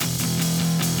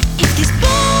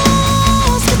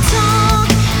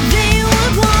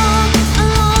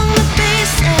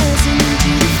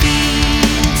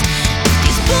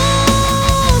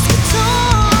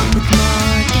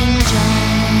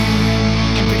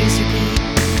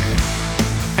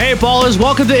Hey ballers,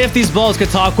 welcome to If These Balls Could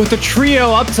Talk with a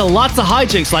trio up to lots of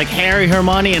hijinks like Harry,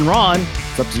 Hermione, and Ron.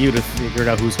 It's up to you to figure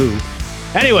out who's who.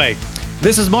 Anyway,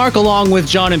 this is Mark along with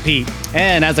John and Pete.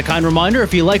 And as a kind reminder,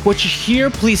 if you like what you hear,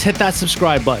 please hit that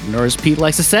subscribe button. Or as Pete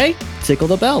likes to say, tickle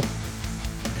the bell.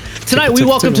 Tonight we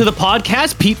welcome to the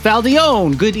podcast Pete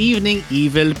Valdeon. Good evening,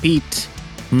 Evil Pete.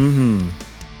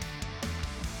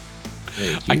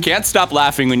 I can't stop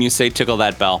laughing when you say tickle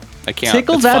that bell. I can't.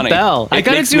 Tickle it's that funny. bell. I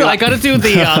gotta do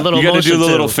the little you gotta motion do the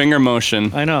too. little finger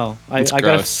motion. I know. It's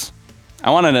gross. I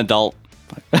want an adult.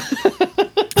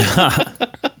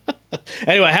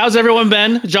 Anyway, how's everyone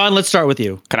been? John, let's start with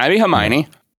you. Can I be Hermione?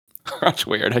 That's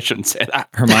weird. I shouldn't say that.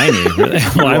 Hermione? Really?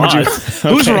 Why would you?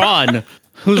 Who's Ron?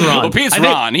 Who's Ron? Well, Pete's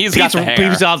Ron. He's got the hair.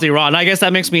 Pete's obviously Ron. I guess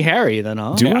that makes me Harry then,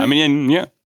 huh? I mean, yeah.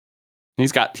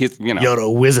 He's You're a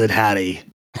wizard, Harry.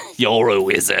 You're a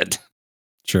wizard.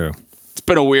 True. It's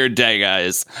been a weird day,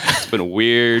 guys. It's been a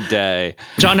weird day.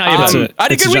 John, how you been? I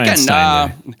had a good weekend.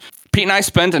 Stein Pete and I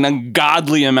spent an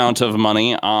ungodly amount of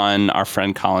money on our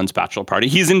friend Colin's bachelor party.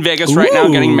 He's in Vegas right now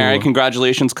getting married.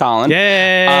 Congratulations, Colin.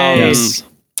 Yay! Yes.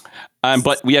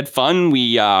 But we had fun.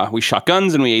 We shot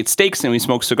guns and we ate steaks and we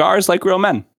smoked cigars like real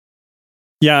men.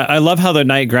 Yeah, I love how the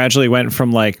night gradually went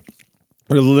from like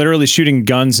we're literally shooting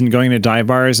guns and going to dive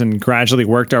bars and gradually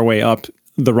worked our way up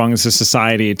the rungs of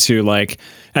society to like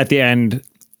at the end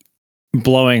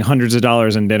blowing hundreds of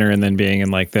dollars in dinner and then being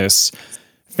in like this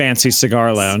fancy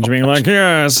cigar lounge being like,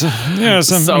 yes,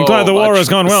 I'm glad the war has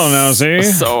gone well now, see?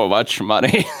 So much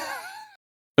money. It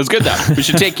was good though. We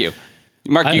should take you.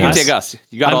 Mark, you can take us.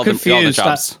 You got all the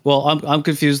jobs. I'm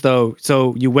confused though.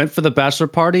 So you went for the bachelor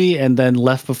party and then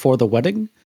left before the wedding?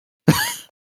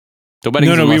 No,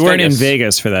 we weren't in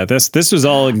Vegas for that. This was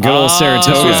all in good old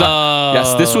Saratoga.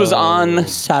 Yes, this was on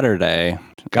Saturday.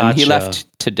 Gotcha. And he left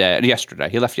yesterday.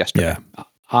 He left yesterday. Yeah.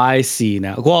 I see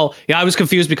now. Well, yeah, I was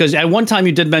confused because at one time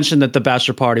you did mention that the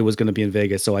bachelor party was going to be in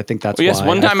Vegas, so I think that's why. Yes,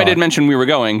 one time I did mention we were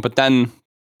going, but then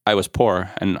I was poor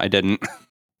and I didn't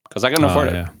because I couldn't afford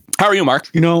it. How are you, Mark?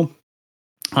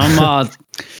 I'm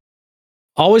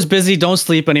always busy, don't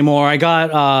sleep anymore. I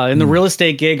got in the real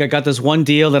estate gig, I got this one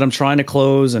deal that I'm trying to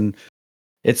close, and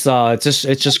it's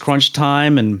just crunch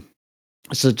time, and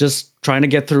so just trying to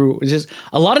get through. It's just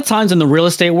a lot of times in the real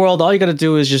estate world, all you got to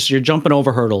do is you're jumping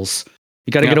over hurdles.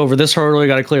 You got to get over this hurdle, you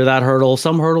got to clear that hurdle.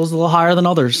 Some hurdles a little higher than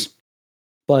others,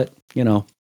 but is it a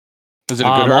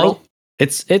good hurdle?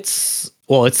 It's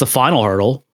the final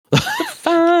hurdle.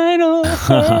 Final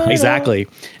hurdle. Exactly.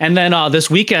 And then this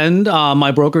weekend,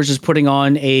 my brokerage is putting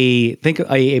on a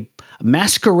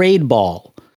masquerade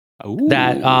ball. Ooh.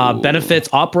 That benefits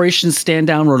Operation Stand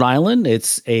Down Rhode Island.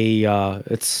 It's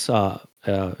an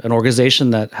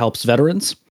organization that helps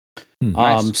veterans.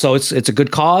 Nice. So it's a good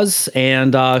cause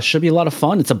and should be a lot of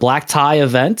fun. It's a black tie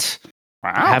event.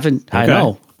 Wow. I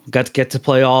know. Got to get to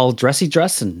play all dressy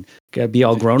dress and be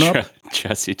all grown up.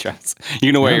 Dressy dress.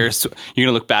 You're gonna you're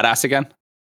gonna look badass again.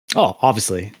 Oh,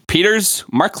 obviously.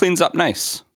 Mark cleans up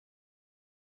nice.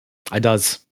 He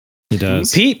does.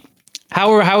 Pete,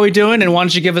 how are we doing? And why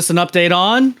don't you give us an update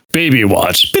on Baby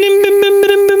Watch?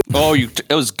 Oh,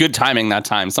 it was good timing that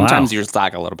time. Sometimes you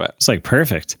slack a little bit. It's like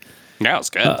perfect. Yeah, it was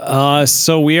good.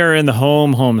 So we are in the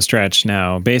home stretch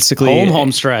now. Basically,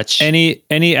 home stretch. Any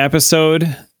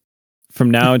episode from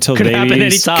now until the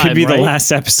babies could be the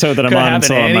last episode that I'm on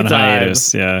until I'm on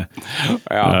hiatus. Yeah.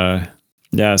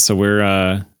 Yeah. So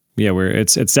we're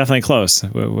it's definitely close.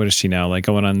 What is she now? Like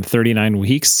going on 39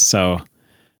 weeks. So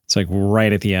it's like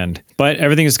right at the end, but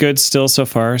everything is good still so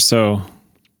far. So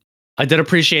I did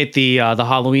appreciate the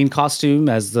Halloween costume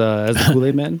as the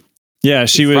Kool-Aid Man. Yeah,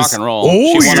 she was rock and roll.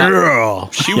 Oh,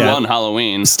 she won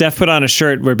Halloween. Steph put on a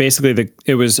shirt where basically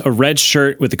it was a red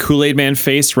shirt with the Kool-Aid Man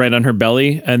face right on her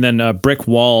belly, and then a brick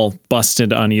wall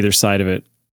busted on either side of it.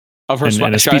 Of her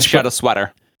sweater. She had a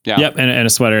sweater. Yeah. Yep, and a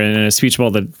sweater and a speech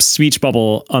bubble. The speech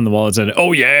bubble on the wall it said,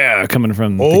 "Oh yeah," coming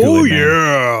from the Kool-Aid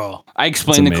Man. I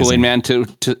explained the Kool-Aid Man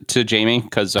to Jamie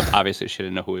because obviously she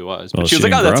didn't know who he was. But she was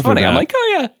like, "Oh, that's funny." I'm like,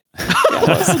 "Oh yeah."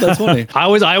 That's funny. I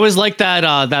always like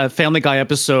that Family Guy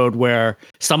episode where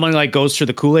someone like goes through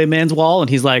the Kool-Aid Man's wall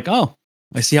and he's like, "Oh,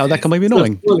 I see how that can be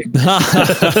annoying."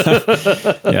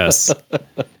 Yes.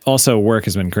 Also, work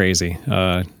has been crazy.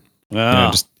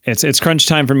 It's crunch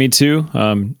time for me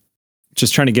too.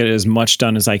 Just trying to get as much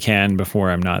done as I can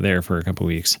before I'm not there for a couple of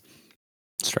weeks.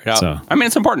 Straight up. So, I mean,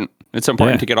 it's important. It's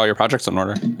important to get all your projects in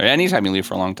order. Anytime you leave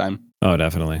for a long time. Oh,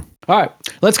 definitely. All right.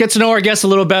 Let's get to know our guests a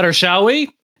little better, shall we?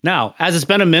 Now, as it's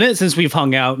been a minute since we've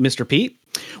hung out, Mr. Pete,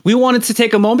 we wanted to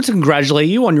take a moment to congratulate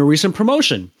you on your recent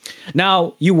promotion.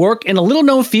 Now, you work in a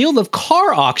little-known field of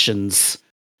car auctions.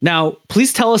 Now,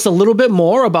 please tell us a little bit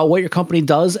more about what your company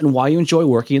does and why you enjoy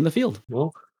working in the field.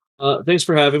 Well, thanks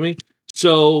for having me.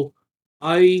 So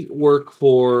I work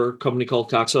for a company called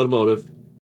Cox Automotive,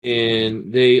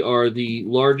 and they are the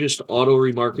largest auto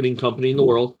remarketing company in the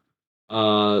world.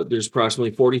 There's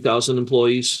approximately 40,000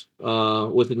 employees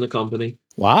within the company.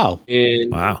 Wow.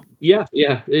 And yeah,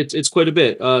 it's quite a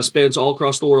bit. Spans all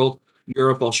across the world,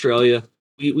 Europe, Australia.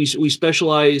 We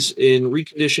specialize in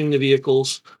reconditioning the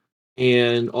vehicles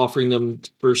and offering them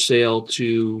for sale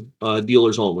to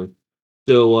dealers only.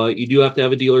 So you do have to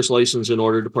have a dealer's license in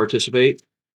order to participate.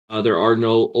 There are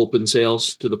no open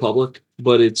sales to the public,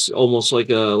 but it's almost like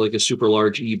a super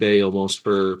large eBay almost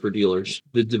for dealers.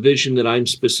 The division that I'm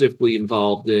specifically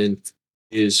involved in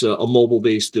is a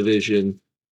mobile-based division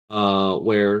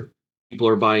where people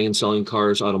are buying and selling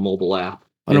cars on a mobile app.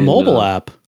 On a mobile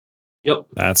app? Yep.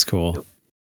 That's cool. Yep.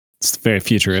 It's very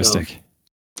futuristic. So,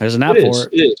 there's an app for it.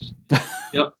 It is.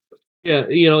 Yep. Yeah,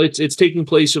 it's taking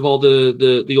place of all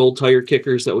the old tire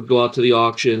kickers that would go out to the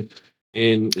auction,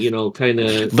 and kind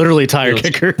of literally tire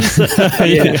kickers.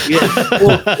 Yeah.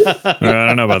 Well, I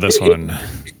don't know about this one.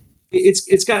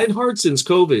 It's gotten hard since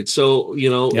COVID, so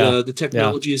the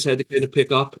technology has had to kind of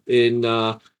pick up and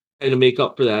kind of make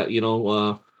up for that.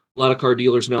 A lot of car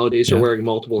dealers nowadays are wearing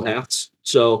multiple hats,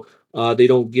 so they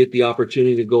don't get the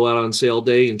opportunity to go out on sale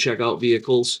day and check out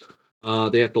vehicles.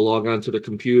 They have to log on to the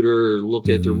computer or look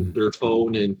at their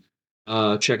phone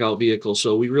and check out vehicles.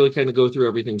 So we really kind of go through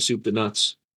everything soup to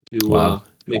nuts to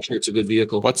make sure it's a good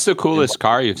vehicle. What's the coolest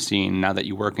car you've seen now that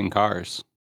you work in cars?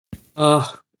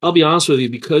 I'll be honest with you,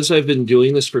 because I've been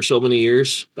doing this for so many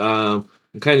years, I'm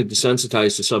kind of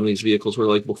desensitized to some of these vehicles where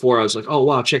like before I was like, oh,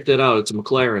 wow, check that out. It's a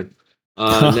McLaren.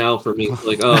 Now for me, it's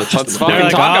like, oh, it's just let's fucking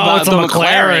talk about the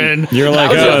McLaren. You're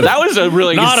like, that was a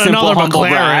really not simple humble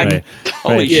McLaren. brag.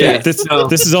 Holy shit!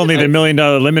 This is only the $1 million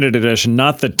limited edition,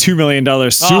 not the $2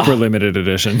 million super limited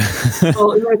edition.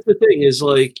 Well, and that's the thing is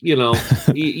like,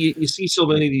 you see so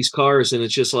many of these cars and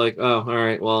it's just like, oh, all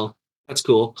right, well, that's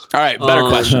cool. All right, better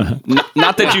question.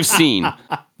 Not that you've seen.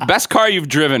 Best car you've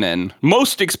driven in.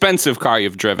 Most expensive car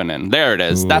you've driven in. There it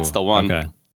is. That's the one. Okay.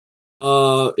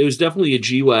 It was definitely a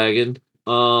G-Wagon.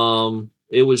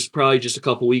 It was probably just a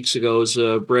couple weeks ago. It was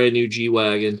a brand new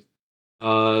G-Wagon. It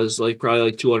was probably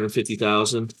like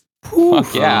 250,000.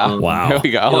 Fuck yeah! Wow. There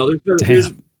we go.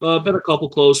 There's been a couple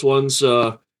close ones.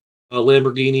 A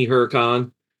Lamborghini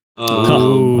Huracan.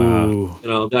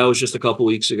 That was just a couple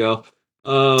weeks ago.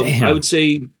 I would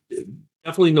say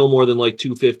definitely no more than like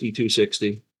 250,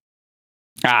 260.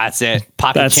 That's it.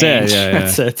 Pocket That's change. it. Yeah.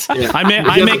 That's it. Yeah.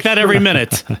 I make that every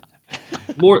minute.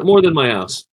 More than my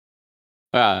house.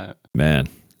 Man.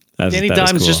 Danny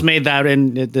Dimes cool. Just made that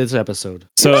in this episode.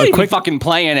 So a quick fucking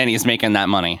playing and he's making that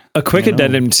money. A quick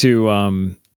addendum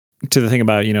to the thing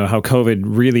about, how COVID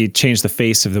really changed the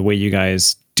face of the way you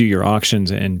guys do your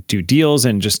auctions and do deals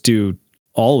and just do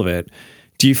all of it.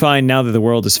 Do you find now that the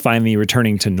world is finally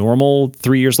returning to normal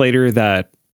 3 years later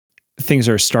that things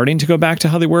are starting to go back to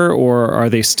how they were, or are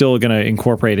they still going to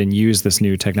incorporate and use this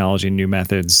new technology, new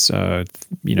methods,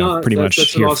 pretty much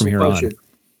here from here on?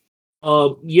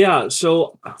 Yeah.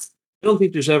 So I don't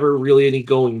think there's ever really any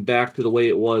going back to the way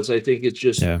it was. I think it's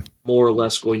just more or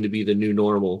less going to be the new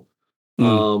normal.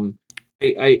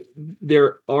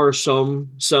 There are some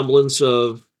semblance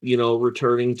of,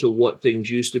 returning to what things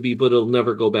used to be, but it'll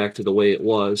never go back to the way it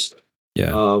was.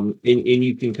 Yeah. And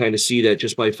you can kind of see that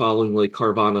just by following like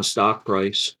Carvana stock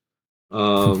price.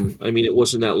 I mean, it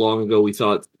wasn't that long ago. We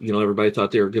thought, everybody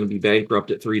thought they were going to be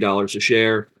bankrupt at $3 a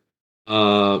share.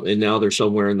 And now they're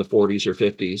somewhere in the 40s or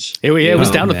 50s. It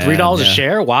was down to $3 a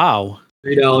share. Wow.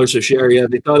 $3 a share. Yeah.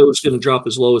 They thought it was going to drop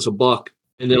as low as $1.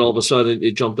 And then all of a sudden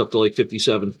it jumped up to like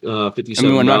 57. I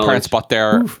mean, when my parents bought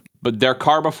their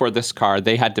car before this car,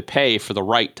 they had to pay for the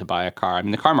right to buy a car. I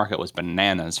mean, the car market was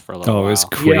bananas for a little while. Oh, it was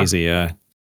crazy. Yeah.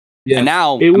 And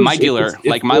now my dealer,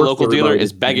 my local dealer,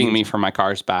 is begging me for my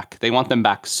cars back. They want them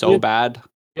back so bad.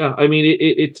 Yeah. I mean,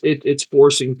 it's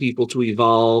forcing people to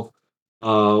evolve.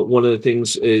 One of the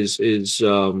things is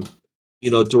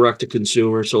direct to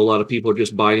consumer. So a lot of people are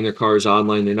just buying their cars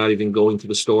online. They're not even going to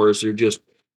the stores. They're just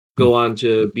go on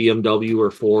to BMW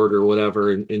or Ford or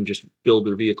whatever and just build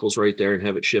their vehicles right there and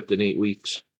have it shipped in 8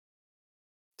 weeks.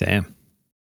 Damn.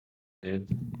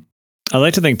 And I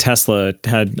like to think Tesla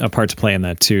had a part to play in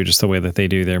that too, just the way that they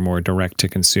do their more direct to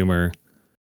consumer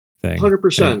thing.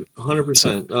 100%.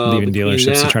 100%. Leaving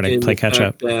dealerships to try to play catch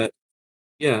up. And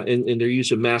they're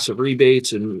using massive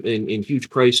rebates and huge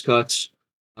price cuts.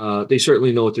 They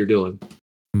certainly know what they're doing.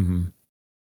 Mm-hmm.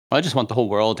 I just want the whole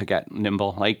world to get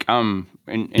nimble. Like in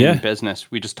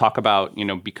business, we just talk about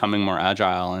becoming more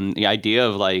agile, and the idea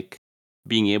of like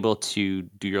being able to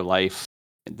do your life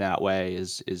that way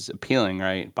is appealing,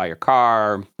 right? Buy your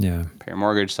car, Yeah. pay your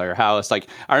mortgage, sell your house. Like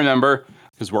I remember,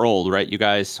 because we're old, right, you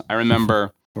guys? I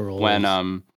remember when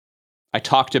I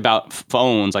talked about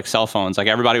phones, like cell phones, like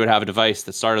everybody would have a device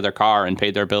that started their car and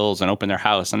paid their bills and opened their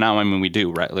house. And now, I mean, we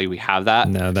do, right? Like, we have that.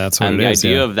 No, that's what and it the is,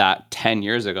 idea yeah. of that 10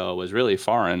 years ago was really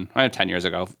foreign. 10 years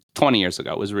ago, 20 years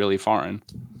ago was really foreign.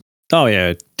 Oh, yeah.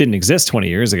 It didn't exist 20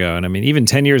 years ago. And I mean, even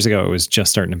 10 years ago, it was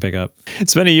just starting to pick up.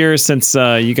 It's been a year since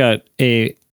you got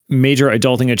a major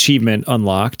adulting achievement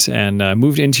unlocked and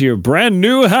moved into your brand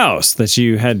new house that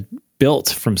you had built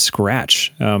from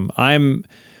scratch. I'm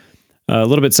a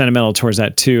little bit sentimental towards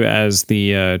that too, as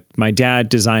my dad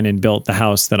designed and built the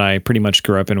house that I pretty much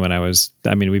grew up in when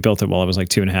we built it while I was like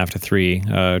 2.5 to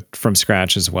 3 from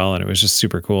scratch as well. And it was just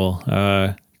super cool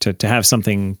to have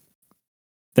something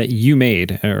that you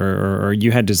made or you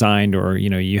had designed or,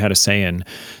 you had a say in.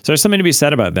 So there's something to be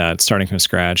said about that, starting from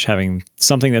scratch, having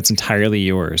something that's entirely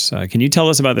yours. Can you tell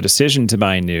us about the decision to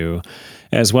buy new,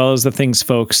 as well as the things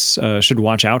folks should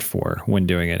watch out for when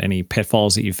doing it? Any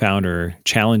pitfalls that you found or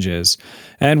challenges?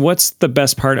 And what's the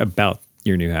best part about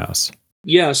your new house?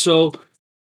 Yeah, so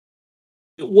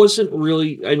it wasn't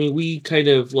really, I mean, we kind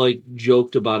of like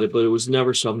joked about it, but it was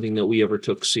never something that we ever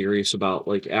took serious about,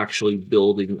 like actually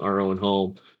building our own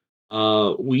home.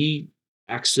 We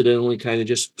accidentally kind of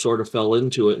just sort of fell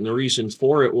into it. And the reason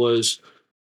for it was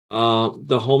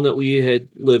the home that we had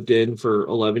lived in for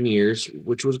 11 years,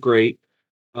 which was great,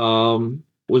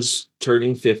 was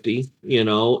turning 50,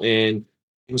 and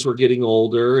things were getting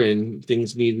older and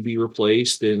things needed to be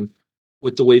replaced. And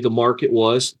with the way the market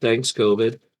was, thanks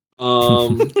COVID,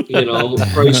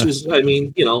 prices, I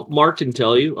mean, Mark can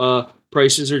tell you,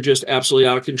 prices are just absolutely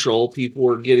out of control. People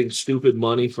were getting stupid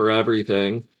money for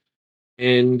everything.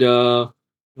 And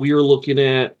we were looking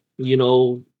at,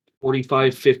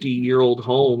 45, 50-year-old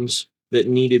homes that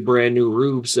needed brand new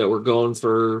roofs that were going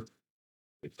for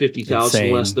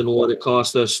 50,000 less than what it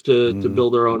cost us to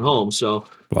build our own home. So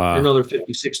Wow. for another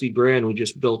 50, 60 grand, we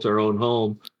just built our own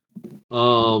home.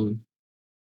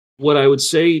 What I would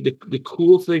say, the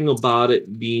cool thing about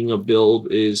it being a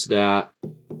build is that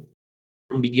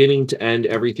from beginning to end,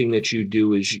 everything that you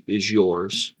do is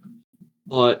yours.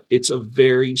 But it's a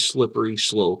very slippery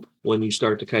slope when you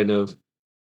start to kind of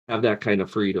have that kind of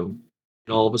freedom.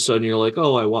 And all of a sudden you're like,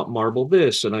 oh, I want marble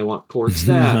this and I want quartz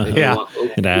that. And Yeah.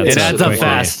 It adds up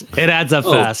fast. It adds up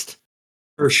fast.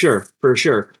 For sure. For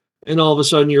sure. And all of a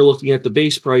sudden you're looking at the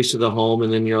base price of the home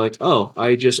and then you're like, oh,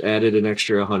 I just added an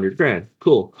extra 100 grand.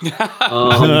 Cool. Yeah.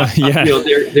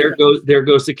 There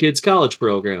goes the kids' college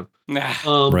program.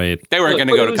 Right. They weren't going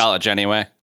to go to college anyway.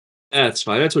 That's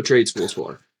fine. That's what trade school's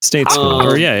for. State school.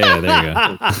 Or yeah, there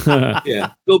you go.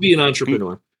 Yeah. Go be an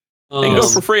entrepreneur. They can go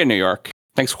for free in New York.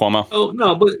 Thanks, Cuomo. Oh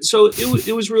no, but so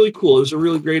it was really cool. It was a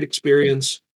really great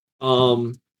experience.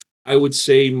 I would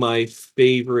say my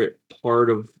favorite part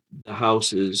of the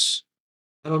house is,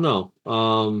 I don't know,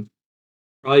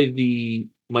 probably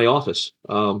my office.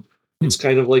 It's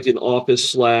kind of like an office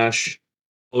slash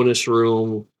bonus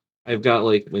room. I've got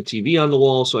like my TV on the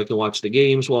wall so I can watch the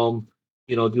games while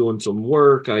I'm, doing some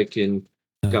work.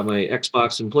 Got my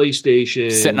Xbox and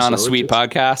PlayStation. Sitting on a sweet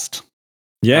podcast.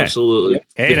 Yeah, absolutely.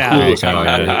 Hey,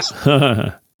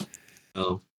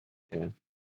 Oh, yeah.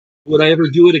 Would I ever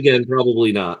do it again?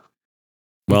 Probably not.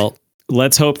 Well,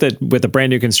 let's hope that with the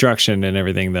brand new construction and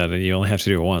everything that you only have to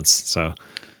do it once. So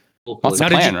that's the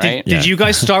plan, right? Did you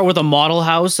guys start with a model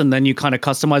house and then you kind of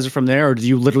customize it from there, or did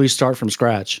you literally start from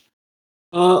scratch?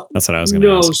 That's what I was going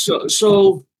to ask.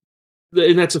 So,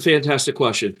 and that's a fantastic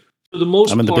question. For the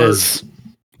most I'm in part, the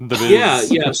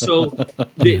biz. Yeah. So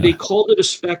they called it a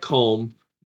spec home,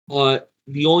 but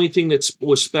the only thing that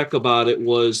was spec about it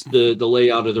was the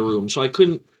layout of the room. So I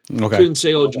couldn't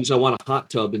say, oh, geez, I want a hot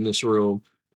tub in this room.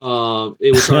 It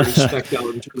was already spec'd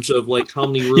out in terms of like how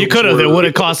many rooms. You could have. It would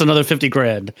have cost another 50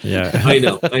 grand. Yeah, I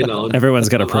know. Everyone's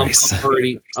got a price.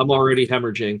 I'm already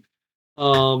hemorrhaging.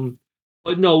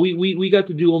 But no, we got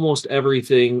to do almost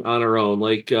everything on our own.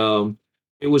 Like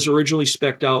it was originally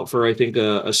spec'd out for I think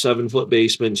a 7-foot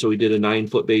basement, so we did a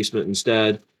 9-foot basement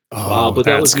instead. But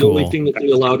that was the only thing that they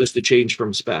allowed us to change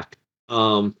from spec.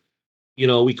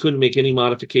 We couldn't make any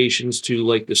modifications to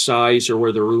like the size or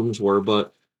where the rooms were,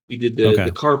 but we did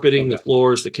the carpeting, the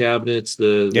floors, the cabinets,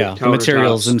 the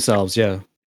materials themselves. Yeah,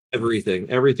 everything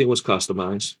was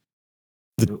customized.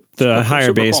 The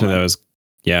higher basement,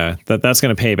 cool, that's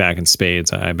going to pay back in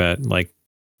spades. I bet. Like,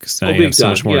 big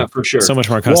time. Yeah, for sure. So much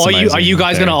more customized. Well, are you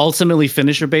guys going to ultimately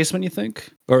finish your basement? You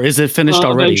think, or is it finished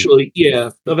already?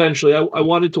 Eventually. I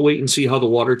wanted to wait and see how the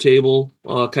water table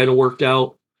kind of worked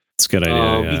out. It's a good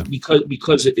idea.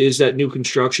 Because it is that new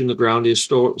construction, the ground is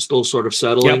still sort of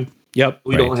settling. Yep.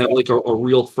 We don't have like a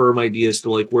real firm idea as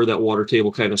to like where that water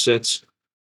table kind of sits.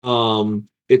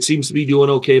 It seems to be doing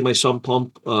okay. My sump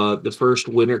pump, the first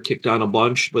winter kicked on a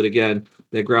bunch, but again,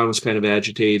 that ground is kind of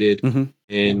agitated,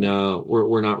 and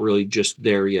we're not really just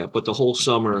there yet. But the whole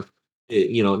summer,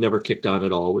 it never kicked on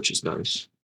at all, which is nice.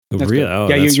 That's really,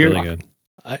 that's really good.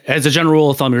 As a general rule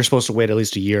of thumb, you're supposed to wait at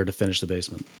least a year to finish the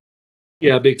basement.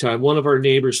 Yeah, big time. One of our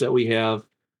neighbors that we have,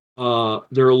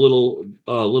 they're a little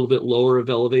bit lower of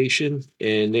elevation,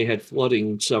 and they had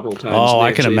flooding several times. Oh,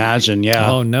 I can imagine. Yeah.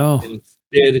 Oh no.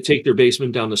 They had to take their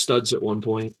basement down to studs at one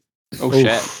point. Oh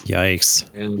shit!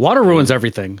 Yikes! And water ruins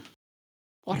everything.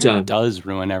 Water does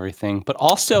ruin everything, but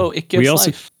also it gives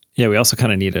life. Yeah, we also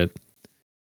kind of need it.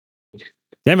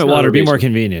 Damn it, water! Be more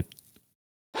convenient.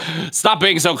 Stop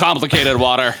being so complicated,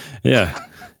 water. Yeah.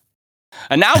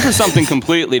 And now for something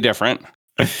completely different.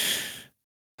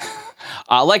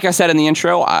 Like I said in the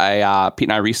intro, Pete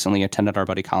and I recently attended our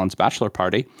buddy Colin's bachelor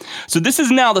party. So this is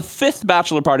now the 5th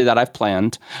bachelor party that I've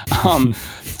planned.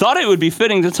 Thought it would be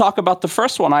fitting to talk about the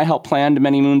first one I helped plan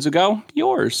many moons ago,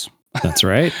 yours. That's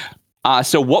right.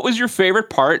 So what was your favorite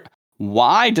part?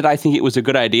 Why did I think it was a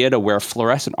good idea to wear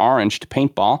fluorescent orange to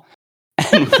paintball?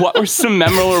 And what were some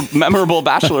memorable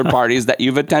bachelor parties that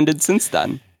you've attended since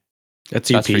then? That's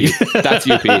you, Pete. That's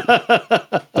you, Pete.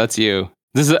 That's you.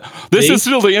 This is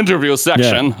still the interview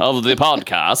section of the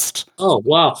podcast. Oh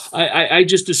wow! I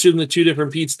just assumed the 2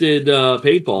 different Pete's did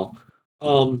paintball.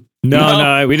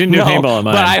 No, we didn't do paintball in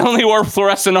mine. But I only wore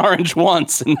fluorescent orange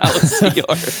once, and that was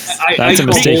yours. That's a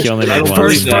mistake. You only made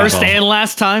once. First and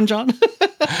last time, John.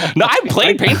 No, I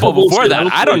played paintball before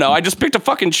that. I don't know. I just picked a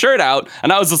fucking shirt out,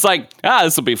 and I was just like,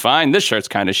 this will be fine. This shirt's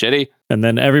kind of shitty. And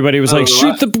then everybody was like,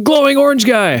 shoot the glowing orange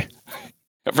guy.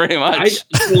 Pretty much.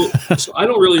 So I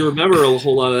don't really remember a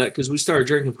whole lot of that because we started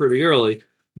drinking pretty early.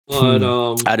 But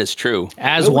that is true.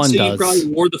 As one does. You probably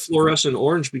wore the fluorescent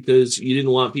orange because you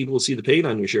didn't want people to see the paint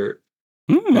on your shirt.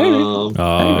 There you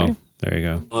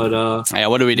go. But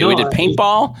what did we do? We did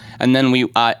paintball, and then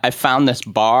I found this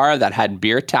bar that had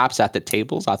beer taps at the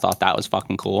tables. I thought that was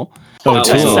fucking cool. That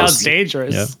sounds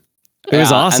dangerous. Yep. It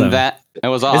was awesome. It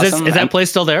was awesome. Is that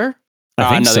place still there?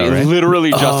 I think so, they right?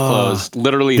 literally just closed.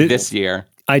 Literally this year.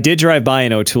 I did drive by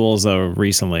in O'Toole's though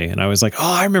recently, and I was like,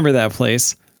 I remember that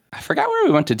place. I forgot where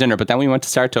we went to dinner, but then we went to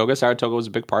Saratoga. Saratoga was a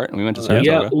big part, and we went to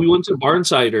Saratoga. We went to Barn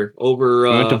Cider over. We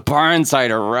went to Barn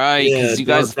Cider, right? Because you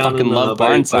guys fucking love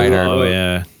Barn Cider. Cider. Oh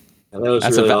yeah, that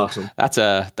was really awesome. That's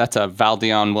a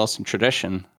Valdeon Wilson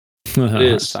tradition. It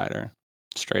is cider,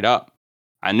 straight up.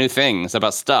 I knew things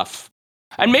about stuff,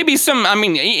 and maybe some. I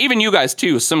mean, even you guys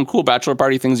too. Some cool bachelor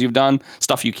party things you've done.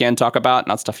 Stuff you can talk about,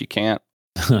 not stuff you can't.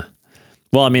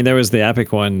 Well, I mean, there was the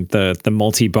epic one, the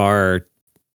multi-bar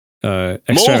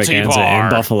extravaganza in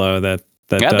Buffalo. That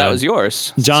was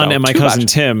yours. John and my cousin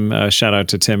Tim. Shout out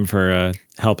to Tim for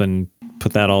helping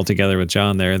put that all together with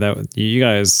John there. That you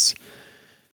guys,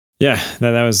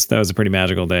 that was a pretty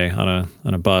magical day on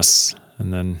a bus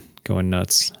and then going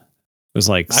nuts. It was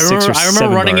like I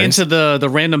remember running bars. into the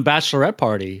random bachelorette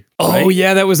party. Oh right?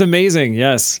 yeah, that was amazing.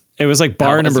 Yes, it was like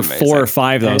bar number amazing. 4 or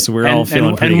 5 though, so we were all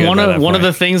feeling pretty good. And one of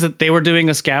the things that they were doing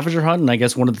a scavenger hunt, and I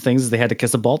guess one of the things is they had to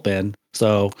kiss a bald man.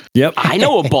 So yep, I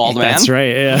know a bald man. That's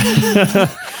right. Yeah.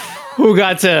 who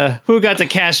got to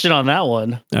cash in on that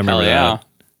one? I remember that.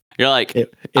 You're like,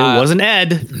 it wasn't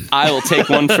Ed. I will take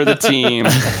one for the team.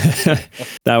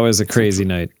 That was a crazy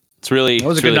night. It's really that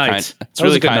was a good night. It's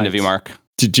really kind of you, Mark.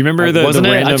 Did you remember the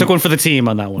random... I took one for the team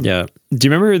on that one. Yeah. Do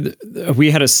you remember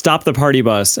we had to stop the party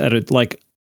bus at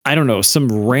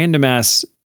some random ass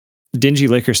dingy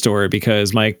liquor store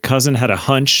because my cousin had a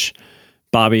hunch,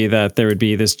 Bobby, that there would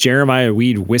be this Jeremiah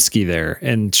Weed whiskey there.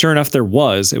 And sure enough, there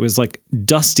was. It was like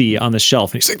dusty on the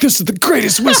shelf. And he's like, this is the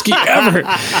greatest whiskey ever.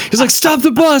 He's like, stop the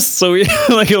bus. So we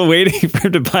were waiting for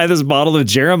him to buy this bottle of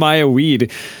Jeremiah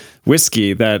Weed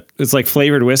whiskey that it's like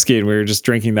flavored whiskey, and we were just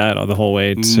drinking that the whole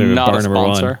way to bar number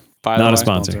 1. Not a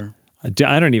sponsor.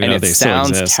 I don't even know if they still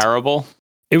exist. It sounds terrible.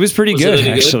 It was pretty good,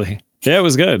 actually. Yeah, it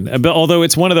was good. But although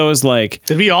it's one of those like,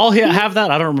 did we all have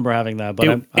that? I don't remember having that,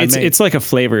 but it's like a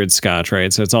flavored scotch,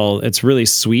 right? So it's really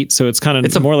sweet. So it's kind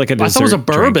of more like a dessert. I thought it was a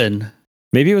bourbon. Drink.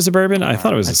 Maybe it was a bourbon. I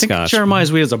thought it was a scotch.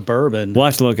 Jeremiah's Weed is a bourbon. We'll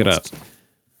have to look it up.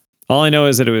 All I know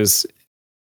is that it was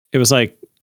like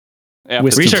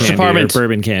whiskey research candy department. or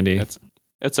bourbon candy.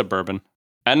 It's a bourbon.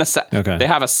 And they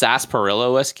have a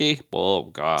sarsaparilla whiskey. Oh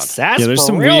god. Sarsaparilla? Yeah, there's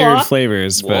some weird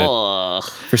flavors, but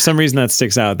for some reason that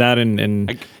sticks out. That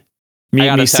and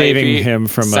me saving him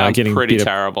from getting pretty beat up.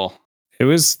 Terrible. It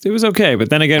was okay, but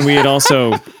then again, we had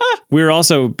also We were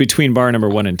also between bar number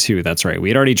 1 and 2. That's right. We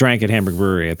had already drank at Hamburg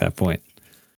Brewery at that point.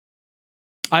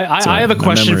 I have a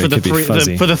question for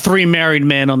the three married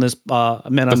men on this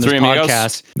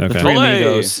podcast. Okay. The three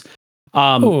amigos.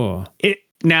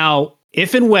 Now,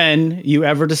 if and when you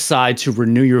ever decide to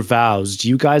renew your vows, do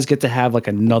you guys get to have like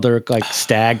another like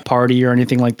stag party or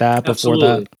anything like that before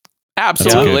that?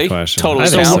 Absolutely. Totally.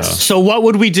 So what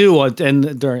would we do at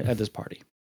this party?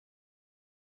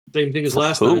 Same thing as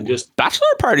last time. Just bachelor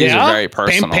parties are very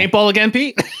personal. Paintball again,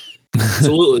 Pete?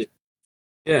 Absolutely.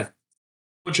 Yeah.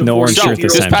 No orange shirt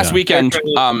this past weekend,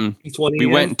 we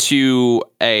went to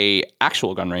a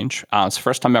actual gun range. It's the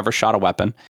first time I ever shot a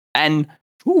weapon. And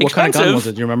what kind of gun was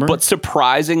it? Do you remember? But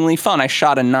surprisingly fun. I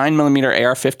shot a 9mm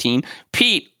AR-15.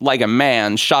 Pete, like a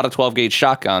man, shot a 12-gauge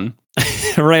shotgun.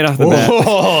 Right off the bat.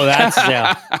 Oh, that's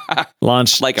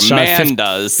launched like a man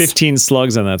does. 15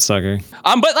 slugs on that sucker.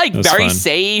 But like very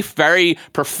safe, very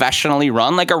professionally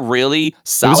run, like a really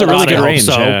solid. It was a really good range.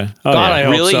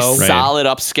 Really solid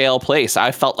upscale place.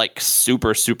 I felt like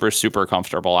super, super, super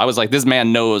comfortable. I was like, this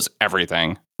man knows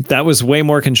everything. That was way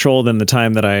more control than the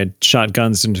time that I had shot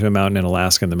guns into a mountain in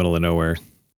Alaska in the middle of nowhere.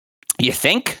 You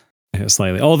think?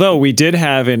 Slightly. Although we did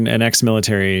have an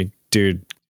ex-military dude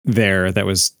there that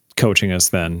was coaching us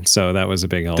then, so that was a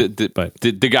big help.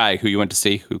 The guy who you went to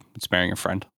see, who was marrying a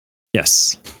friend.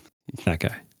 Yes, that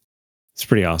guy. It's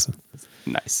pretty awesome.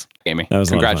 Nice, Amy. That was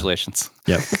congratulations.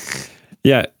 Yep.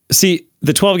 Yeah. See,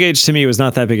 the 12 gauge to me was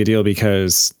not that big a deal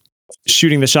because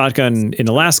shooting the shotgun in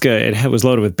Alaska, it was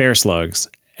loaded with bear slugs,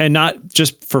 and not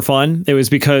just for fun. It was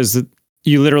because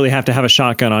you literally have to have a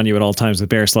shotgun on you at all times with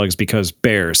bear slugs because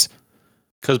bears.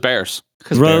 Because bears.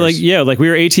 Like we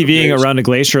were ATVing around a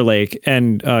glacier lake,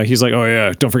 and he's like, "Oh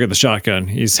yeah, don't forget the shotgun."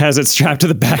 He has it strapped to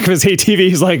the back of his ATV.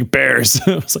 He's like, "Bears."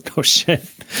 I was like, "Oh shit,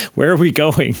 where are we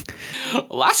going?"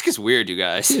 Alaska's weird, you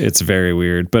guys. It's very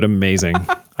weird, but amazing.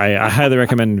 I highly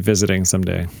recommend visiting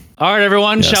someday. All right,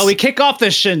 everyone, shall we kick off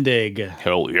this shindig?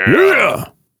 Hell yeah!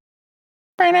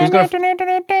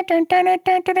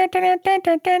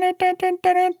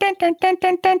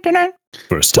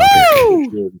 First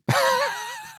topic.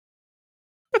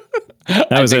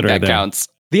 That was it right there. Counts.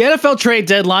 The NFL trade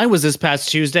deadline was this past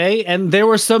Tuesday, and there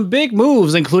were some big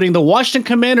moves, including the Washington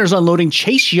Commanders unloading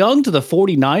Chase Young to the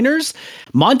 49ers,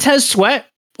 Montez Sweat,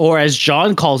 or as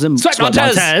John calls him, Sweat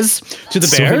Montez, to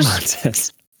the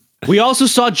Bears. We also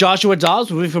saw Joshua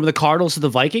Dobbs moving from the Cardinals to the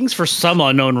Vikings for some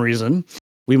unknown reason.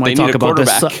 We might talk about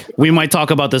this. We might talk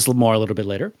about this more a little bit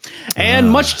later.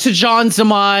 And much to John's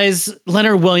demise,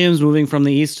 Leonard Williams moving from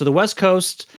the East to the West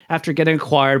Coast after getting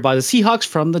acquired by the Seahawks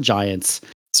from the Giants.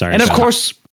 Sorry. And of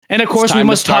course, we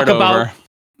must talk about.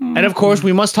 And of course,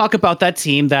 we must talk about that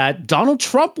team that Donald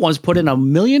Trump once put in $1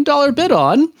 million bid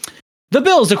on. The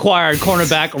Bills acquired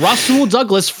cornerback Rasul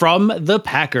Douglas from the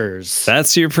Packers.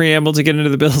 That's your preamble to get into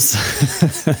the Bills.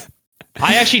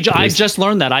 I just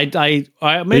learned that.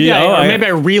 Maybe I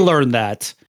relearned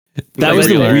that. That was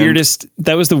the weirdest.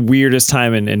 That was the weirdest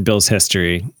time in Bills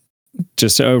history.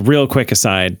 Just a real quick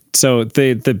aside. So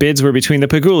the bids were between the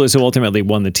Pagulas, who ultimately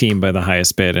won the team by the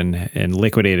highest bid and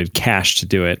liquidated cash to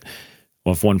do it,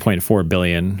 of $1.4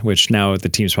 billion, which now the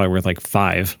team's probably worth like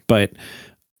 $5 billion.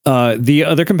 But the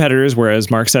other competitors were,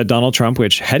 as Mark said, Donald Trump,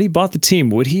 which had he bought the team,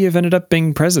 would he have ended up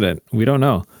being president? We don't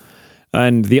know.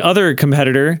 And the other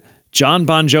competitor, John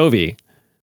Bon Jovi,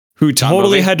 who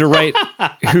totally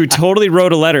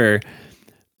wrote a letter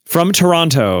from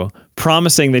Toronto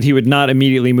promising that he would not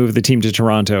immediately move the team to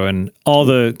Toronto, and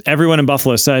everyone in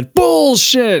Buffalo said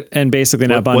bullshit. And basically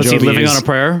now Bon Jovi was he living on a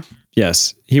prayer?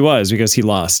 Yes, he was, because he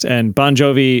lost, and Bon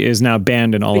Jovi is now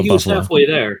banned in all of Buffalo. He was halfway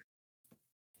there.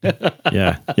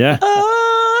 Yeah.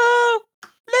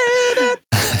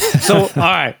 So all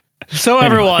right. So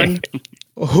everyone.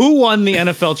 Who won the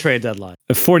NFL trade deadline?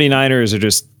 The 49ers are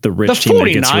just the rich team that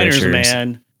gets richer. The 49ers,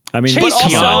 man. I mean,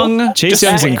 Chase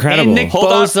Young's incredible.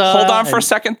 Hold on for a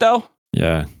second, though.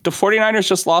 Yeah. The 49ers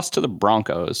just lost to the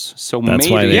Broncos. So that's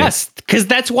maybe. Yes, because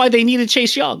that's why they needed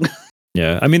Chase Young.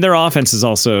 Yeah. I mean, their offense is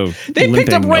also. They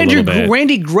picked up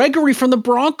Randy Gregory from the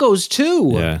Broncos,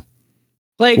 too. Yeah.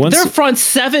 Like, their front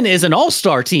seven is an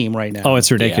all-star team right now. Oh,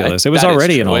 it's ridiculous. It was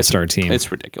already an all-star team.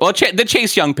 It's ridiculous. Well, the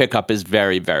Chase Young pickup is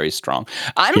very, very strong.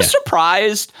 I'm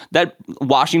surprised that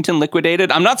Washington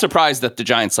liquidated. I'm not surprised that the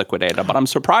Giants liquidated, but I'm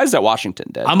surprised that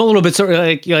Washington did. I'm a little bit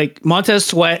like Montez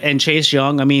Sweat and Chase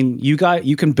Young. I mean, you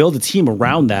can build a team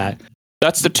around that.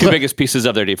 That's the two biggest pieces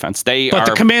of their defense. But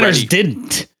the Commanders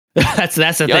didn't. That's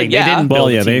the thing. Yeah. They didn't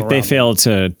build a team they failed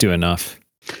to do enough.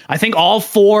 I think all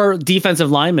 4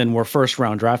 defensive linemen were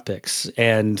first-round draft picks,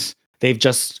 and they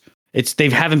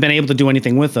haven't been able to do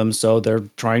anything with them, so they're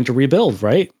trying to rebuild,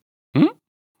 right?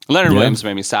 Leonard Williams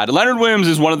made me sad. Leonard Williams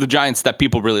is one of the Giants that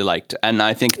people really liked. And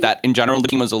I think that in general, the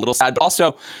team was a little sad. But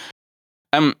also,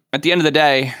 at the end of the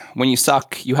day, when you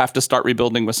suck, you have to start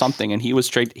rebuilding with something. And he was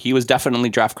definitely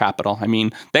draft capital. I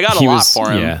mean, they got a lot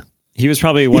for him. Yeah. He was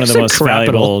probably one of the most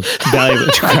valuable.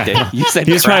 You said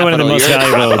he was probably one of the most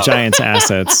valuable Giants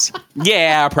assets.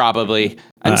 Yeah, probably.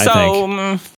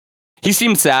 And he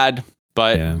seemed sad,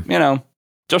 but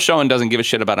Joe Schoen doesn't give a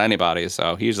shit about anybody,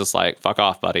 so he's just like, "Fuck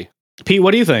off, buddy." Pete,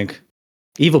 what do you think?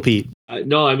 Evil Pete.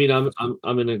 No, I mean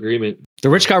I'm in agreement. The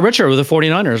rich got richer with the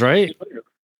 49ers, right?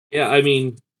 Yeah, I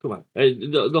mean, come on.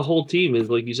 The whole team is,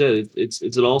 like you said, it's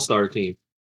an all-star team.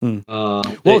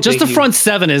 Well, just the front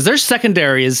seven is. Their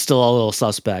secondary is still a little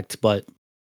suspect, but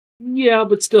yeah,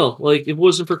 but still, like, if it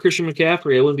wasn't for Christian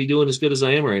McCaffrey, I wouldn't be doing as good as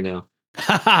I am right now.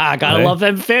 Gotta love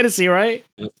that fantasy, right?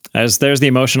 There's the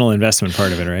emotional investment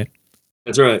part of it, right?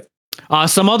 That's right.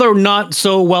 Some other not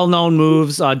so well-known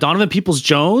moves. Donovan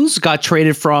Peoples-Jones got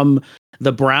traded from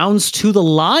the Browns to the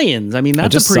Lions. I mean,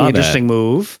 that's a pretty interesting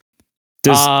move.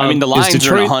 I mean, the Lions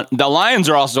are in a hunt. The Lions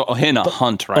are also in a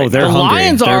hunt, right? Oh, they're the hungry.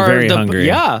 Lions they're are very hungry.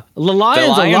 Yeah, the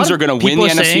Lions are going to win the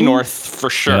NFC North for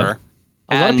sure.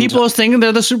 Yeah. A lot of people are thinking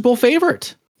they're the Super Bowl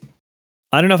favorite.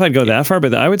 I don't know if I'd go that far,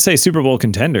 but I would say Super Bowl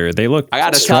contender. They look. I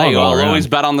got to tell you, I'll always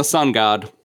bet on the Sun God.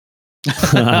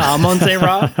 Amon St.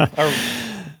 Ra?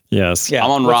 Yes. Yeah.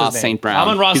 Amon Ra St. Brown.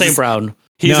 Amon Ra St. Brown.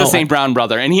 He's a St. Brown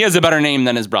brother, and he has a better name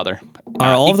than his brother.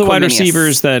 Are all of the wide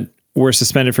receivers that were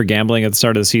suspended for gambling at the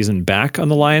start of the season back on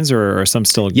the Lions, or are some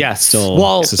still? Yes. Still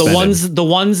well, suspended? the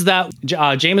ones that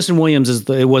Jameson Williams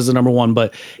was the number one,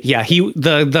 but yeah,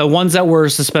 the ones that were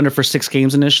suspended for 6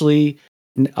 games initially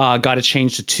got it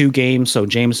changed to 2 games. So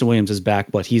Jameson Williams is back,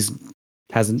 but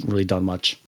hasn't really done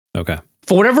much. Okay.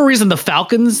 For whatever reason, the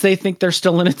Falcons, they think they're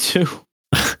still in it too.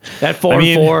 At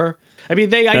 4-4. I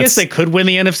mean, I guess they could win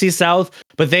the NFC South,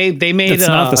 but they made it's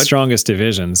not the strongest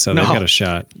division, so they've got a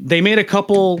shot. They made a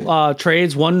couple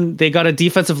trades. One, they got a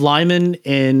defensive lineman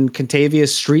in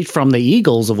Contavious Street from the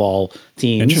Eagles of all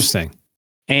teams. Interesting.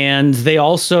 And they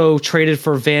also traded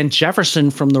for Van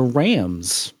Jefferson from the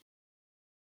Rams.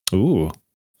 Ooh,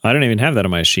 I don't even have that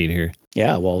on my sheet here.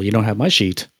 Yeah, well, you don't have my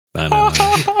sheet. I know.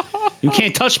 You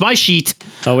can't touch my sheet.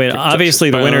 Oh wait,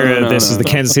 obviously the winner of this is the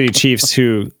Kansas City Chiefs,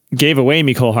 who gave away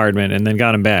Mecole Hardman and then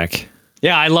got him back.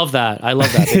 Yeah, I love that.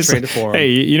 They traded for him. Hey,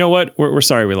 you know what? We're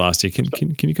sorry we lost you.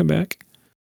 Can you come back?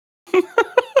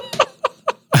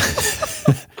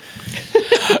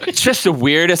 It's just the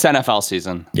weirdest NFL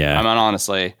season. Yeah. I mean,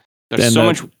 honestly, there's so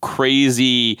much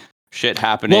crazy shit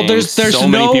happening. Well, there's so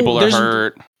many people are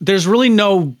hurt. There's really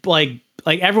no like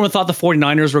everyone thought the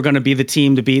 49ers were going to be the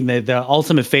team to beat, the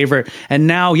ultimate favorite. And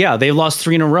now, yeah, they've lost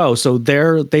 3 in a row. So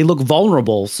they look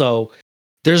vulnerable. So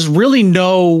there's really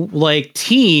no like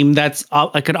team that's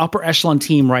like an upper echelon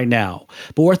team right now.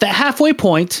 But we're at that halfway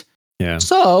point. Yeah.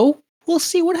 So we'll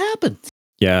see what happens.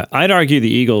 Yeah, I'd argue the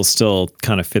Eagles still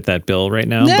kind of fit that bill right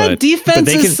now. Yeah, but defense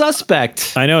is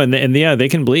suspect. I know, and yeah, they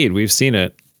can bleed. We've seen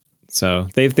it. So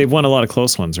they've won a lot of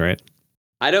close ones, right?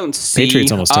 I don't see.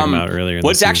 Patriots almost took them out earlier.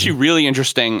 What's actually really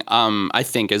interesting, I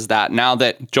think, is that now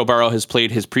that Joe Burrow has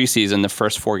played his preseason, the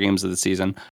first 4 games of the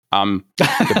season, the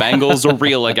Bengals are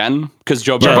real again because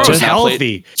Joe Burrow is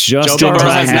healthy. Joe Burrow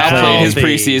has now played his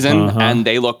preseason, and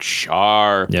they look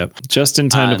sharp. Yep, just in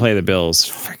time to play the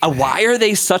Bills. Why are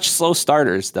they such slow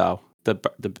starters, though? The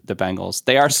Bengals,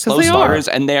 they are slow starters,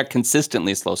 and they are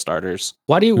consistently slow starters.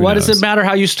 Why does it matter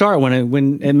how you start when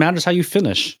it matters how you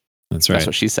finish? That's right. That's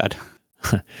what she said.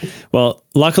 Well,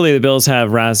 luckily the Bills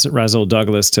have Rasul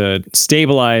Douglas to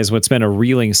stabilize what's been a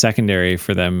reeling secondary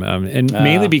for them, and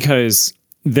mainly because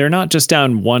they're not just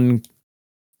down one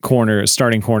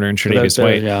starting corner in Tre'Davious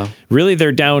White. Yeah. Really,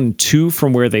 they're down 2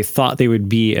 from where they thought they would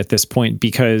be at this point,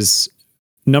 because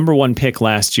number 1 pick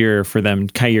last year for them,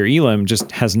 Kaiir Elam,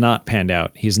 just has not panned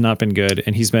out. He's not been good,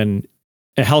 and he's been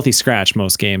a healthy scratch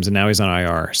most games, and now he's on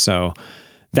IR. So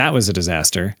that was a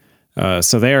disaster.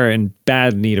 So they are in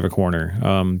bad need of a corner.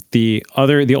 The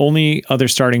only other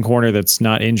starting corner that's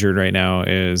not injured right now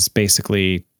is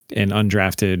basically an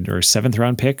undrafted or 7th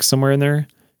round pick somewhere in there,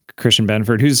 Christian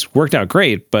Benford, who's worked out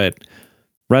great, but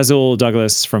Rasul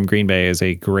Douglas from Green Bay is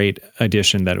a great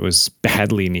addition that was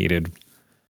badly needed.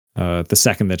 The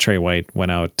second that Trey White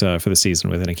went out for the season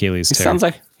with an Achilles tear.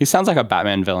 He sounds like a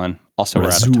Batman villain. Also,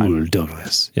 Rasul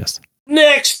Douglas. Yes.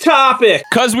 Next topic.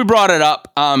 Because we brought it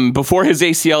up, before his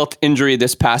ACL injury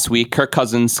this past week, Kirk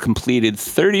Cousins completed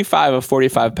 35 of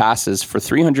 45 passes for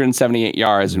 378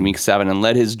 yards in Week 7 and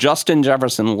led his Justin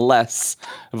Jefferson-less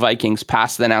Vikings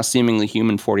past the now seemingly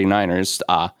human 49ers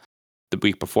the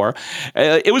week before.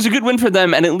 It was a good win for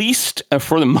them, and at least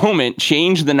for the moment,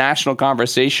 changed the national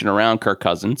conversation around Kirk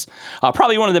Cousins.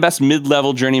 Probably one of the best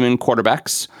mid-level journeyman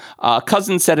quarterbacks.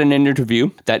 Cousins said in an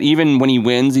interview that even when he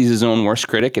wins, he's his own worst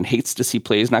critic and hates to see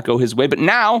plays not go his way. But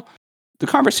now the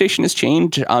conversation has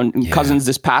changed. Cousins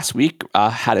this past week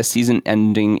had a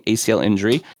season-ending ACL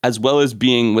injury, as well as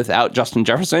being without Justin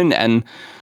Jefferson and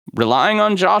relying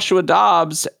on Joshua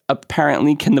Dobbs.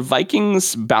 Apparently, can the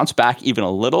Vikings bounce back even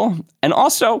a little? And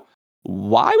also,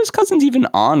 why was Cousins even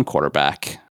on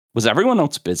quarterback? Was everyone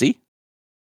else busy?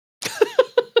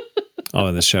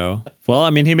 In the show. Well, I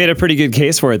mean, he made a pretty good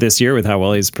case for it this year with how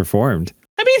well he's performed.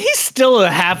 I mean, he's still a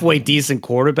halfway decent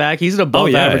quarterback. He's an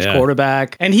above average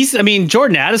quarterback. And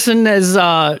Jordan Addison has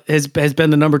been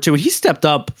the number 2, and he stepped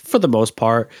up for the most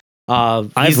part.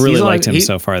 I've really liked him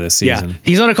so far this season. Yeah,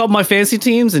 he's on a couple of my fantasy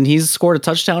teams, and he's scored a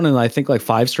touchdown in, I think, like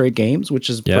 5 straight games, which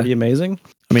is pretty amazing.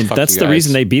 I mean, that's the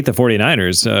reason they beat the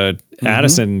 49ers.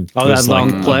 Addison was that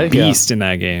long play. Beast in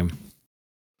that game.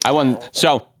 I won.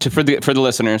 So for the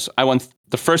listeners, I won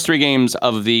the first 3 games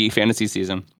of the fantasy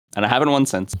season, and I haven't won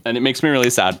since. And it makes me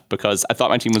really sad because I thought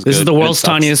my team was good. This is the world's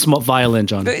tiniest violin,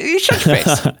 John. Shut your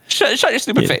face. Shut your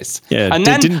stupid face. Yeah, and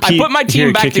then I put my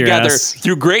team back together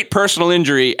through great personal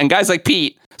injury, and guys like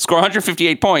Pete score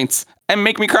 158 points and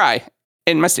make me cry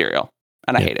in my cereal,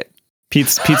 and I hate it.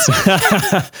 Pete's.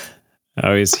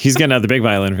 Oh, he's gonna have the big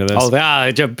violin for this. Oh,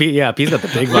 Pete's got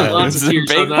the big violin. This is a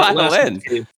big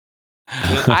violin.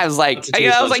 I was like,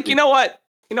 you know what?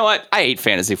 I hate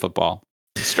fantasy football.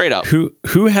 Straight up.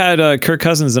 Who had Kirk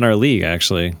Cousins in our league,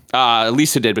 actually?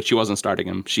 Lisa did, but she wasn't starting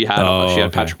him. She had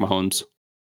Patrick Mahomes.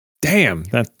 Damn,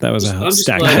 that was a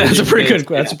stack. That's a pretty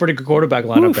good quarterback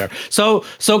lineup there.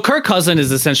 So Kirk Cousins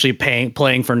is essentially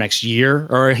playing for next year,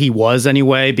 or he was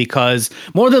anyway, because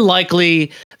more than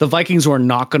likely the Vikings were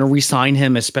not going to re-sign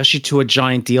him, especially to a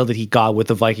giant deal that he got with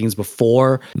the Vikings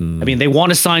before. I mean, they want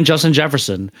to sign Justin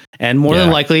Jefferson, and more than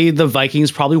likely the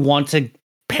Vikings probably want to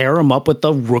pair him up with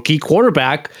the rookie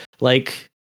quarterback, like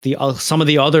some of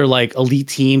the other like elite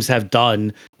teams have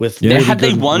done with. Had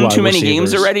they won too many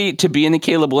games already to be in the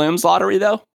Caleb Williams lottery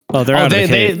though? Oh, they're out of the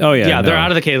Caleb. They're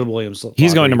out of the Caleb Williams lottery.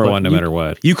 He's going number 1 no matter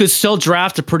what. You could still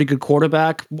draft a pretty good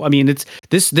quarterback. I mean, it's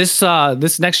this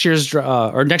next year's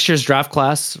draft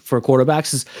class for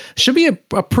quarterbacks should be a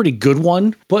pretty good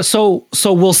one. But so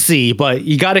we'll see. But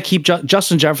you got to keep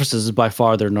Justin Jefferson is by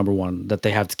far their number 1 that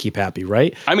they have to keep happy,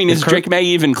 right? I mean, is Drake May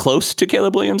even close to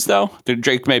Caleb Williams though?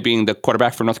 Drake May being the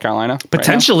quarterback for North Carolina?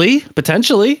 Potentially.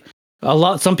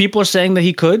 Some people are saying that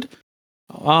he could.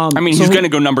 I mean, he's going to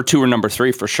go number 2 or number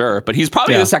 3 for sure, but he's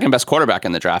probably the second best quarterback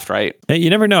in the draft, right? You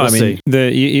never know.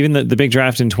 Even the big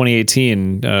draft in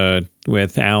 2018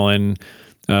 with Allen,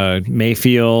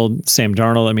 Mayfield, Sam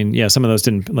Darnold. I mean, some of those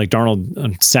didn't, like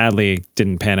Darnold sadly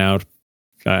didn't pan out.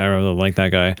 I really like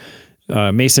that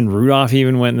guy. Mason Rudolph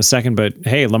even went in the second, but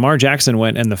hey, Lamar Jackson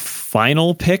went in the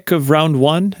final pick of round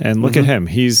 1, and look at him.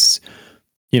 He's,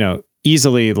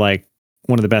 easily like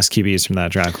one of the best QBs from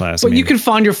that draft class. But you can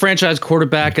find your franchise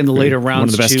quarterback in the later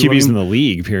rounds. One of the best QBs in the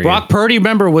league, period. Brock Purdy,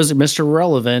 remember, was Mr.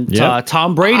 Relevant. Yep.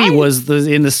 Tom Brady was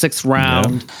in the 6th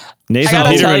round. Yep. Nathan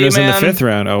Peterman was in the 5th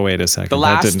round. Oh, wait a second. The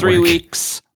last 3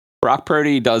 weeks, Brock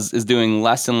Purdy is doing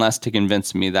less and less to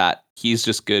convince me that he's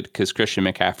just good because Christian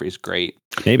McCaffrey's great.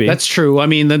 Maybe. That's true. I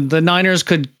mean, the Niners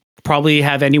could probably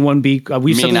have anyone be.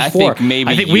 We've said this before.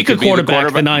 I think we could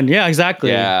quarterback the Niners. Yeah,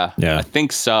 exactly. Yeah, I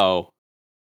think so.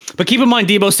 But keep in mind,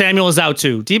 Deebo Samuel is out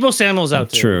too.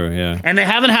 That's true, yeah. And they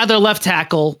haven't had their left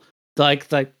tackle. Trent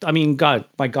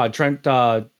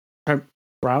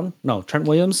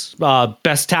Williams,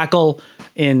 best tackle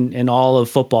in all of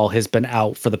football, has been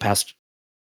out for the past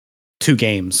 2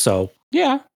 games. So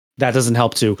that doesn't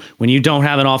help too. When you don't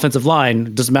have an offensive line,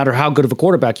 it doesn't matter how good of a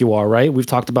quarterback you are, right? We've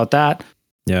talked about that.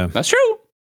 Yeah, that's true.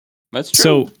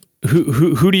 So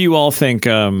who do you all think?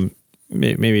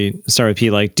 Maybe start with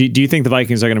Pete. Like, do you think the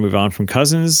Vikings are going to move on from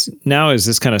Cousins now? Is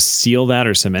this kind of seal that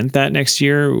or cement that next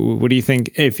year? What do you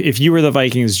think? If you were the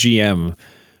Vikings GM,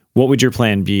 what would your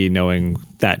plan be, knowing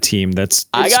that team that's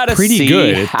pretty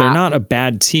good? They're not a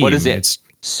bad team. What is it?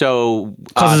 So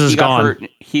Cousins is gone.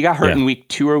 He got hurt in week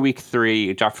 2 or week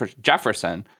 3.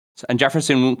 Jefferson, and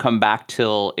Jefferson won't come back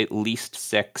till at least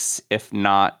 6, if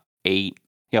not 8.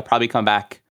 He'll probably come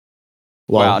back.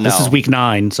 Well, this is week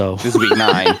 9, so this is week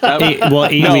 9.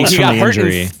 8 weeks from the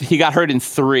injury. He got hurt in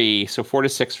 3, so 4 to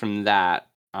 6 from that.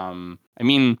 I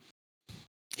mean,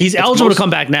 he's eligible to come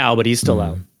back now, but he's still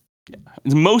out. Yeah.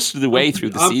 It's most of the way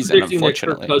through the season,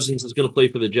 unfortunately. Kirk Cousins is going to play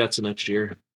for the Jets next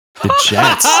year. The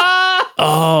Jets.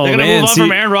 Oh, They're gonna man. move on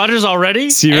from Aaron Rodgers already.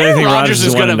 So you really Aaron think Rodgers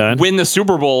is going going to to win the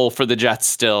Super Bowl for the Jets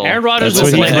still. Aaron Rodgers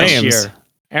That's will what he play next claims. year.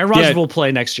 Aaron Rodgers will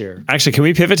play next year. Actually, can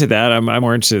we pivot to that? I'm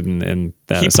more interested in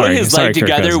that. He put his life Kirk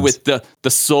together Cousins. with the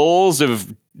souls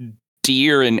of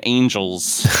deer and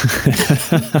angels.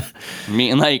 I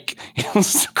mean, like, it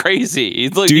was crazy.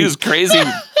 He was crazy,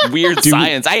 weird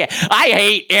science. I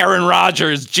hate Aaron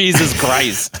Rodgers. Jesus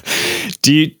Christ.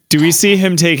 Do we see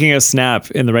him taking a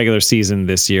snap in the regular season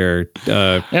this year?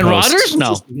 And Rodgers?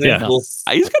 No. Yeah. No.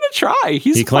 He's gonna try.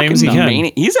 He claims he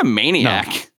can. He's a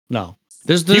maniac. No.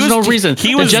 There's no reason.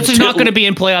 The Jets are not going to be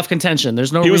in playoff contention.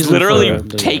 There's no reason. He was literally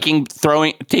for taking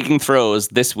throws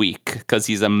this week because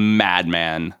he's a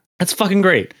madman. That's fucking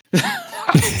great.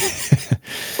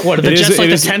 What are the Jets like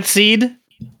the 10th seed?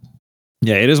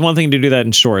 Yeah, it is one thing to do that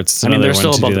in shorts. It's I mean, another they're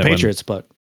one still to above do the that Patriots, but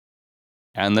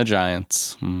And the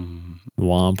Giants.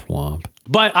 Womp womp.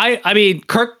 But I mean,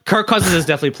 Kirk Cousins is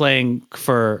definitely playing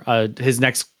for his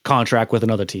next contract with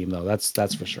another team, though.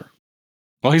 That's for sure.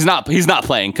 Well, he's not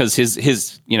playing because his he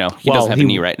doesn't have a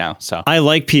knee right now. So I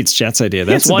like Pete's Jets idea.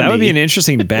 That would be an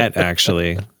interesting bet,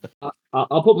 actually.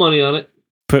 I'll put money on it.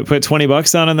 Put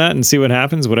 $20 down on that and see what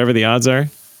happens, whatever the odds are.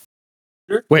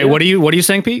 Sure. Wait, what are you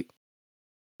saying, Pete?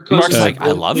 Mark's like,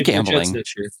 I love gambling.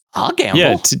 I'll gamble.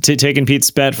 Yeah, taking Pete's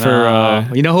bet for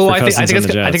you know who for I think Cousins and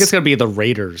the I think it's Jets. gonna be the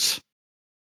Raiders.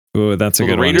 Ooh, that's a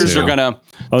good The Raiders one are too. gonna.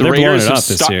 Oh, the they're blowing Raiders it have up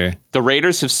this year. The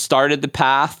Raiders have started the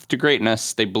path to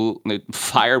greatness. They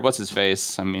fired what's his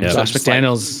face. I mean, Yeah. so Josh just like-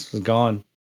 McDaniels is gone.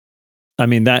 I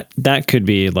mean that could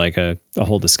be like a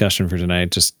whole discussion for tonight.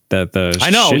 Just that the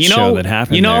shit show that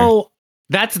happened.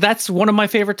 That's one of my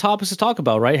favorite topics to talk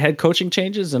about, right? Head coaching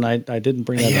changes, and I didn't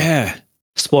bring that up. Yeah.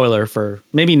 Spoiler for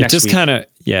maybe next week. Just kind of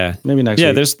Maybe next week.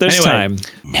 Yeah, there's Anyway, time.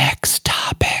 Next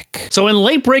topic. So in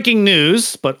late breaking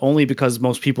news, but only because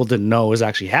most people didn't know it was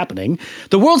actually happening,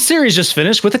 the World Series just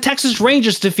finished with the Texas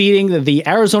Rangers defeating the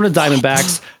Arizona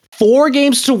Diamondbacks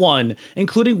 4-1,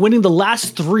 including winning the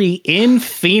last 3 in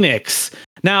Phoenix.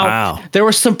 Now, there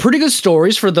were some pretty good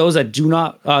stories for those that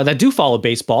do follow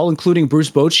baseball, including Bruce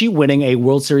Bochy winning a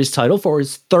World Series title for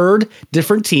his 3rd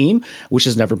different team, which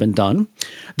has never been done.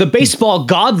 The baseball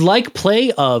godlike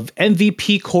play of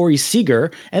MVP Corey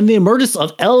Seager and the emergence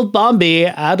of El Bombi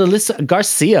Adolis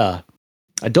Garcia,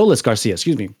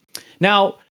 excuse me.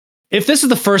 Now, if this is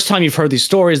the first time you've heard these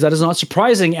stories, that is not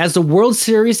surprising, as the World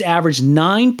Series averaged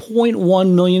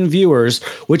 9.1 million viewers,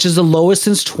 which is the lowest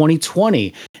since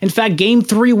 2020. In fact, Game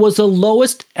 3 was the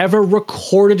lowest ever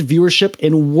recorded viewership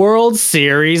in World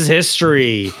Series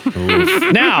history.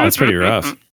 Now, That's pretty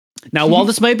rough. Now, while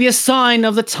this might be a sign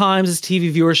of the times as TV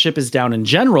viewership is down in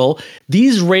general,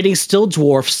 these ratings still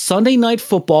dwarf Sunday Night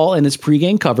Football and its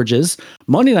pregame coverages,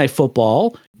 Monday Night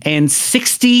Football, and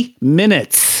 60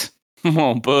 Minutes.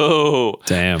 Oh, boo.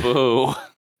 Damn. Boo.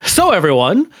 So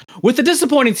everyone, with the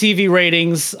disappointing TV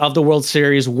ratings of the World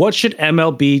Series, what should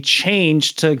MLB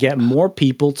change to get more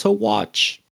people to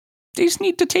watch? They just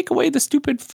need to take away the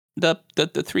stupid the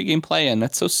 3-game play-in.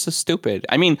 That's so stupid.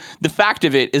 I mean, the fact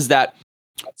of it is that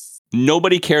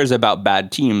nobody cares about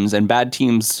bad teams, and bad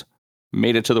teams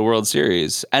made it to the World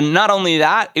Series. And not only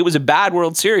that, it was a bad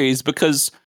World Series because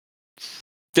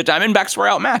the Diamondbacks were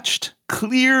outmatched,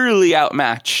 clearly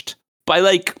outmatched by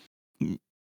like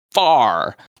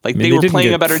far. Like, they were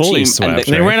playing a better team. And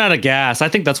they ran out of gas. I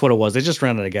think that's what it was. They just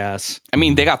ran out of gas. I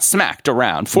mean, they got smacked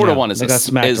around. 4-1 is they got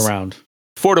smacked around.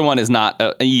 4-1 is not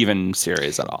an even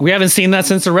series at all. We haven't seen that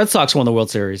since the Red Sox won the World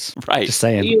Series. Right. Just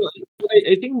saying.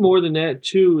 I think more than that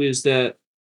too is that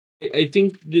I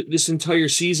think this entire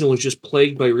season was just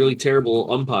plagued by really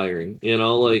terrible umpiring.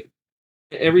 Like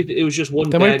everything. It was just one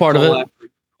bad part of call it after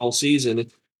all season.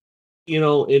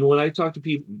 And when I talk to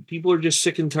people are just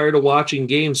sick and tired of watching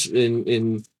games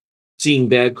and seeing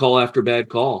bad call after bad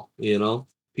call.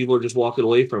 People are just walking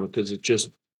away from it because it just.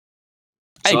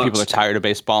 I think people are tired of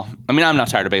baseball. I mean, I'm not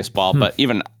tired of baseball, but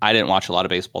even I didn't watch a lot of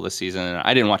baseball this season, and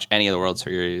I didn't watch any of the World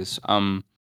Series. I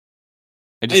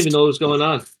didn't even know what was going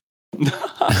on.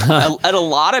 And a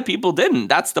lot of people didn't.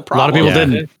 That's the problem. A lot of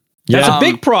people didn't. That's a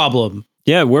big problem.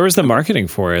 Yeah, where was the marketing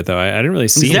for it, though? I didn't really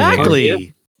see Exactly.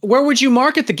 anything. Where would you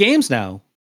market the games now?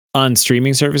 On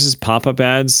streaming services, pop-up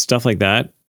ads, stuff like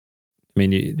that. I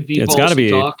mean, it's got to be...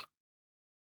 Talk.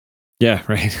 Yeah,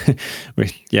 right.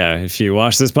 If you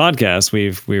watch this podcast,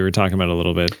 we were talking about it a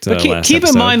little bit last keep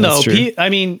episode. in mind, That's though, true. I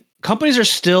mean, companies are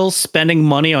still spending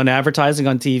money on advertising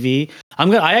on TV.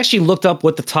 I actually looked up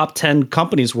what the top 10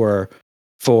 companies were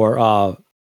for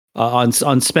on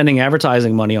spending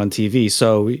advertising money on TV.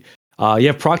 So you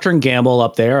have Procter & Gamble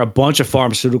up there, a bunch of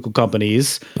pharmaceutical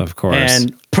companies, of course,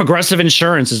 and Progressive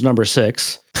Insurance is number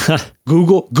 6.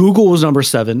 Google was number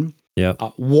 7. Yeah.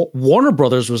 Warner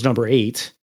Brothers was number 8.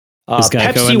 Is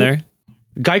Geico in there?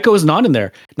 Geico is not in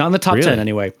there. Not in the top Really? 10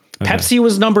 anyway. Okay. Pepsi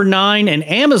was number 9 and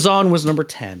Amazon was number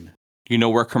 10. You know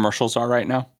where commercials are right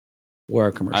now? Where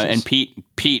are commercials? And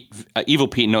Evil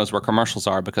Pete knows where commercials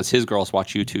are because his girls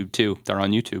watch YouTube too. They're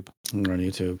on YouTube. They're on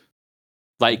YouTube.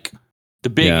 Like the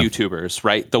big YouTubers,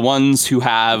 right? The ones who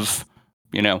have,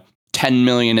 10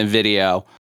 million in video.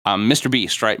 Mr.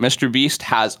 Beast, right? Mr. Beast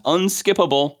has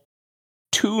unskippable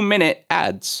 2-minute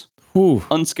ads. Ooh.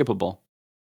 Unskippable.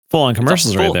 Full on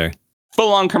commercials right there.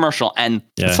 Full on commercial. And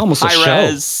it's almost high a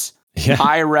res, show.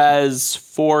 High res,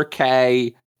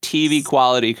 4K, TV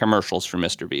quality commercials for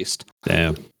Mr. Beast.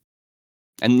 Damn.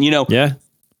 And,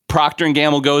 Procter &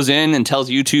 Gamble goes in and tells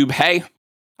YouTube, hey,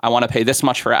 I want to pay this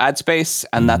much for ad space.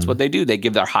 And that's what they do. They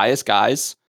give their highest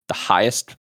guys the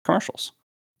highest commercials.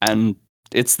 And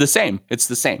it's the same.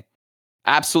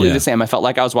 Absolutely the same. I felt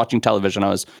like I was watching television. I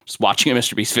was just watching a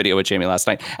Mr. Beast video with Jamie last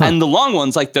night. Huh. And the long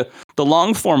ones, like the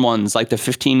long form ones, like the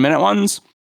 15-minute ones,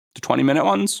 the 20-minute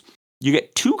ones, you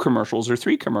get 2 commercials or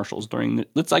 3 commercials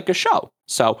it's like a show.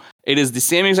 So it is the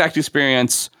same exact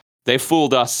experience. They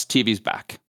fooled us. TV's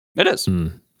back. It is.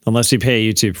 Unless you pay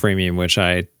YouTube Premium, which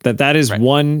that is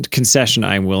one concession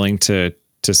I'm willing to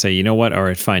say, you know what? All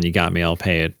right, fine. You got me. I'll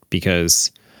pay it,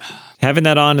 because having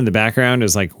that on in the background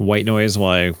is like white noise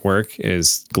while I work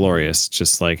is glorious.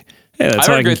 Just like, hey, that's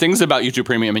I heard great things about YouTube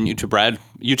Premium and YouTube Red,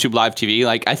 YouTube Live TV.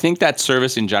 Like, I think that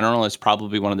service in general is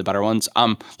probably one of the better ones.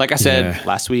 Like I said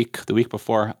last week, the week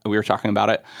before, we were talking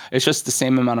about it. It's just the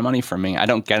same amount of money for me. I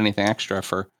don't get anything extra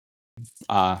for,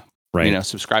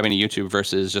 subscribing to YouTube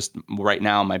versus just right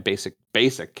now my basic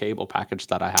cable package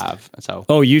that I have. So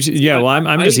YouTube. Yeah, well,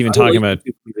 I'm just even talking about.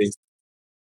 Do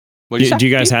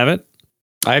you guys have it?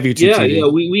 I have YouTube TV. Yeah,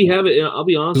 we have it. And I'll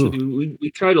be honest with you, we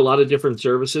tried a lot of different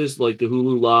services like the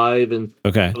Hulu Live and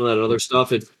some of that other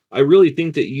stuff. And I really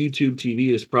think that YouTube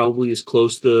TV is probably as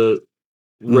close to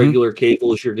regular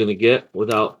cable as you're going to get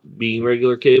without being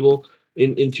regular cable.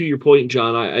 And to your point,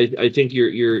 John, I think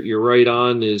you're right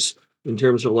on. Is in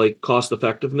terms of like cost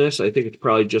effectiveness, I think it's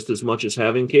probably just as much as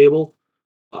having cable.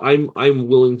 I'm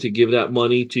willing to give that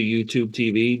money to YouTube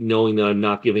TV, knowing that I'm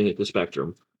not giving it to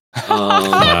Spectrum.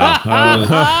 Shots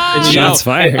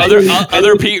fired.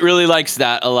 Other Pete really likes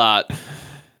that a lot.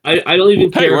 I don't even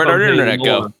care. Where'd our internet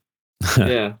go?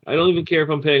 Yeah, I don't even care if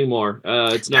I'm paying more.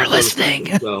 It's not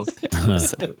listening. So.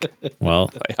 Well,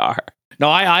 they are. No,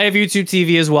 I have YouTube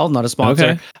TV as well. Not a sponsor.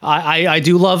 Okay. I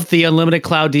do love the unlimited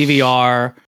cloud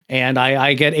DVR, and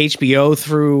I get HBO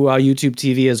through YouTube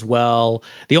TV as well.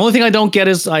 The only thing I don't get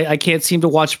is I can't seem to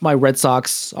watch my Red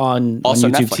Sox on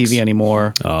YouTube Netflix. TV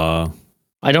anymore.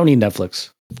 I don't need Netflix.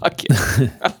 Fuck yeah.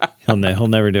 He'll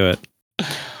never do it.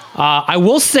 I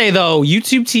will say though,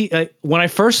 YouTube TV. When I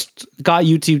first got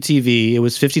YouTube TV, it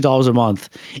was $50 a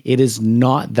month. It is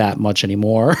not that much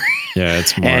anymore. Yeah,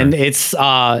 it's more. And it's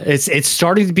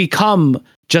starting to become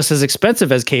just as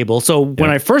expensive as cable. So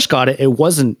when I first got it, it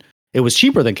was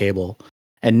cheaper than cable.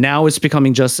 And now it's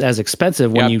becoming just as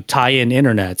expensive when you tie in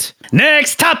internet.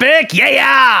 Next topic,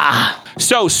 yeah!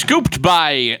 So, scooped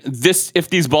by this,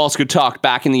 If These Balls Could Talk,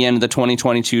 back in the end of the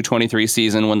 2022-23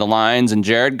 season when the Lions and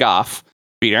Jared Goff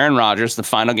beat Aaron Rodgers the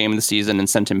final game of the season and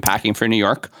sent him packing for New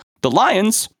York, the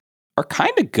Lions are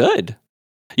kind of good.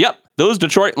 Yep, those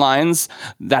Detroit Lions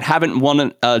that haven't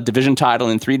won a division title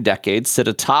in 3 decades sit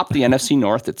atop the NFC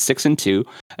North at 6-2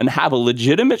 and have a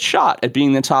legitimate shot at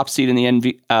being the top seed in the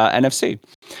NFC.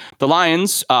 The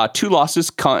Lions, 2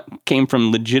 losses came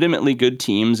from legitimately good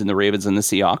teams in the Ravens and the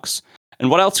Seahawks. And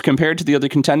what else compared to the other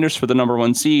contenders for the number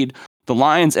 1 seed? The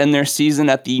Lions end their season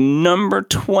at the number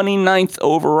 29th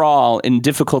overall in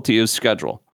difficulty of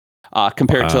schedule,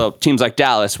 compared to teams like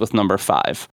Dallas with number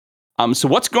 5. So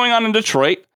what's going on in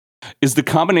Detroit? Is the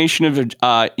combination of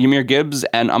Jahmyr Gibbs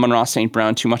and Amon St.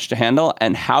 Brown too much to handle?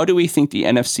 And how do we think the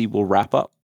NFC will wrap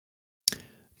up?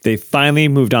 They finally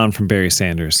moved on from Barry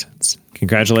Sanders.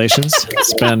 Congratulations.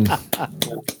 It's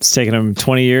taken them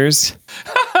 20 years.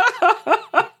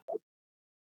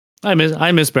 I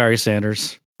miss Barry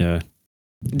Sanders. Yeah.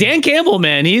 Dan Campbell,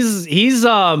 man, he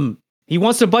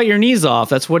wants to bite your knees off.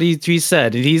 That's what he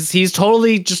said. He's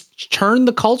totally just turned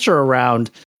the culture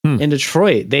around in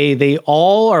Detroit. They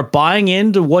all are buying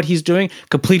into what he's doing.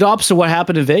 Complete opposite of what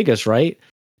happened in Vegas, right?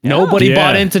 Yeah. Nobody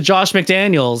bought into Josh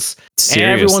McDaniels. Seriously.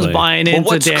 And everyone's buying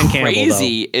into Dan Campbell. What's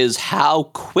crazy is how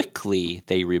quickly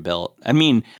they rebuilt. I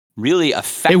mean, really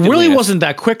effectively. It really wasn't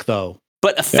that quick, though.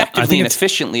 But effectively and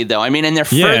efficiently, though. I mean, and they're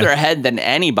further ahead than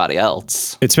anybody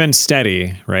else. It's been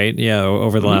steady, right? Yeah,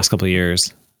 over the last couple of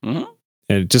years. Mm-hmm.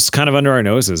 And just kind of under our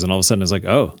noses. And all of a sudden it's like,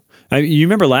 oh. You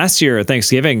remember last year at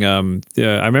Thanksgiving, I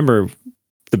remember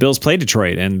the Bills played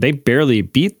Detroit and they barely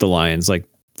beat the Lions. Like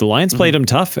the Lions played them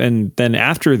tough. And then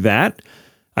after that,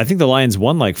 I think the Lions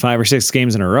won like 5 or 6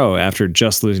 games in a row after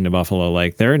just losing to Buffalo.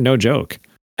 Like they're no joke.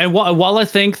 And while I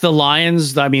think the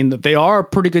Lions, I mean, they are a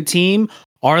pretty good team.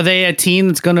 Are they a team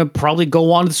that's going to probably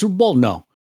go on to the Super Bowl? No.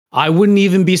 I wouldn't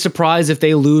even be surprised if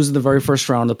they lose in the very first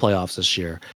round of the playoffs this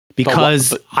year,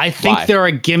 because I think they're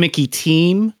a gimmicky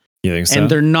team. You think so?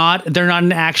 And they're not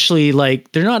actually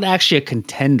a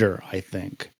contender, I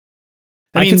think.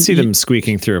 I can see them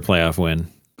squeaking through a playoff win,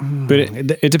 but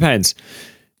it depends.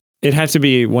 It has to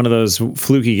be one of those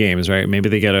fluky games, right? Maybe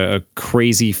they get a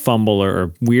crazy fumble or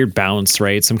a weird bounce,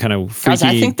 right? Some kind of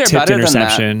freaky tipped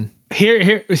interception.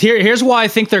 Here's why I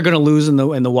think they're going to lose in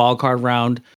the wild card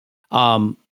round.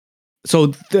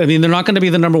 So I mean, they're not going to be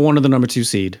the number 1 or the number 2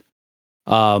 seed.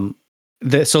 So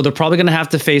they're probably going to have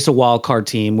to face a wild card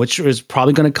team, which is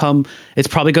probably going to come. It's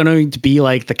probably going to be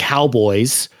like the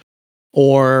Cowboys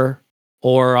or the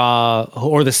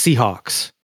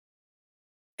Seahawks.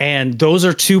 And those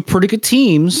are 2 pretty good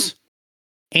teams.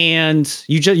 And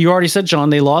you already said,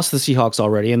 John, they lost the Seahawks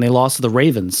already, and they lost to the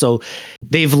Ravens. So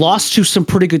they've lost to some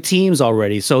pretty good teams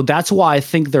already. So that's why I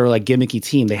think they're like gimmicky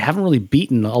team. They haven't really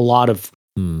beaten a lot of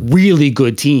really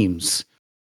good teams.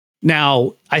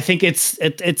 Now, I think it's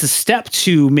a step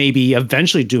to maybe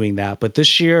eventually doing that. But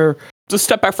this year, just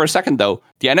step back for a second, though.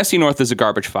 The NFC North is a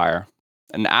garbage fire.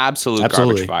 An absolute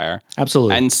garbage fire.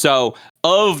 Absolutely. And so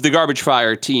of the garbage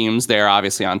fire teams, they're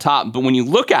obviously on top. But when you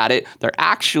look at it, they're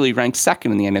actually ranked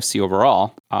second in the NFC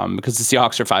overall, because the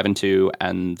Seahawks are 5-2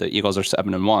 and the Eagles are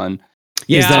 7-1.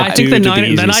 Yeah, I think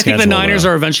the Niners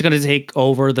are eventually going to take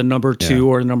over the number 2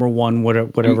 or number 1,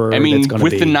 whatever. I mean, it's gonna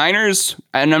with be. the Niners,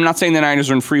 and I'm not saying the Niners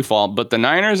are in free fall, but the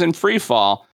Niners in free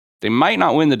fall, they might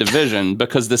not win the division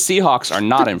because the Seahawks are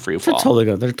not in free fall.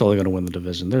 They're totally going to win the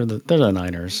division. They're the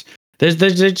Niners.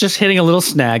 They're just hitting a little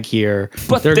snag here,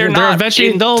 but they're not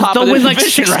eventually they'll win like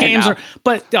 6 games.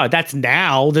 But that's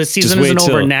now. The season isn't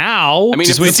over now. I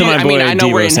mean, I know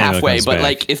we're in halfway, but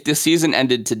like if the season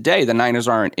ended today, the Niners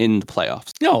aren't in the playoffs.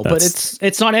 No, but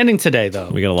it's not ending today though.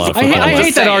 We got a lot of. I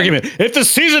hate that argument. If the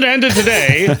season ended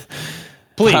today.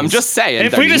 Please. I'm just saying.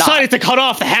 If we decided to cut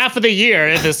off half of the year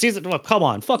in the season, well, come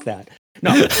on, fuck that.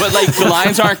 No, but like the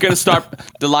Lions aren't going to start.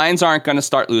 The Lions aren't going to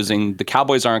start losing. The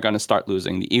Cowboys aren't going to start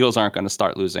losing. The Eagles aren't going to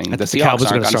start losing. The Seahawks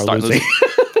aren't going to start losing.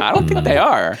 I don't think they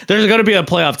are. There's going to be a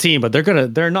playoff team, but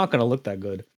they're not going to look that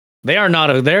good. They're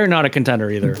not a contender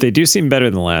either. They do seem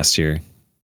better than last year.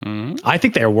 Mm-hmm. I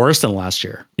think they're worse than last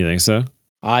year. You think so?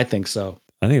 I think so.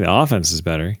 I think the offense is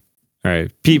better. All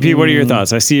right, Pete, what are your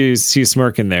thoughts? I see you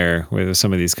smirking there with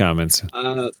some of these comments.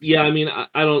 Yeah, I mean,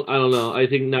 I don't know. I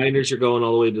think Niners are going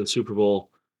all the way to the Super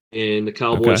Bowl, and the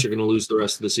Cowboys are going to lose the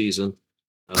rest of the season.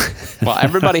 Well,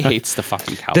 everybody hates the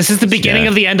fucking Cowboys. This is the beginning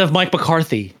of the end of Mike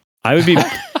McCarthy. I would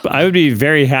be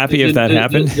very happy if that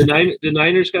happened. The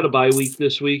Niners got a bye week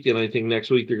this week, and I think next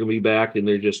week they're going to be back, and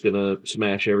they're just going to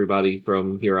smash everybody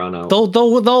from here on out.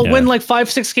 They'll win like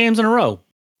 5-6 games in a row.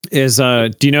 Do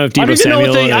you know if Deebo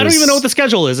Samuel I don't even know what the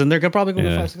schedule is, and they're probably going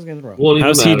to win 5-6 games in a row. Well,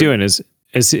 how's he doing? Is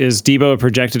Deebo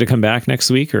projected to come back next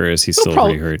week, or is he still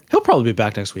pretty hurt? He'll probably be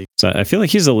back next week. So I feel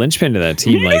like he's a linchpin to that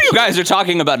team. You guys are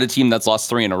talking about a team that's lost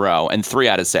 3 in a row and 3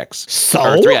 out of 6,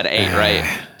 or 3 out of 8,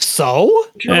 right? So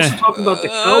you're also talking about the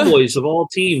Cowboys of all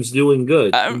teams doing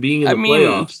good and being in the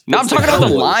playoffs. Now I'm talking about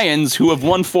the Lions, who have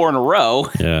won 4 in a row.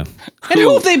 Yeah, and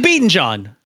who have they beaten,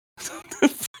 John?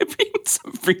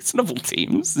 Some reasonable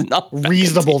teams, not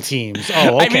reasonable teams.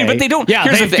 Oh, okay. I mean, but they don't. Yeah,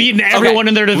 they've beaten everyone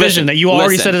in their division that you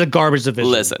already said is a garbage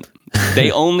division. Listen,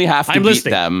 they only have to beat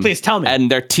them. Please tell me.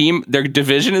 And their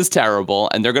division is terrible,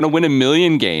 and they're going to win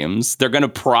 1,000,000 games. They're going to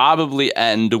probably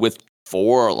end with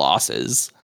 4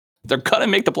 losses. They're going to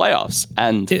make the playoffs,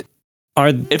 and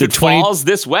if it falls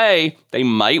this way, they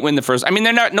might win the first. I mean,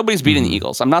 they're not. Nobody's beating the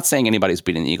Eagles. I'm not saying anybody's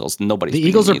beating the Eagles. Nobody's. The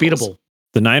Eagles are beatable.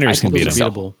 The Niners can beat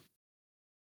them.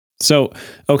 So,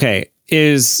 okay,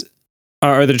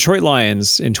 are the Detroit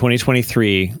Lions in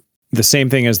 2023 the same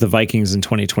thing as the Vikings in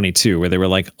 2022, where they were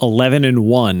like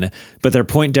 11-1, but their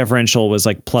point differential was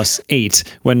like +8,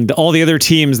 when all the other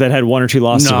teams that had 1 or 2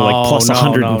 losses were like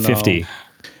 +150? No.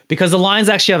 Because the Lions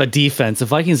actually have a defense. The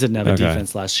Vikings didn't have a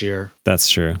defense last year. That's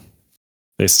true.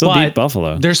 They still beat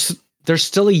Buffalo. They're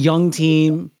still a young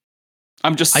team.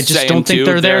 I just don't think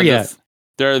they're there yet.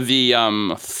 They're the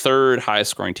 3rd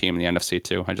highest scoring team in the NFC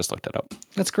too. I just looked it up.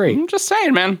 That's great. I'm just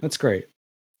saying, man. That's great.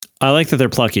 I like that they're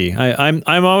plucky.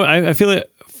 I feel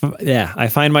it. Yeah, I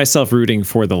find myself rooting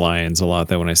for the Lions a lot.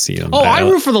 That when I see them. Oh, I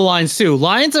root for the Lions too.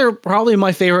 Lions are probably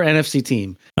my favorite NFC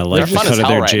team. I like the cut of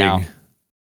their jig. Now.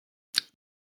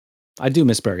 I do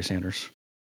miss Barry Sanders.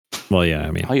 Well, yeah,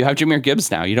 I mean, Oh, you have Jahmyr Gibbs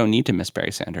now. You don't need to miss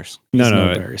Barry Sanders. no,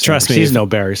 Barry trust Sanders. me. He's no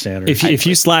Barry Sanders. If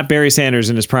you slap Barry Sanders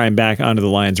in his prime back onto the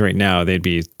Lions right now, they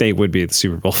would be the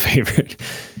Super Bowl favorite.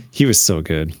 He was so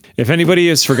good. If anybody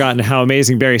has forgotten how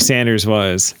amazing Barry Sanders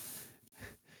was,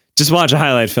 just watch a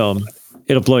highlight film.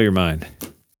 It'll blow your mind.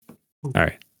 All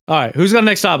right. Who's got the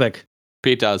next topic?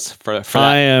 Pete does for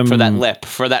that lip.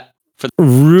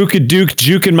 Rook-a-dook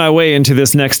juking my way into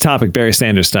this next topic, Barry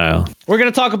Sanders style. We're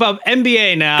going to talk about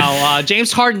NBA now.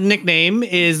 James Harden's nickname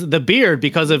is the Beard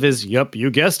because of his, yep, you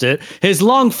guessed it, his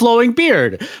long flowing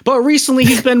beard. But recently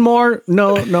he's been more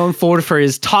known for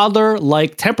his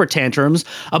toddler-like temper tantrums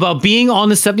about being on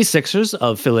the 76ers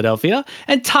of Philadelphia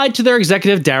and tied to their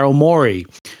executive Daryl Morey.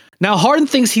 Now, Harden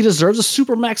thinks he deserves a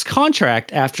supermax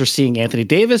contract after seeing Anthony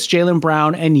Davis, Jaylen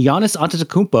Brown, and Giannis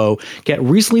Antetokounmpo get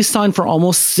recently signed for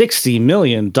almost $60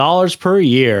 million per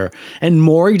year. And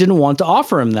Morey didn't want to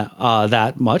offer him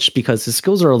that much because his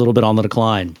skills are a little bit on the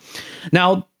decline.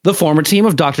 Now, the former team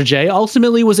of Dr. J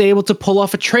ultimately was able to pull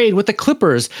off a trade with the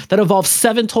Clippers that involved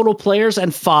 7 total players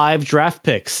and 5 draft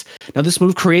picks. Now, this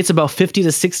move creates about $50 to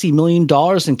 $60 million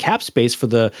in cap space for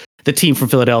the team from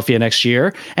Philadelphia next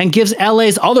year and gives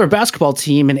LA's other basketball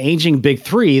team an aging big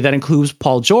three that includes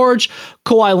Paul George,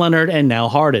 Kawhi Leonard, and now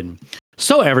Harden.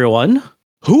 So everyone,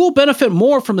 who will benefit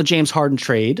more from the James Harden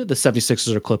trade, the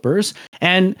 76ers or Clippers,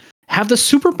 and have the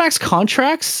supermax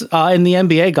contracts in the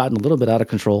NBA gotten a little bit out of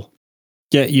control?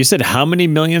 Yeah, you said how many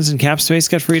millions in cap space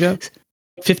got freed up?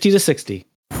 50 to 60.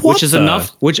 Which is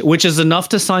enough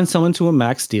to sign someone to a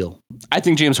max deal. I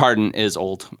think James Harden is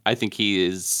old. I think he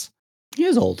is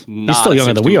old. He's still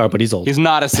younger than we are, but he's old. He's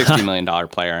not a $60 million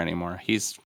player anymore.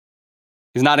 He's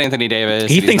not Anthony Davis.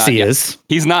 He thinks he is.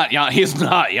 He's not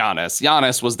Giannis.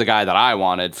 Giannis was the guy that I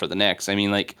wanted for the Knicks. I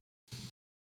mean, like,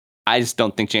 I just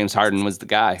don't think James Harden was the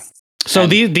guy. So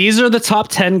these are the top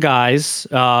 10 guys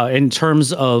in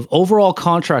terms of overall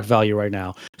contract value right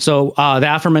now. So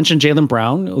the aforementioned Jaylen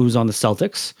Brown, who's on the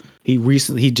Celtics, he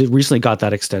recently got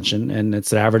that extension, and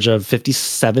it's an average of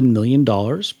 $57 million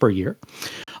per year.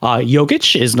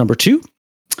 Jokic is number 2.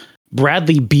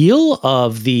 Bradley Beal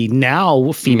of the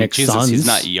now Phoenix Suns. He's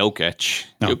not Jokic.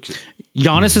 No.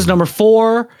 Giannis is number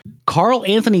 4. Karl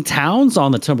Anthony Towns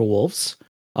on the Timberwolves.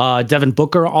 Devin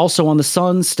Booker also on the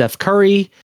Suns. Steph Curry.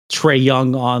 Trae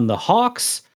Young on the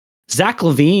Hawks, Zach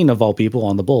LaVine of all people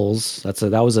on the Bulls.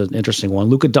 That was an interesting one.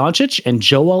 Luka Doncic and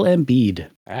Joel Embiid.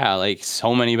 Yeah, like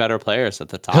so many better players at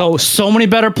the top. Oh, so many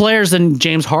better players than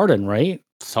James Harden, right?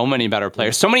 So many better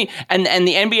players. So many, and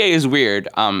the NBA is weird.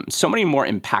 So many more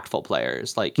impactful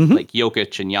players like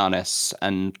Jokic and Giannis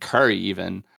and Curry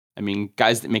even. I mean,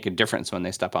 guys that make a difference when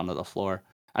they step onto the floor.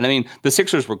 And I mean, the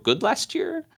Sixers were good last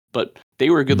year. But they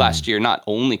were good last year, not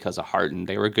only because of Harden.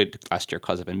 They were good last year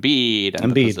because of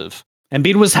Embiid. Because of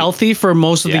Embiid was healthy for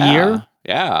most of the year.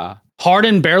 Yeah.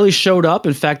 Harden barely showed up.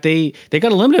 In fact, they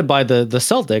got eliminated by the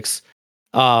Celtics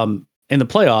in the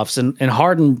playoffs. And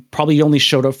Harden probably only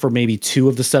showed up for maybe 2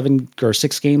 of the 7 or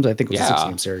 6 games. I think it was a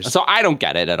 6-game series. So I don't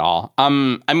get it at all. I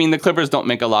mean, the Clippers don't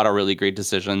make a lot of really great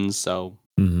decisions. So.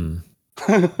 Mm-hmm.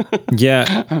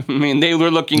 Yeah, I mean, they were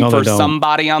looking for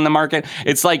somebody on the market.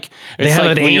 It's like they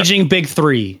have an aging big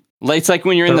three. It's like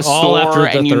when you're in the store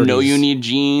and you know you need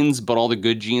jeans, but all the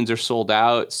good jeans are sold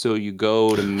out, so you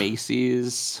go to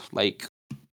Macy's. Like,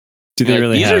 do they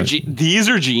really have? These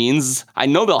are jeans. I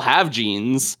know they'll have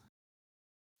jeans.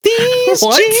 These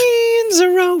jeans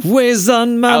are always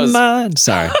on my mind.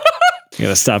 Sorry, you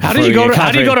gotta stop. How did you go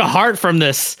to Hart from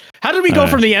this? How did we go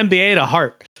from the NBA to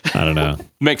Hart? I don't know.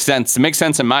 Makes sense. It makes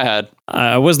sense in my head.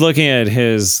 I was looking at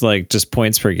his like just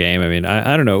points per game. I mean,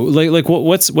 I don't know. Like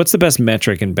what's the best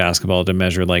metric in basketball to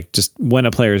measure like just when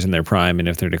a player is in their prime and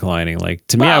if they're declining? Like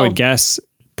to me, I would guess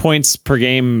points per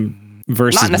game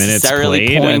versus minutes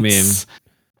played.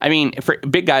 I mean, for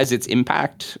big guys, it's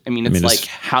impact. I mean, it's like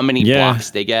how many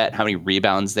blocks they get, how many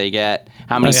rebounds they get,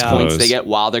 how many points they get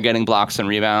while they're getting blocks and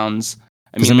rebounds.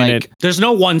 I mean, there's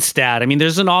no one stat. I mean,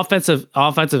 there's an offensive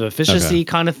efficiency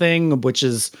kind of thing, which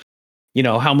is,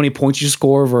 how many points you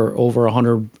score over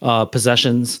 100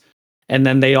 possessions. And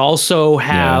then they also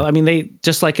have, I mean, they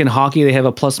just like in hockey, they have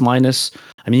a plus minus.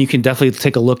 I mean, you can definitely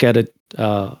take a look at it,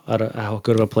 how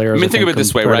good of a player. I mean, think of it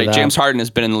this way, right? James Harden has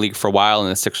been in the league for a while,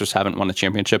 and the Sixers haven't won a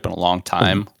championship in a long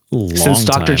time. Since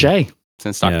Dr. J.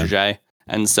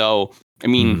 And so, I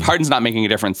mean, Harden's not making a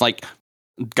difference. Like,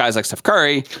 guys like Steph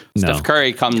Curry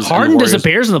comes. Harden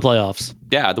disappears in the playoffs.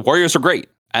 Yeah, the Warriors are great,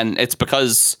 and it's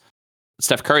because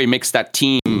Steph Curry makes that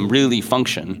team really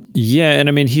function. Yeah, and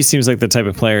I mean, he seems like the type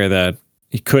of player that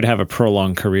he could have a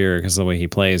prolonged career because the way he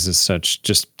plays is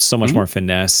just so much more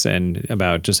finesse and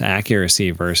about just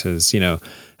accuracy versus,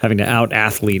 having to out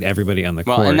athlete everybody on the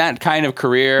court. Well, in that kind of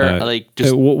career,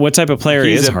 what type of player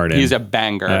is Harden? He's a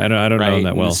banger. I don't know him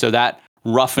that well. So that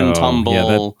rough and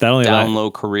tumble, that down low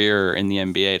career in the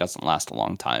NBA doesn't last a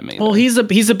long time either. Well, he's a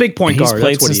big point guard.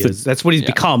 That's what he is. That's what he's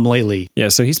become lately. Yeah,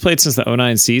 so he's played since the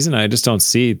 2009 season. I just don't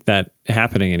see that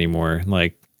happening anymore.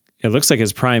 Like, it looks like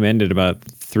his prime ended about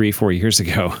 3-4 years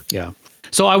ago. Yeah.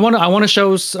 So I want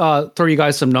to throw you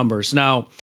guys some numbers. Now,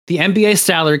 the NBA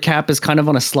salary cap is kind of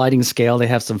on a sliding scale. They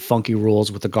have some funky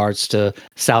rules with regards to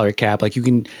salary cap. Like, you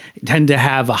can tend to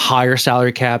have a higher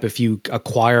salary cap if you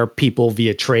acquire people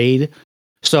via trade.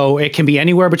 So it can be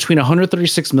anywhere between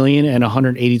 136 million and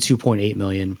 182.8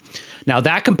 million. Now,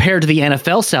 that compared to the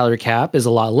NFL salary cap is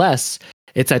a lot less.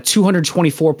 It's at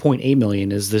 224.8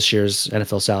 million is this year's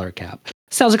NFL salary cap.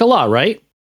 Sounds like a lot, right?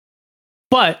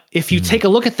 But if you take a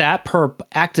look at that per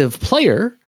active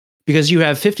player, because you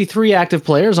have 53 active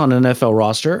players on an NFL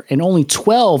roster and only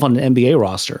 12 on an NBA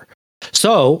roster.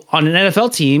 So on an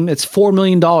NFL team, it's $4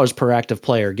 million per active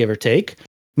player, give or take.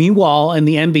 Meanwhile, in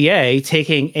the NBA,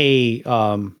 taking it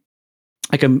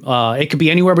could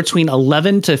be anywhere between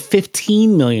 $11 to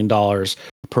 $15 million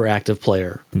per active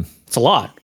player. It's a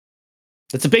lot.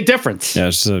 It's a big difference. Yeah,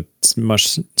 it's a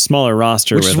much smaller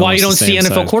roster. Which is why you don't see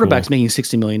NFL quarterbacks making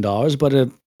 $60 million,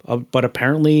 but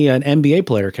apparently an NBA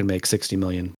player can make $60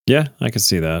 million. Yeah, I can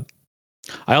see that.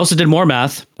 I also did more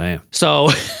math. Damn.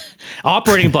 So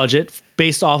operating budget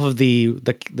based off of the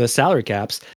salary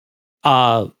caps,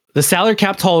 the salary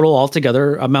cap total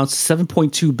altogether amounts to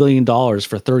 $7.2 billion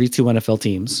for 32 NFL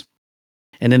teams.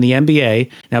 And in the NBA,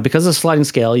 now because of the sliding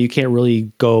scale, you can't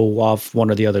really go off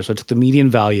one or the other. So I took the median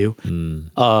value,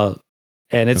 and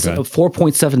it's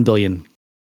 4.7 billion.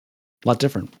 A lot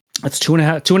different. That's two and a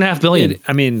half billion.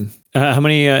 I mean, how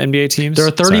many NBA teams? There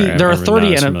are 30. Sorry, there are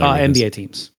 30 NBA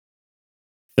teams.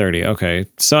 30. Okay.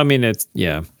 So I mean,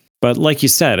 but like you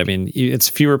said, I mean, it's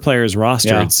fewer players rostered,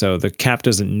 Yeah. so the cap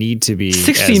doesn't need to be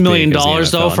 $60 million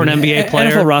though for an NBA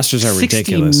player. NFL rosters are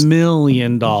ridiculous. $60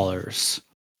 million.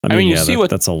 I mean, you see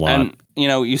that's a lot. And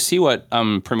you see what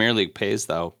Premier League pays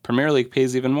though. Premier League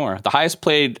pays even more. The highest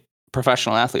paid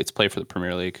professional athletes play for the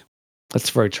Premier League.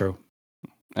 That's very true.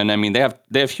 And I mean, they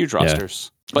have huge rosters.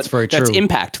 But that's true.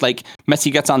 Impact. Like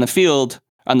Messi gets on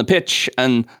the pitch,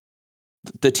 and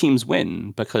the teams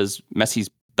win because Messi's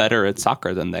better at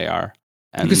soccer than they are.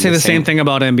 And you could say the same thing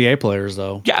about NBA players,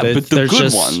 though. Yeah, but the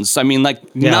good ones. I mean,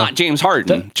 not James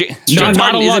Harden.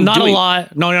 Not a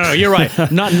lot. No, you're right.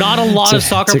 Not a lot of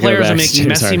soccer players are making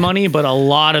Messi money, but a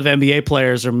lot of NBA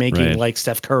players are making like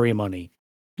Steph Curry money.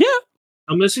 Yeah.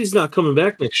 Messi's not coming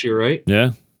back next year, right?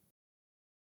 Yeah.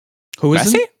 Who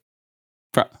is Messi?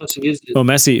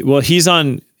 Messi. Well, he's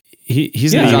on.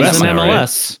 He's in the US in now,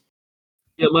 MLS. Right?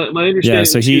 Yeah, my understanding. Yeah,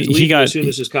 so he got as soon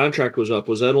as his contract was up.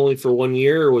 Was that only for 1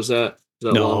 year, or was that?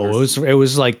 No, it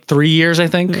was like 3 years, I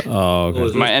think. Oh,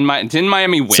 okay. Didn't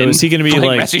Miami win? So is he going to be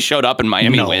like Messi showed up and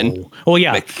Miami win? Well,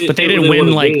 yeah, but they didn't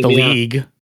win like the league.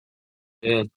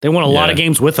 Yeah, they won a lot of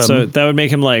games with him. So that would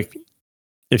make him like,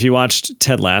 if you watched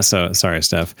Ted Lasso. Sorry,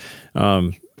 Steph.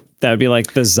 That would be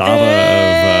like the Zava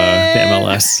of the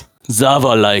MLS.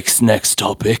 Zava likes next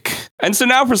topic. And so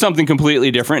now for something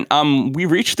completely different. We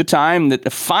reached the time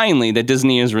that finally that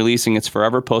Disney is releasing its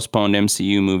forever postponed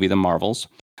MCU movie, The Marvels.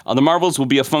 The Marvels will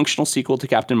be a functional sequel to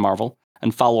Captain Marvel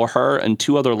and follow her and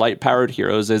two other light-powered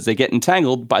heroes as they get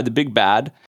entangled by the big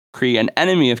bad, Kree, an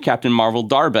enemy of Captain Marvel,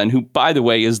 Dar-Benn, who, by the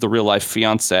way, is the real-life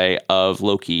fiancé of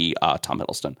Loki, Tom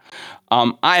Hiddleston.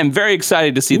 I am very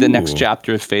excited to see the next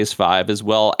chapter of Phase 5 as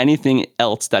well. Anything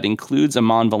else that includes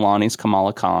Amon Vellani's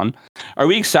Kamala Khan. Are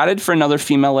we excited for another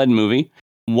female-led movie?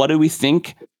 What do we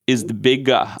think is the big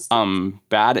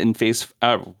bad in Phase...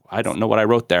 I don't know what I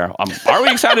wrote there. Are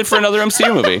we excited for another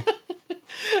MCU movie?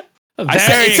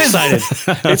 Very excited.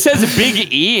 It says a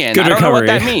big E in. Good I don't know what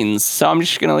recovery. that means, so I'm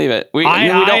just going to leave it.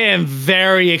 I am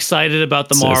very excited about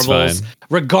the Marvels,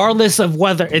 regardless of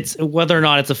whether or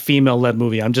not it's a female-led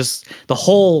movie. I'm just the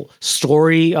whole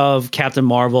story of Captain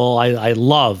Marvel. I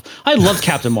love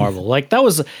Captain Marvel. Like that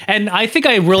was, and I think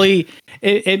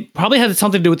it probably had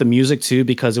something to do with the music too,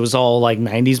 because it was all like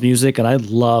 90s music, and I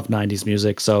love 90s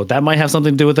music, so that might have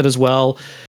something to do with it as well.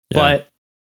 Yeah. But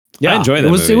yeah, I enjoyed that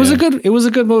movie. It was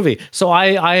a good movie. So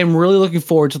I am really looking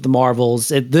forward to the Marvels.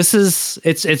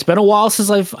 It's been a while since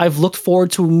I've looked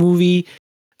forward to a movie.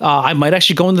 I might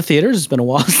actually go in the theaters. It's been a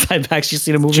while since I've actually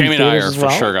seen a movie. Jamie in the theaters and I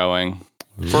are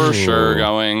for sure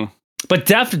going. But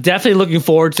definitely looking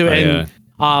forward to it.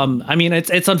 I mean,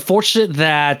 it's unfortunate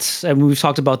that, and we've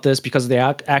talked about this because of the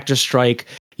actor strike.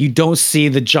 you don't see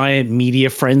the giant media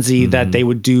frenzy that they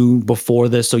would do before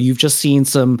this. So you've just seen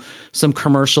some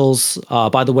commercials.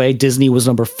 By the way, Disney was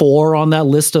number 4 on that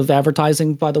list of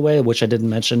advertising, by the way, which I didn't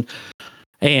mention.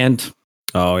 And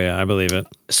oh yeah, I believe it.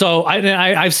 so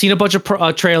I've seen a bunch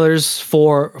of trailers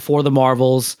for the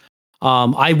Marvels.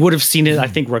 I would have seen it, I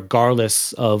think,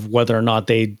 regardless of whether or not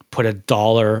they put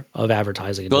 $1 of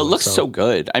advertising into Well, it looks so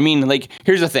good. I mean, like,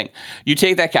 here's the thing. You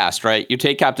take that cast, right? You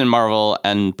take Captain Marvel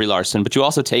and Brie Larson, but you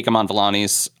also take Amon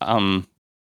Vellani's. Amon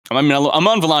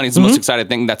Vellani is the most exciting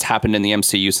thing that's happened in the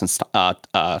MCU since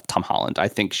Tom Holland. I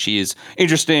think she's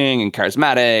interesting and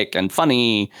charismatic and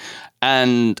funny.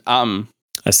 And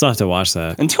I still have to watch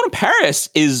that. And Tuna Paris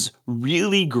is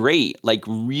really great, like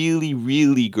really,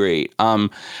 really great.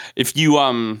 If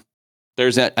you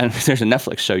there's a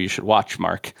Netflix show you should watch,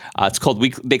 Mark. It's called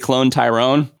They Clone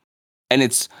Tyrone, and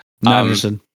it's not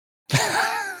interested.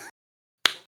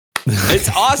 It's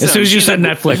awesome. As soon as you said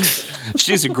Netflix,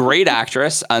 she's a great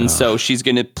actress, and so she's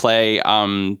going to play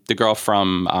the girl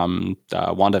from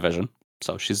WandaVision.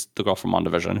 So she's the girl from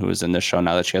WandaVision who is in this show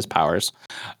now that she has powers.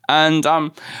 And I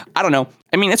don't know.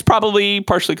 I mean, it's probably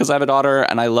partially because I have a daughter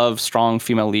and I love strong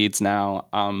female leads now.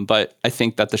 But I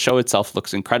think that the show itself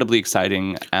looks incredibly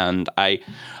exciting. And I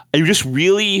just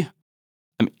really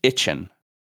am itching.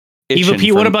 Eva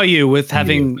P, what about you with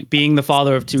being the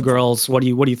father of 2 girls? What do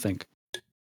you think?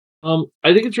 I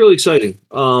think it's really exciting.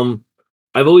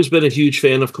 I've always been a huge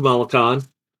fan of Kamala Khan.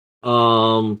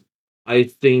 I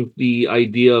think the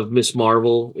idea of Miss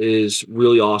Marvel is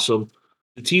really awesome.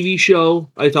 The TV show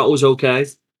I thought was okay.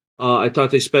 I thought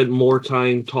they spent more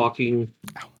time talking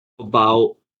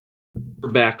about her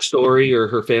backstory or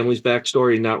her family's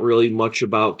backstory, not really much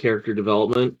about character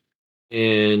development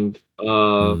and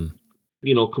Kamala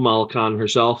Khan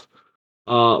herself.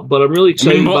 But I'm really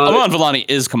excited about Amon Vellani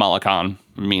is Kamala Khan.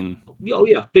 I mean, oh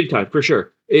yeah, big time for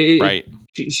sure. Right.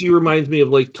 She reminds me of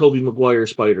like Tobey Maguire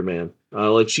Spider-Man.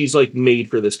 Like she's like made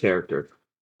for this character.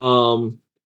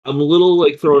 I'm a little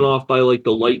like thrown off by like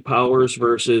the light powers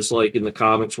versus like in the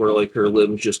comics where like her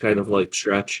limbs just kind of like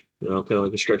stretch, kind of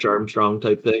like a Stretch Armstrong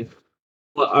type thing.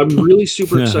 But I'm really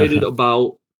super excited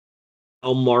about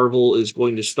how Marvel is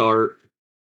going to start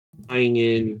tying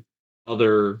in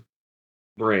other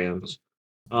brands.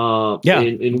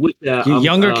 And with that,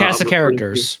 younger cast of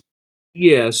characters.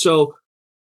 So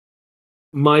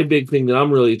my big thing that I'm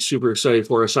really super excited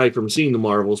for, aside from seeing the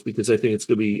Marvels, because I think it's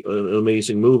going to be an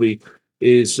amazing movie,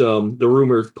 is the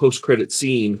rumored post-credit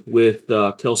scene with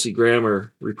Kelsey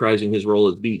Grammer reprising his role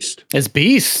as Beast. As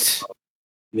Beast?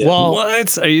 Yeah. Well,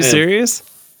 what? Are you serious?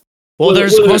 Well,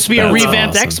 there's supposed to be a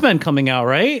revamped X-Men coming out,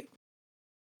 right?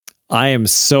 I am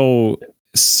so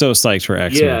psyched for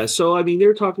X-Men. Yeah, so I mean,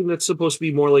 they're talking that's supposed to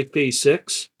be more like Phase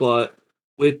 6, but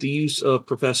with the use of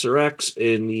Professor X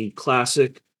and the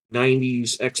classic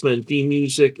 90s X-Men theme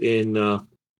music in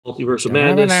Multiverse of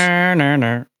Madness.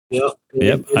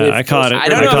 Yep. I caught it. I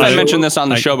don't know if I mentioned this on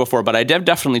the show before, but I did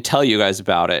definitely tell you guys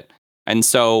about it. And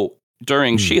so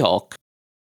during She-Hulk,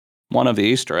 one of the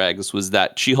Easter eggs was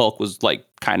that She-Hulk was like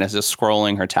kind of just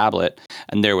scrolling her tablet,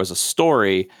 and there was a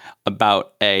story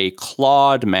about a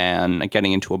clawed man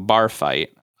getting into a bar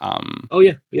fight.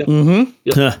 Mm-hmm.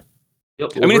 Yep.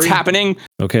 I mean, it's happening.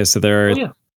 Okay, so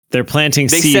they're planting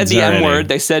seeds. They said the already. M word.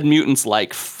 They said mutants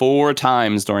like 4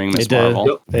 times during Miss Marvel.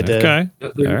 Yep. They did. Okay.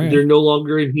 They're no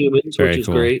longer Inhumans, which is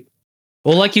great.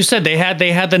 Well, like you said, they had the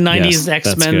 90s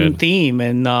X-Men theme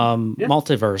in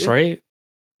Multiverse, right?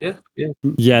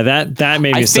 Yeah. That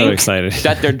made me so excited.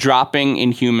 That they're dropping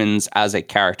Inhumans as a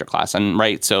character class, and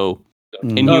so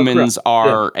Inhumans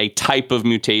are a type of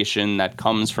mutation that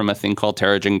comes from a thing called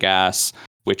Terrigen gas,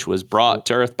 which was brought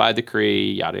to Earth by the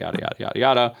Kree. Yada yada yada yada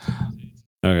yada.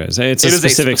 Okay, so it's a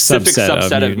specific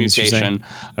subset of mutation.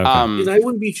 Okay. And I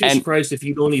wouldn't be too surprised if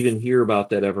you don't even hear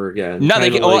about that ever again. No,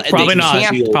 probably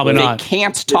not. They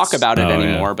can't talk about it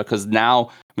anymore because now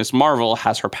Miss Marvel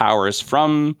has her powers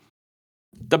from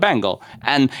the bangle,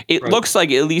 and it looks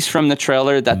like, at least from the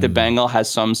trailer, that the bangle has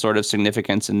some sort of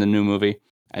significance in the new movie,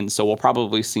 and so we'll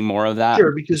probably see more of that.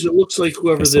 Sure, because it looks like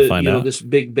whoever this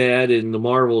big bad in the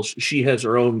Marvels, she has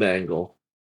her own bangle.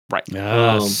 Right.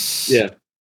 Yes. Yeah.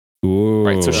 Ooh,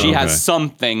 right. So she has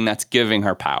something that's giving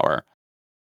her power.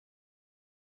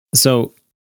 So,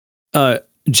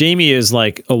 Jamie is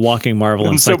like a walking Marvel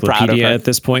encyclopedia at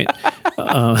this point.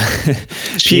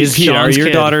 Pete, are your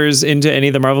daughters into any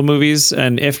of the Marvel movies?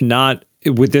 And if not,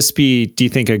 would this be, do you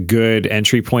think, a good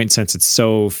entry point since it's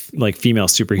so like female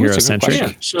superhero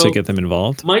centric to get them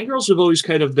involved? My girls have always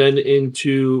kind of been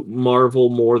into Marvel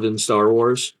more than Star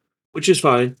Wars, which is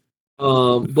fine.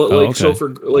 So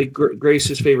for like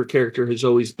Grace's favorite character has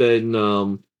always been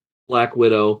Black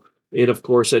Widow, and of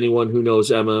course, anyone who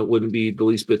knows Emma wouldn't be the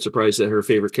least bit surprised that her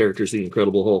favorite character is the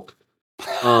Incredible Hulk.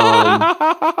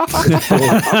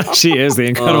 She is the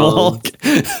Incredible Hulk.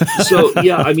 So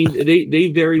yeah, I mean,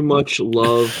 they very much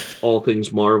love all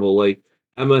things Marvel. Like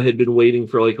Emma had been waiting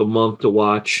for like a month to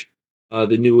watch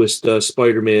the newest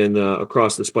Spider-Man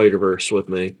Across the Spider-Verse with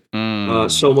me.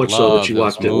 So much so that she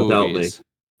watched it without me.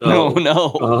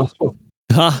 No.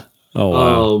 Huh? Oh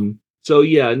wow. So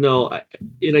yeah, no,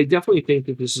 and I definitely think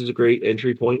that this is a great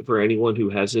entry point for anyone who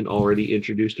hasn't already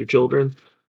introduced their children.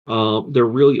 There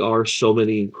really are so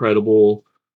many incredible,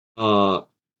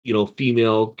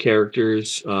 female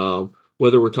characters.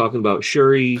 Whether we're talking about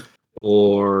Shuri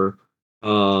or,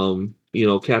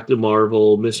 Captain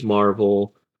Marvel, Miss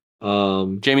Marvel.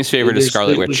 Jamie's favorite is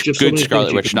Scarlet Witch. Good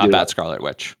Scarlet Witch, not bad Scarlet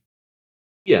Witch.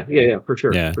 Yeah, for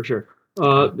sure, for sure.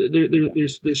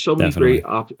 There's so many great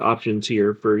options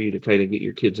here for you to kind of get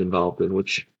your kids involved in,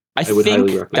 which I would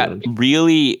highly recommend. That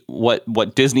really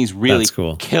what Disney's really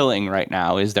killing right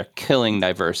now is they're killing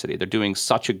diversity. They're doing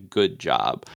such a good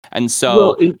job, and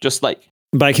so just like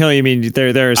by killing, you mean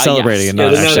they're celebrating and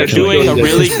not actually they're doing a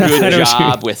really good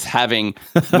job with having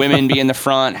women be in the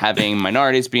front, having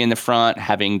minorities be in the front,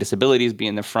 having disabilities be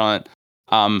in the front.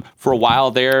 For a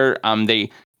while there, the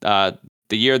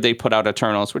year they put out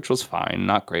Eternals, which was fine,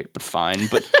 not great, but fine.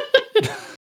 But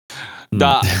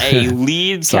a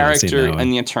lead character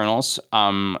in the Eternals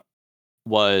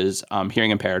was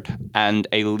hearing impaired, and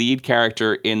a lead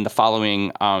character in the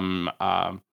following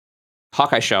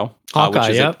Hawkeye show, which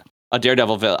is a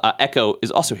Daredevil Echo,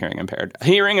 is also hearing impaired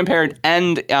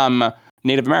and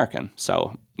Native American.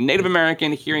 So Native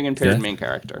American hearing impaired main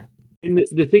character. And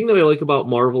the thing that I like about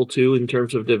Marvel too, in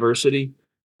terms of diversity,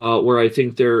 where I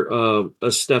think they're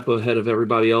a step ahead of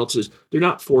everybody else, is they're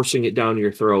not forcing it down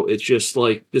your throat. It's just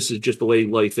like, this is just the way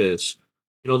life is.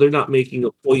 They're not making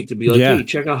a point to be like, hey,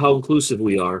 check out how inclusive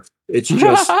we are. It's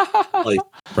just like,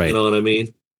 you know what I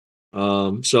mean?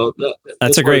 So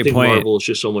that's a great point. Marvel is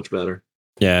just so much better.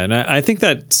 Yeah, and I think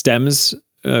that stems,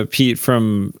 Pete,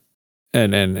 from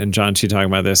and John too, talking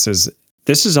about this is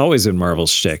always in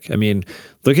Marvel's shtick. I mean,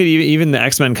 look at even the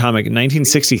X-Men comic in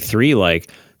 1963,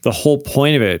 like the whole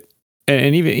point of it,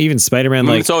 and even Spider-Man,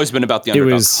 like it's always been about the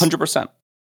underdog, 100%.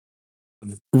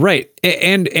 Right,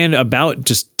 and about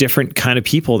just different kind of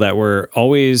people that were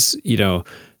always,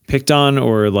 picked on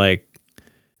or like,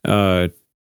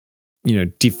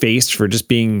 defaced for just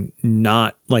being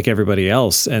not like everybody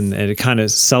else, and it kind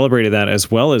of celebrated that as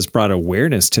well as brought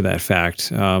awareness to that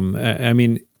fact. I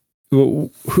mean, who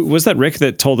was that, Rick,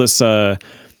 that told us?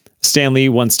 Stan Lee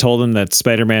once told him that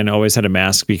Spider-Man always had a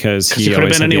mask because he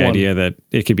always had the idea that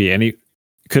it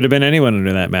could have been anyone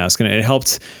under that mask, and it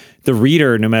helped the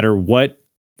reader, no matter what,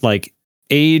 like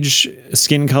age,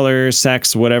 skin color,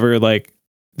 sex, whatever, like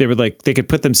they could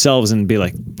put themselves and be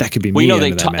like, that could be me.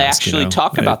 They actually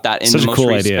talk about that in the most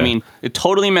recent idea. I mean, it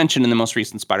totally mentioned in the most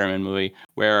recent Spider-Man movie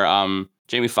where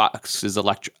Jamie Foxx's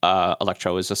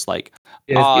Electro is just like,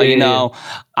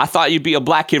 I thought you'd be a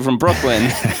black kid from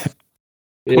Brooklyn.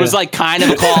 It was like kind of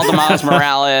a call to Miles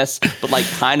Morales, but like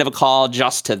kind of a call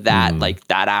just to that, like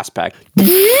that aspect.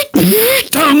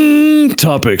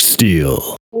 Topic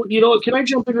steal. Well, you know what? Can I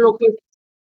jump in real quick?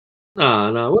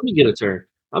 No, let me get a turn.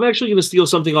 I'm actually going to steal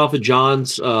something off of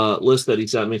John's list that he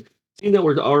sent me. Seeing that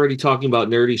we're already talking about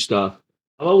nerdy stuff,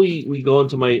 how about we go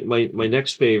into my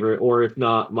next favorite, or if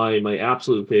not my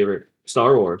absolute favorite,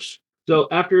 Star Wars. So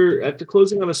after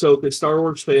closing on Ahsoka, Star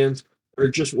Wars fans are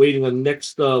just waiting on the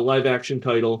next live action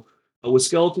title, with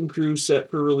Skeleton Crew set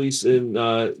for release in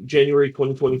January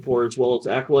 2024, as well as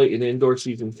Acolyte and Andor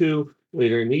Season 2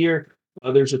 later in the year.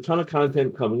 There's a ton of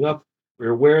content coming up.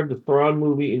 We're aware of the Thrawn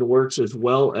movie in the works, as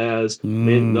well as a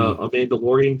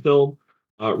Mandalorian film.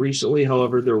 Recently,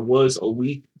 however, there was a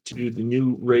leak to the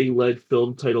new Rey-led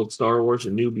film titled Star Wars: A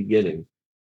New Beginning.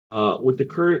 With the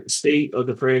current state of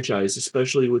the franchise,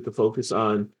 especially with the focus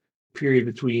on the period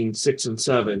between 6 and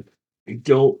 7, I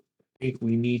don't think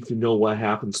we need to know what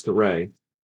happens to Rey,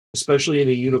 especially in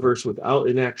a universe without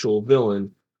an actual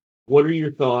villain. What are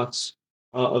your thoughts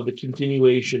of the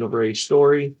continuation of Rey's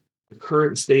story, the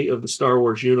current state of the Star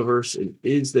Wars universe, and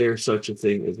is there such a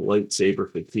thing as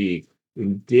lightsaber fatigue?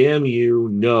 And damn you,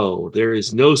 no, there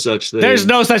is no such thing. There's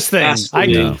no such thing. I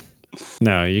know.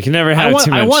 No, you can never have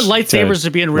too much. I want lightsabers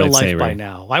to be in real life by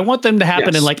now. I want them to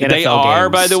happen in like NFL They are,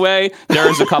 games. By the way.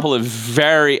 There's a couple of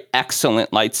very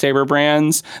excellent lightsaber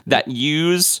brands that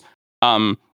use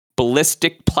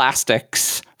ballistic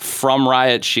plastics from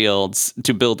riot shields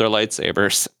to build their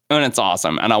lightsabers. And it's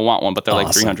awesome. And I want one, but they're like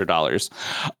 $300.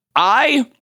 I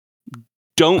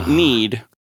don't need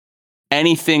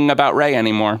anything about Rey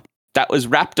anymore. that was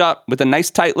wrapped up with a nice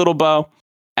tight little bow,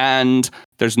 and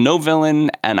there's no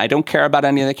villain, and I don't care about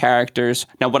any of the characters.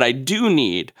 Now, what I do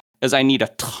need is I need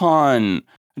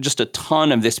just a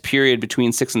ton of this period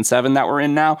between 6 and 7 that we're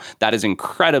in now. That is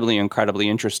incredibly, incredibly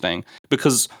interesting,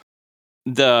 because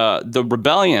the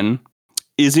rebellion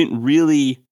isn't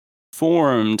really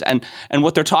formed, and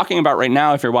what they're talking about right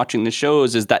now, if you're watching the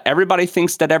shows, is that everybody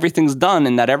thinks that everything's done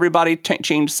and that everybody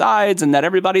changed sides and that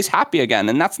everybody's happy again,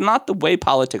 and that's not the way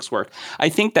politics work. I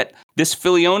think that this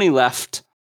Filioni left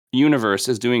universe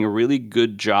is doing a really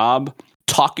good job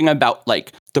talking about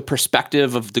like the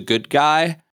perspective of the good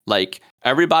guy. Like,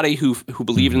 everybody who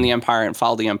believed in the Empire and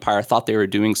followed the Empire thought they were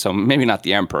doing so. Maybe not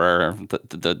the Emperor,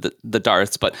 the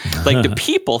Darths, but like the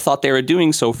people thought they were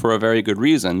doing so for a very good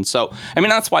reason. So, I mean,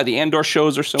 that's why the Andor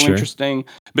shows are so interesting,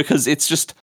 because it's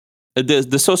just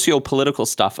the socio-political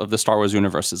stuff of the Star Wars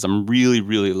universes I'm really,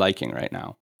 really liking right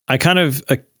now. I kind of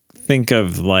think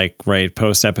of like,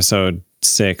 post Episode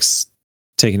 6,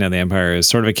 taking down the Empire is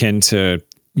sort of akin to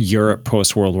Europe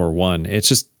post World War I.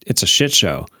 It's a shit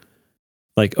show.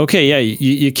 Like, okay, yeah,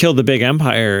 you killed the big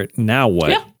empire. Now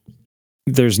what? Yeah.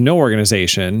 There's no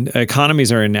organization.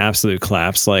 Economies are in absolute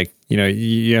collapse. Like,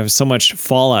 you have so much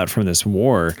fallout from this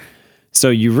war. So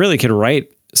you really could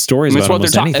write stories about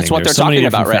almost anything. It's what they're talking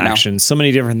about right now. So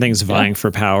many different things vying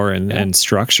for power and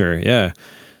structure. Yeah.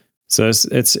 So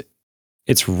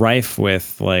it's rife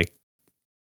with like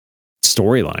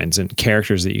storylines and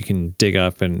characters that you can dig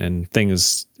up and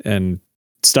things and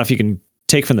stuff you can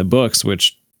take from the books,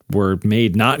 which were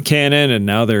made not canon, and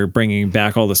now they're bringing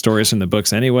back all the stories from the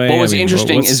books anyway. What was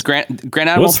interesting is Grand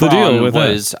Admiral Thrawn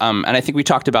was, and I think we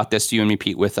talked about this, you and me,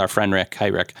 Pete, with our friend Rick. Hi,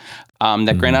 Rick.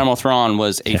 That Grand Admiral Thrawn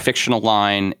was a fictional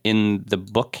line in the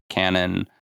book canon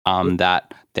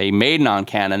that they made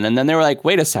non-canon, and then they were like,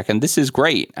 wait a second, this is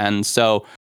great. And so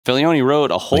Filioni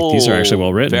wrote a whole these are actually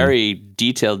well written, very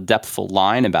detailed, depthful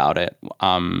line about it.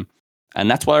 And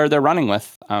that's what they're running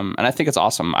with. And I think it's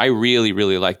awesome. I really,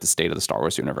 really like the state of the Star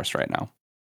Wars universe right now.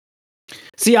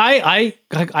 See, I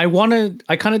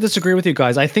kind of disagree with you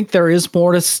guys. I think there is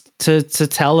more to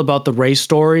tell about the Rey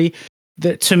story.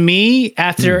 To me,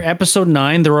 after Episode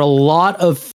 9, there were a lot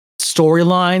of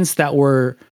storylines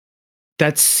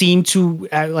that seemed to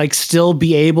like still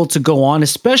be able to go on,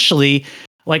 especially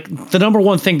like the number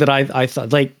one thing that I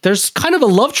thought, like, there's kind of a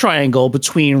love triangle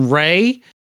between Rey,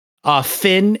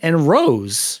 Finn, and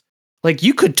Rose. Like,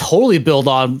 you could totally build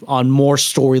on more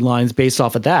storylines based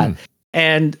off of that.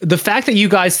 And the fact that you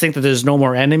guys think that there's no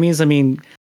more enemies, I mean,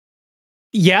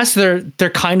 yes, there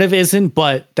kind of isn't,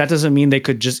 but that doesn't mean they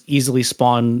could just easily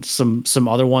spawn some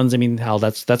other ones. I mean, hell,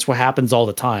 that's what happens all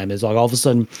the time. Is like all of a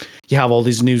sudden you have all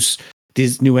these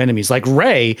new enemies. Like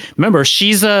Rey, remember,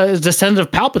 she's a descendant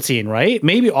of Palpatine, right?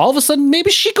 Maybe all of a sudden,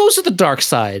 maybe she goes to the dark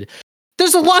side.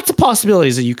 There's lots of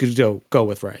possibilities that you could go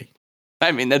with Rey.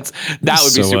 I mean, that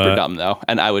would be super dumb, though,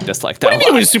 and I would dislike that. What do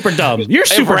you mean it was super dumb? You're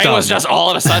super Rey dumb. Was just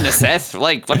all of a sudden a Sith.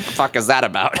 Like, what the fuck is that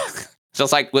about?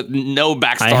 Just like with no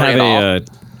backstory at all.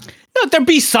 No, there'd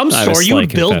be some story you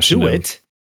would build to it.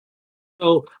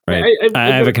 So right. I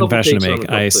have a confession to make.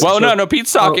 No,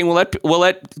 Pete's talking. We'll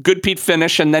let good Pete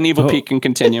finish, and then evil Pete can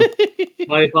continue.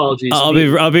 My apologies. I'll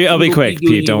be quick,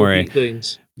 Pete. Don't worry.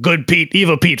 Good Pete,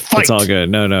 evil Pete, fight. It's all good.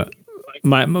 No.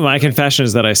 My confession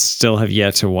is that I still have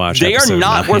yet to watch. They are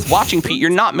not worth watching, Pete. You're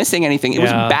not missing anything. It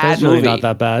was a bad really movie. Not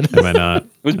that bad. Am I not? It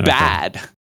was bad.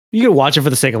 You can watch it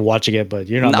for the sake of watching it, but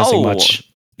you're not missing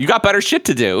much. You got better shit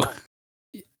to do.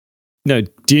 No,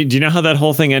 do you know how that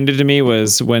whole thing ended to me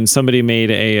was when somebody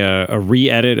made a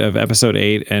re-edit of Episode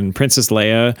 8 and Princess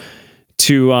Leia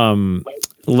to a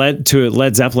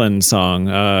Led Zeppelin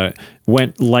song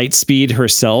went light speed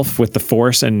herself with the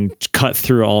Force and cut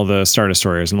through all the Star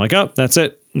Destroyers. I'm like, oh, that's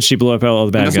it. And she blew up all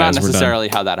the bad guys. That's not necessarily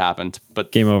how that happened,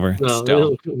 but game over. No,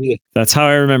 still. That's how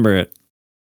I remember it.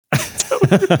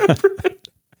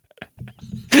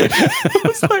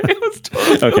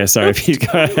 Okay, sorry, Pete.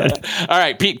 Go ahead. All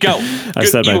right, Pete, go. I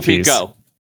said my piece. Pete, go.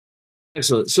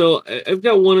 Excellent. So I've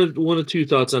got one or two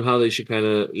thoughts on how they should kind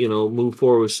of move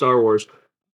forward with Star Wars.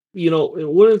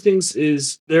 One of the things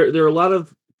is there are a lot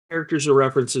of characters or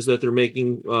references that they're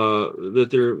making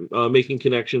making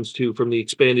connections to from the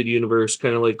expanded universe,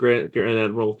 kind of like Grand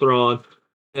Admiral Thrawn.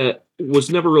 Was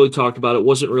never really talked about. It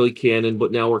wasn't really canon,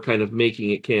 but now we're kind of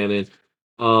making it canon.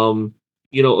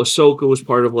 Ahsoka was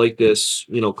part of like this,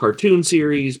 cartoon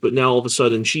series, but now all of a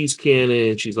sudden she's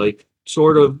canon. She's like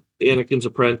sort of Anakin's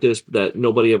apprentice that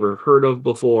nobody ever heard of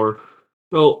before.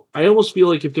 So I almost feel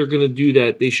like if they're going to do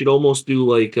that, they should almost do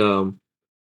like a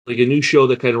new show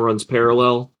that kind of runs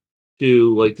parallel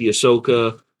to like the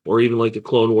Ahsoka or even like the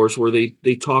Clone Wars, where they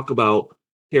talk about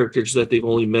characters that they've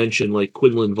only mentioned, like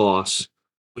Quinlan Voss,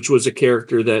 which was a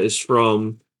character that is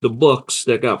from the books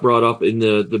that got brought up in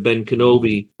the Ben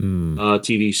Kenobi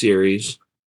TV series,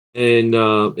 and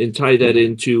tie that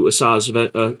into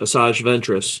Asajj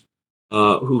Ventress,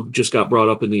 who just got brought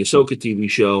up in the Ahsoka TV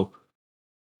show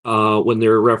when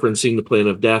they're referencing the planet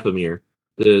of Dathomir,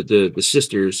 the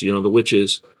sisters, the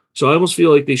witches. So I almost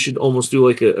feel like they should almost do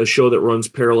like a show that runs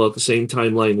parallel at the same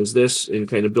timeline as this and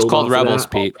kind of build. It's called off Rebels,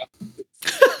 of that.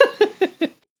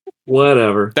 Pete.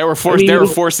 Whatever. There were four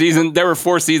seasons. There were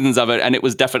 4 seasons of it, and it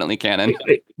was definitely canon.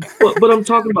 But I'm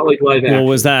talking about like live action. Well,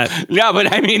 was that? Yeah,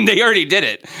 but I mean, they already did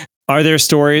it. Are there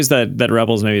stories that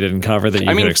Rebels maybe didn't cover that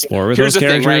you could explore with those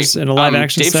characters in a live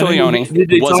action Dave setting?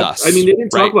 Filoni was us. I mean, they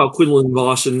didn't talk about Quinlan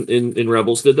Voss in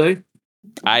Rebels, did they?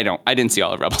 I didn't see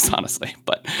all of Rebels, honestly,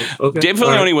 but Okay. Dave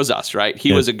Filoni was us, right?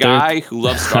 He was a guy who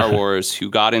loved Star Wars, who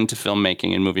got into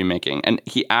filmmaking and movie making, and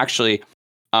he actually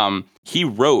he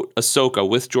wrote Ahsoka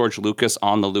with George Lucas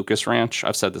on the Lucas Ranch.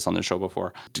 I've said this on the show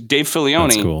before. Dave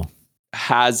Filoni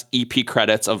has EP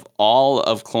credits of all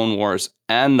of Clone Wars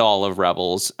and all of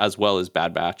Rebels, as well as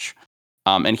Bad Batch.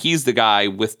 And he's the guy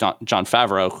with Jon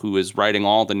Favreau who is writing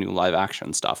all the new live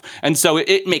action stuff. And so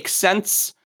it makes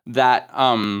sense that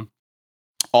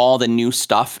all the new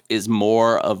stuff is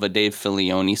more of a Dave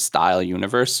Filoni style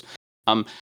universe.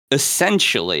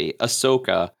 Essentially,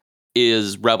 Ahsoka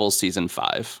is Rebels season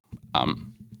 5,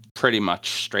 pretty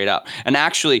much straight up. And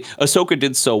actually, Ahsoka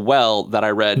did so well that I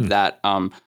read that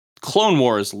Clone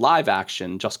Wars live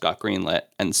action just got greenlit,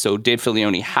 and so Dave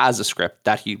Filoni has a script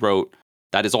that he wrote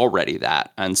that is already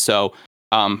that. And so,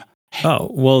 oh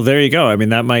well, there you go. I mean,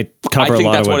 that might cover a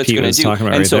lot of what Pete was talking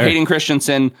about. And so there. Hayden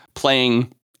Christensen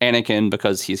playing Anakin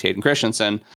because he's Hayden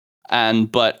Christensen,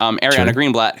 but Ariana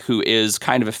Greenblatt, who is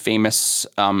kind of a famous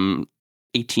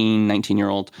 18,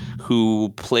 19-year-old who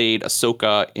played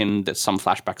Ahsoka in some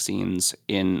flashback scenes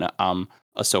in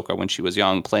Ahsoka when she was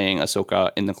young, playing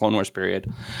Ahsoka in the Clone Wars period.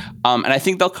 And I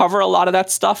think they'll cover a lot of that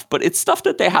stuff, but it's stuff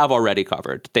that they have already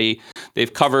covered.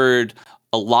 They've covered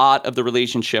a lot of the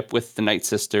relationship with the Night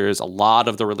Sisters, a lot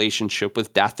of the relationship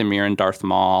with Dathomir and Darth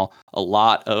Maul, a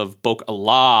lot of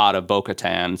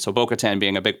Bo-Katan. So Bo-Katan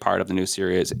being a big part of the new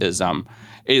series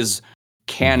is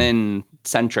canon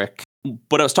centric.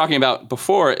 What I was talking about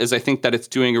before is I think that it's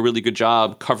doing a really good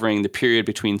job covering the period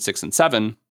between 6 and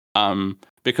 7,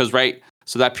 because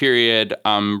so that period,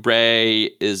 Rey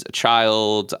is a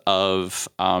child of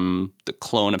the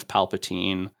clone of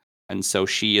Palpatine, and so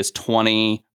she is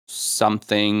 20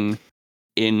 something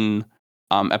in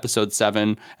episode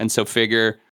 7, and so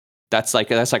figure that's like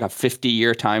a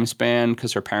 50-year time span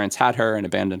because her parents had her and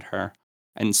abandoned her.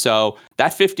 And so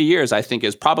that 50 years, I think,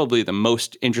 is probably the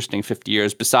most interesting 50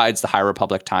 years besides the High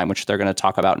Republic time, which they're going to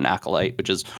talk about in Acolyte, which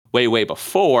is way, way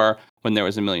before when there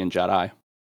was a million Jedi.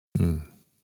 I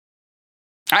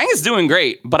think it's doing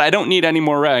great, but I don't need any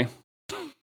more Rey.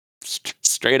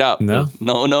 Straight up.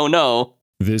 No.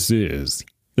 This is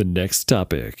the next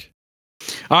topic.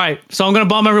 All right, so I'm going to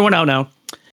bum everyone out now.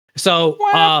 So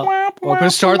we're going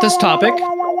to start this topic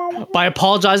by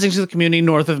apologizing to the community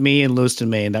north of me in Lewiston,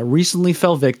 Maine, that recently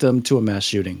fell victim to a mass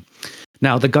shooting.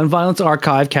 Now, the Gun Violence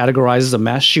Archive categorizes a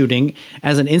mass shooting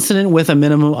as an incident with a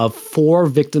minimum of 4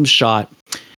 victims shot.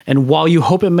 And while you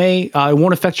hope it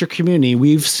won't affect your community,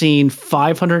 we've seen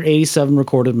 587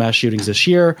 recorded mass shootings this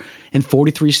year in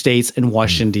 43 states and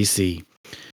Washington, D.C.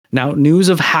 Now, news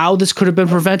of how this could have been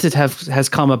prevented has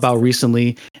come about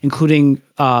recently, including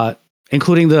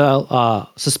the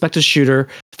suspected shooter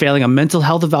failing a mental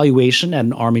health evaluation at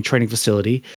an Army training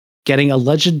facility, getting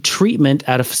alleged treatment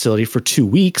at a facility for 2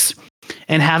 weeks,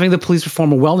 and having the police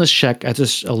perform a wellness check at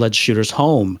this alleged shooter's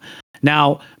home.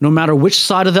 Now, no matter which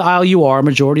side of the aisle you are,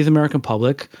 majority of the American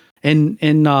public, and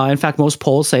in fact, most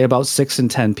polls say about 6 in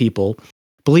 10 people,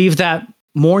 believe that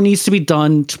more needs to be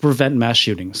done to prevent mass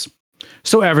shootings.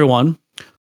 So everyone,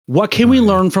 what can we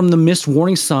learn from the missed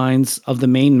warning signs of the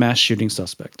main mass shooting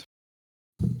suspect?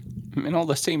 And all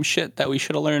the same shit that we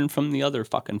should have learned from the other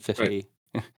fucking 50.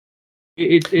 Right.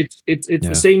 It's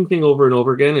the same thing over and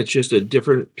over again. It's just a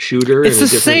different shooter. It's in a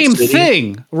the different same city.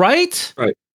 thing, right?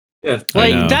 Right. Yeah.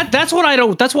 Like that's what I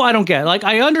don't. That's why I don't get. Like,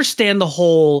 I understand the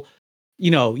whole.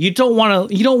 You don't want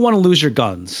to lose your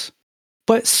guns,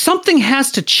 but something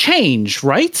has to change,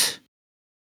 right?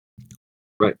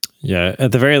 Right. Yeah.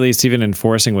 At the very least, even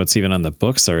enforcing what's even on the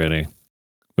books already,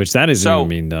 which that isn't even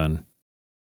being done.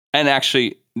 And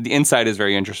actually, the insight is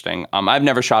very interesting. I've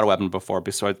never shot a weapon before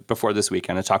this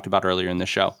weekend. I talked about earlier in the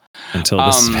show. Until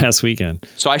this past weekend.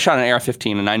 So I shot an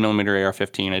AR-15, a 9mm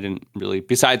AR-15. I didn't really,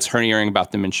 besides hearing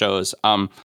about them in shows.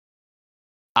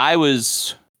 I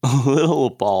was a little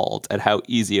appalled at how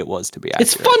easy it was to be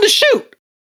accurate. It's fun to shoot.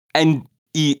 And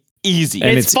easy.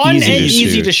 And it's fun easy and to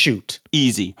easy shoot. to shoot.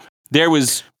 Easy. There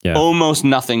was almost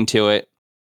nothing to it.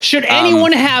 Should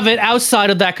anyone have it outside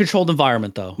of that controlled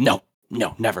environment, though? No,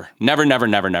 never. Never.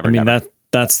 I mean,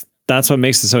 that's what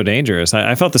makes it so dangerous.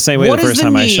 I felt the same way the first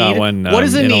time I shot one. What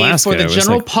is the in need Alaska? for the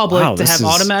general like, public wow, to have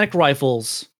automatic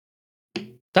rifles?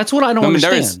 That's what I don't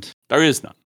understand. There is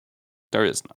none.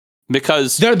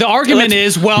 Because the argument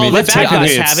is, well, the bad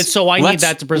guys have it, so I need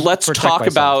that to let's protect talk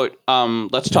myself.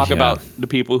 let's talk about the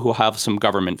people who have some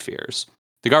government fears.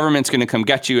 The government's going to come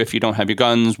get you if you don't have your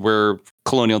guns. We're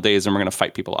colonial days and we're going to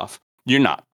fight people off. You're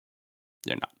not.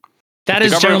 That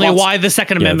is generally why the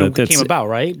Second Amendment came about,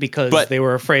 right? Because they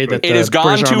were afraid that it has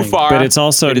gone too far. But it's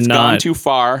also not gone too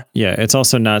far. Yeah, it's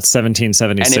also not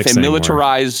 1776 And if a anymore.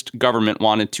 militarized government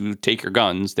wanted to take your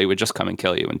guns, they would just come and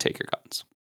kill you and take your guns.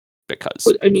 Because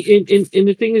I mean, and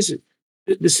the thing is,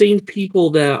 the same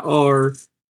people that are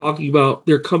talking about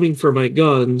they're coming for my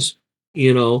guns,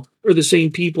 are the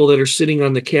same people that are sitting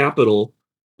on the Capitol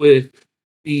with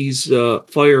these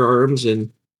firearms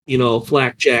and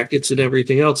flak jackets and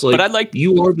everything else. Like,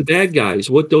 you are the bad guys.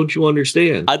 What don't you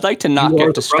understand? I'd like to not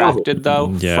get distracted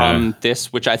though from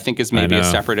this, which I think is maybe a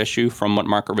separate issue from what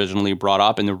Mark originally brought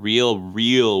up. And the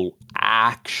real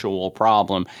actual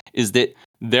problem is that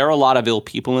there are a lot of ill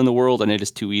people in the world, and it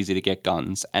is too easy to get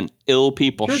guns. And ill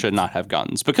people should not have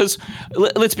guns because,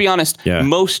 let's be honest,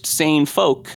 most sane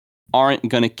folk aren't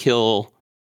going to kill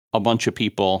a bunch of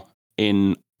people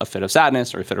in a fit of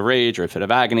sadness or a fit of rage or a fit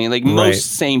of agony. Like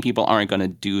most sane people aren't going to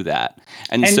do that.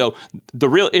 And so the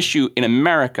real issue in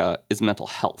America is mental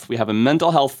health. We have a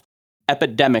mental health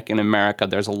epidemic in America.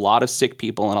 There's a lot of sick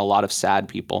people and a lot of sad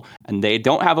people, and they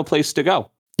don't have a place to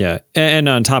go. Yeah. And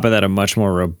on top of that, a much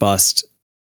more robust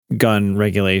gun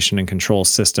regulation and control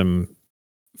system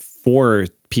for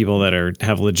people that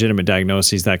have legitimate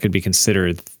diagnoses that could be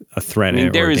considered a threat or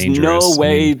dangerous. There is no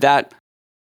way that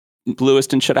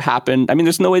Lewiston should have happened. I mean,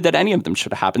 there's no way that any of them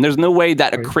should have happened. There's no way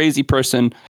that a crazy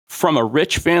person from a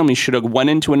rich family should have went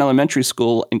into an elementary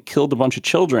school and killed a bunch of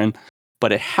children,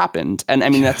 but it happened. And I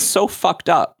mean, that's so fucked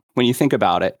up when you think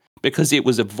about it, because it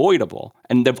was avoidable,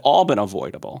 and they've all been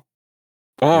avoidable.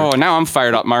 Oh, now I'm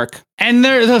fired up, Mark. And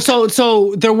there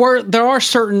are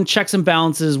certain checks and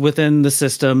balances within the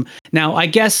system. Now, I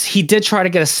guess he did try to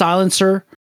get a silencer,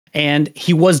 and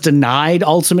he was denied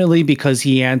ultimately because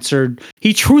he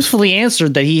truthfully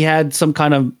answered that he had some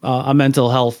kind of a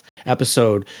mental health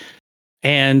episode.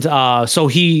 And so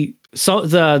the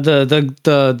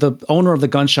owner of the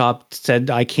gun shop said,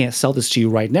 I can't sell this to you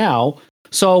right now.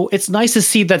 So it's nice to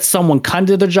see that someone kind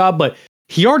of did their job, but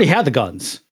he already had the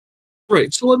guns.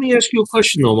 Right. So let me ask you a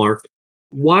question though, Mark.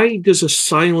 Why does a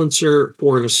silencer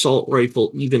for an assault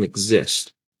rifle even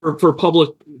exist for public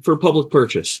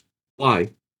purchase? Why?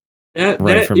 That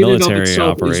for military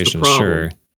operations,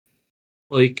 sure.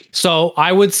 So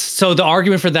the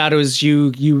argument for that is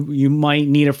you might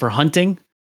need it for hunting,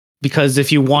 because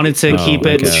if you wanted to keep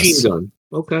it machine gun.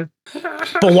 Okay.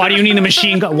 But why do you need a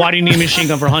machine gun? Why do you need a machine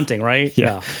gun for hunting, right?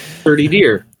 Yeah. 30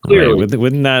 deer. Clearly. Right.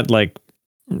 Wouldn't that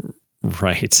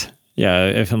right.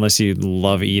 Yeah, unless you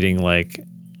love eating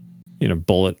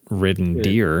bullet-ridden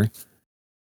deer.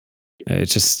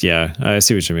 It's just I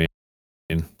see what you mean.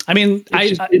 I mean,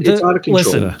 it's out of control.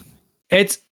 Listen,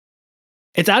 it's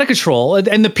out of control,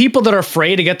 and the people that are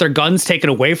afraid to get their guns taken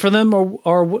away from them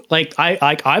are like,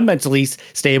 I'm mentally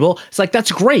stable. It's like,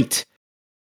 that's great.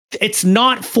 It's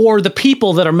not for the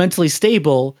people that are mentally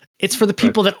stable. It's for the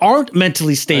people that aren't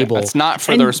mentally stable. It's not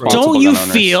for the responsible gun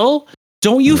owners.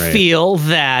 Don't you feel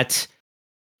that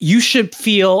you should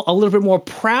feel a little bit more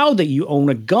proud that you own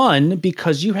a gun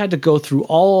because you had to go through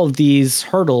all of these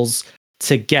hurdles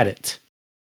to get it?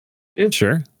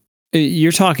 Sure.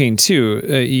 You're talking too.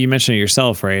 You mentioned it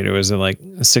yourself, right? It was a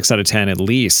 6 out of 10 at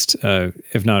least,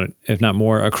 if not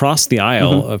more, across the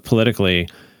aisle of politically.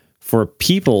 For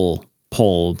people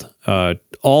polled,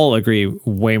 all agree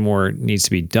way more needs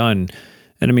to be done.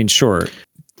 And I mean, sure,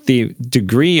 the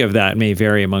degree of that may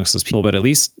vary amongst those people, but at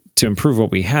least to improve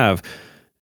what we have,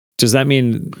 does that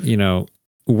mean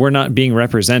we're not being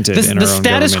represented in our own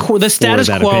government? The status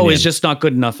quo is just not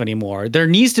good enough anymore. There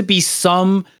needs to be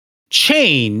some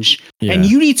change, and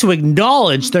you need to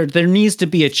acknowledge that there needs to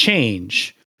be a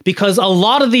change, because a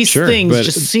lot of these things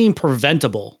just seem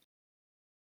preventable.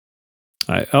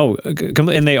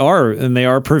 And they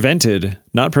are prevented,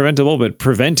 not preventable, but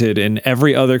prevented in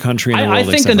every other country in the world. I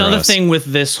think another thing with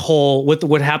this with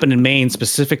what happened in Maine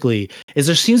specifically is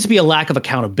there seems to be a lack of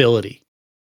accountability,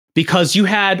 because you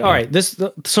had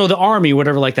so the Army,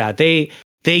 whatever like that, they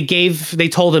they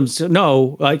told him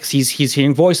no, like he's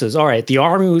hearing voices. All right, the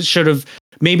army should have,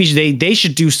 maybe they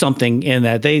should do something in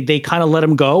that. They kind of let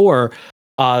him go, or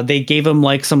they gave him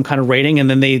like some kind of rating, and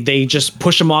then they just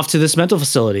push him off to this mental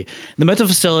facility. The mental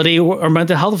facility or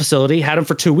mental health facility had him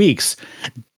for 2 weeks.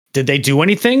 Did they do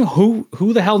anything? Who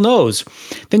the hell knows?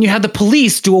 Then you had the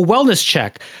police do a wellness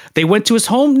check. They went to his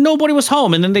home. Nobody was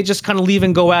home. And then they just kind of leave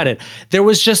and go at it. There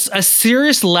was just a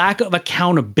serious lack of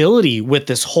accountability with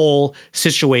this whole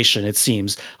situation, it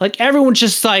seems. Like everyone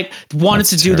just like wanted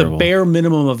to do the bare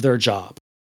minimum of their job.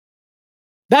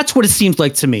 That's what it seems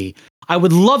like to me. I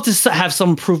would love to have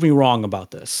someone prove me wrong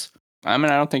about this. I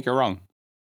mean, I don't think you're wrong.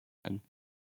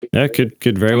 Yeah,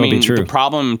 could very well be true. The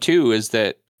problem too is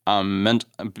that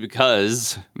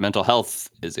because mental health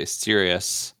is a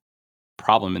serious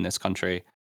problem in this country,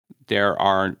 there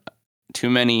are too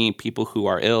many people who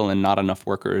are ill and not enough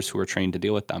workers who are trained to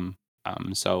deal with them.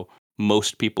 So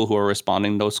most people who are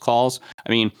responding to those calls,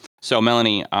 I mean, so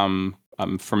Melanie,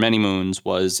 for many moons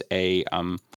was a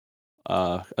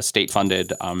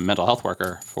state-funded mental health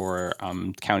worker for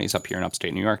counties up here in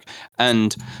upstate New York.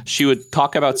 And she would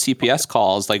talk about CPS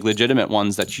calls, like legitimate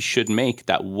ones that she should make,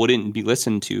 that wouldn't be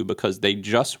listened to because they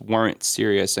just weren't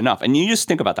serious enough. And you just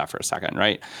think about that for a second,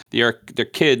 right? They're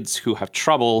kids who have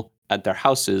trouble at their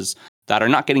houses that are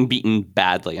not getting beaten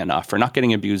badly enough or not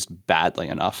getting abused badly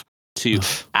enough to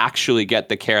actually get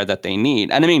the care that they need.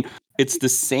 And I mean, it's the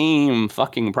same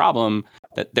fucking problem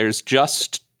that there's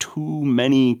just too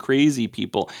many crazy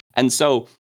people. And so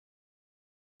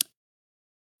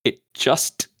it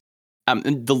just,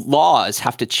 the laws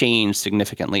have to change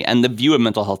significantly. And the view of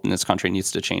mental health in this country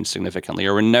needs to change significantly,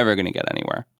 or we're never going to get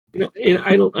anywhere. And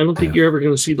I don't think you're ever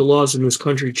going to see the laws in this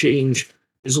country change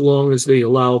as long as they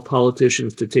allow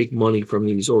politicians to take money from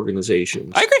these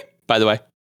organizations. I agree, by the way.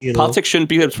 Politics shouldn't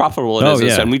be as profitable as it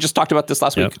is. And we just talked about this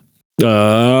last week.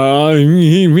 That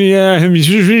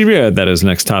is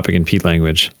next topic in Pete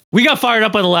language. We got fired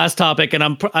up by the last topic,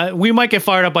 and we might get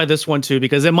fired up by this one too,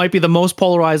 because it might be the most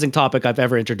polarizing topic I've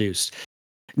ever introduced.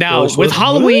 Now, with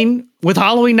Halloween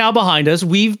now behind us,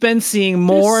 we've been seeing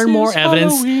more and more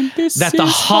evidence that the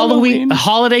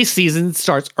holiday season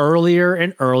starts earlier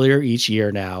and earlier each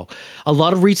year now. A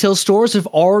lot of retail stores have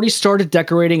already started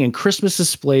decorating, and Christmas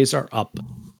displays are up.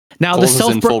 Now, Kohl's is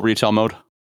in full retail mode.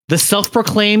 The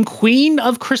self-proclaimed Queen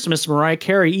of Christmas, Mariah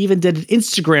Carey, even did an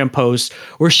Instagram post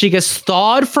where she gets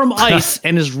thawed from ice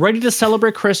and is ready to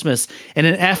celebrate Christmas in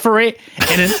an effort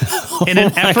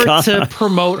to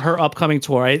promote her upcoming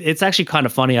tour. It's actually kind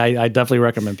of funny. I definitely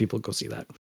recommend people go see that.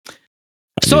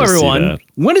 So everyone,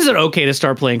 when is it okay to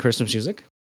start playing Christmas music?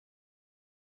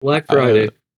 Black Friday.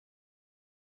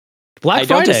 Black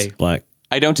Friday.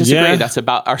 I don't disagree. Yeah. That's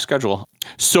about our schedule.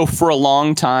 So for a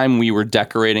long time, we were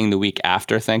decorating the week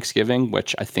after Thanksgiving,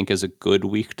 which I think is a good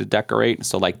week to decorate.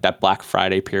 So like that Black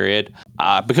Friday period.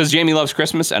 Because Jamie loves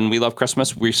Christmas and we love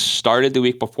Christmas, we started the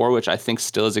week before, which I think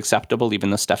still is acceptable,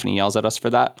 even though Stephanie yells at us for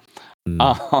that.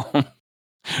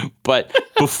 But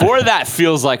before that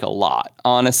feels like a lot,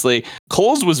 honestly.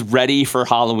 Kohl's was ready for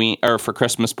Halloween or for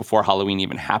Christmas before Halloween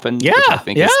even happened, which I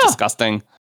think is disgusting.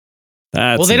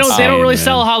 Well, they don't really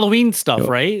sell Halloween stuff,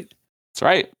 right? That's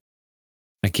right.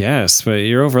 I guess, but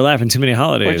you're overlapping too many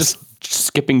holidays. We're just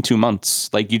skipping 2 months.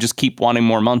 Like you just keep wanting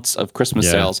more months of Christmas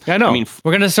sales. I know. I mean,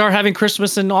 we're gonna start having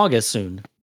Christmas in August soon.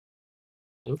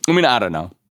 I mean, I don't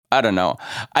know. I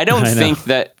don't think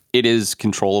that it is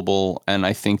controllable, and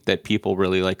I think that people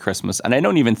really like Christmas, and I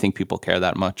don't even think people care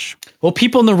that much. Well,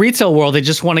 people in the retail world, they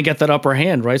just want to get that upper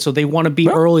hand, right? So they want to be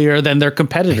earlier than their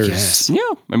competitors. Yeah,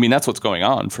 I mean that's what's going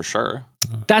on for sure.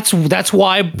 That's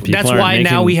why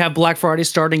now we have Black Friday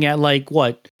starting at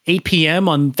 8 p.m.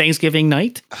 on Thanksgiving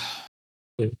night.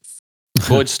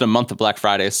 Well, it's just a month of Black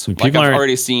Fridays. I've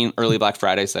already seen early Black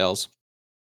Friday sales.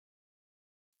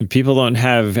 People don't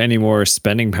have any more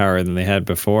spending power than they had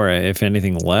before, if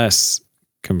anything less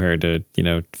compared to,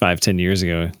 5-10 years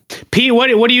ago. Pete,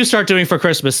 what do you start doing for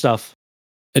Christmas stuff?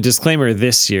 A disclaimer,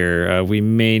 this year, we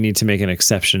may need to make an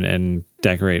exception and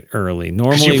decorate early.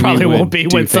 Normally, you probably won't be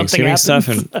when something happens. Stuff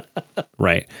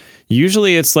right.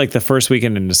 Usually it's like the first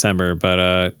weekend in December,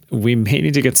 but we may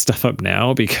need to get stuff up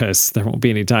now because there won't be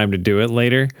any time to do it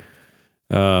later.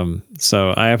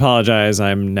 So I apologize.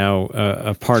 I'm now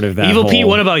a part of that. Evil Pete,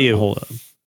 what about you? Whole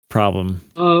problem.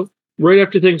 Right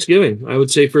after Thanksgiving, I would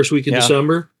say first week in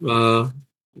December. Ready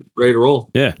to roll.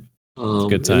 Yeah,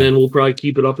 good time. And then we'll probably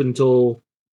keep it up until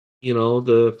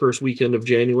the first weekend of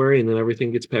January, and then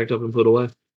everything gets packed up and put away.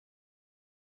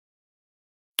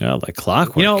 Yeah, like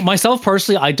clockwork. You know, myself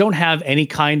personally, I don't have any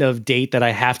kind of date that I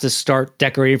have to start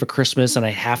decorating for Christmas, and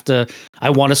I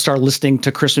want to start listening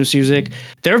to Christmas music.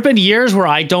 There have been years where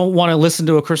I don't want to listen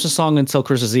to a Christmas song until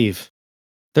Christmas Eve.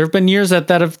 There have been years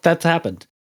that's happened.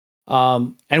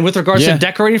 And with regards to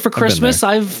decorating for Christmas,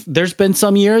 there's been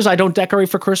some years I don't decorate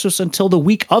for Christmas until the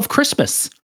week of Christmas.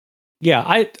 Yeah,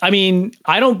 I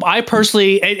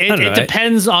personally, it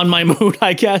depends on my mood,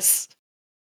 I guess.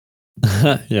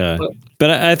 Yeah, but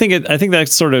I think that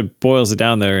sort of boils it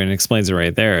down there and explains it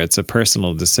right there. It's a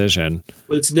personal decision.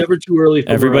 But it's never too early. For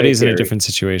everybody's in a different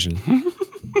situation.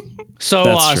 So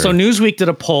Newsweek did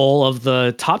a poll of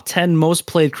the top 10 most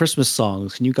played Christmas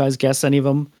songs. Can you guys guess any of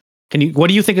them? What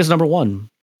do you think is number one?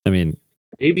 I mean,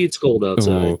 maybe It's Cold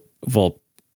Outside. Well,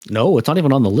 no, it's not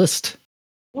even on the list.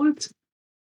 What?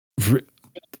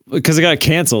 Because it got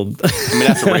canceled. I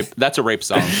mean, that's a rape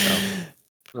song.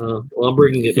 So. Well, I'm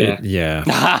bringing it back. Yeah.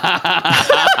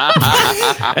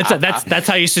 that's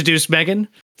how you seduce Megan.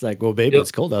 It's like, well, baby,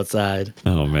 It's cold outside.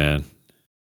 Oh man.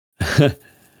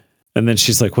 And then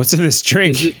she's like, "What's in this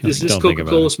drink?" Does this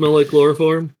Coca-Cola smell like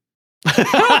chloroform?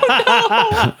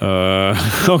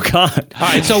 Oh God! All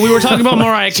right, so we were talking about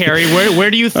Mariah Carey. Where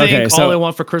do you think All I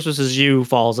Want for Christmas Is You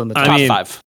falls in the top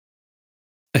five?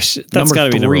 That's got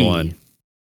to be number one.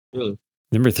 Really?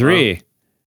 Number three.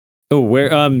 Oh, where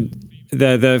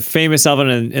the famous Alvin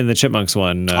and the Chipmunks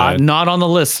one? Not on the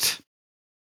list.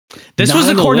 This was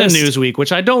according to Newsweek,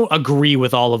 which I don't agree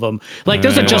with all of them. Like,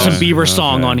 there's a Justin Bieber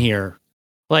song on here.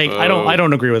 Like, I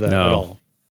don't agree with that at all.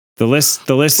 The list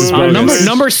is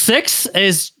number 6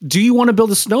 is "Do You Want to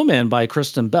Build a Snowman" by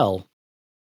Kristen Bell,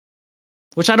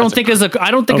 which I don't think is a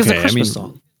Christmas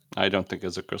song. I don't think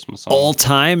it's a Christmas song. All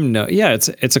time, no. Yeah, it's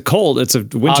a winter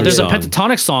song. There's a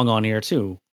Pentatonic song on here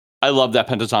too. I love that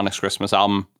Pentatonix Christmas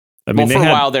album. I mean, for a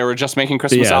while they were just making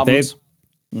Christmas albums.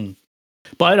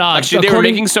 But actually, they were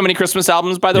making so many Christmas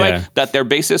albums, by the way, that their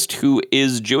bassist, who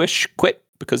is Jewish, quit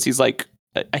because he's like,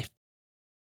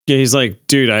 he's like,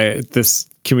 dude,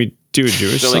 can we do a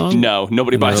Jewish song? Like, no,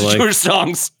 nobody buys Jewish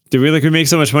songs. Did we make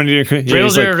so much money?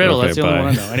 Riddle. That's the only one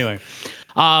I know. Anyway,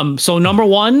 so number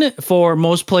 1 for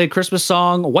most played Christmas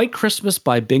song, "White Christmas"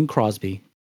 by Bing Crosby.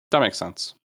 That makes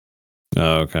sense.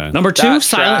 Oh, okay. Number 2,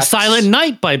 Silent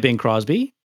Night by Bing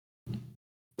Crosby.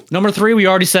 Number 3, we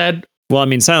already said. Well, I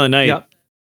mean, Silent Night. Yep.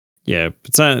 Yeah,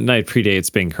 but Silent Night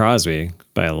predates Bing Crosby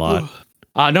by a lot.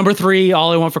 Number 3,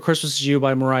 "All I Want for Christmas Is You"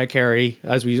 by Mariah Carey,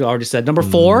 as we already said. Number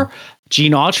 4,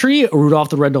 Gene Autry, "Rudolph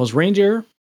the Red-Nosed Reindeer."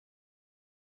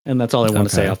 And that's all I want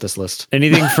to say off this list.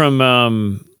 Anything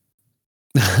from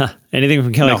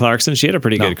Kelly Clarkson? She had a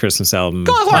pretty good Christmas album.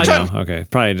 Kelly Clarkson! Okay,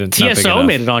 probably didn't. TSO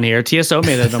made it on here. TSO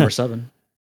made it at number 7.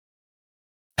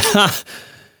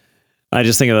 I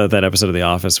just think about that episode of The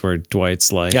Office where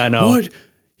Dwight's like, "Yeah, I know. What?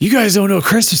 You guys don't know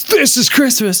Christmas. This is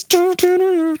Christmas."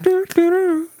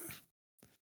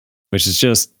 Which is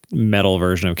just metal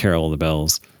version of Carol of the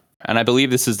Bells. And I believe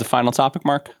this is the final topic,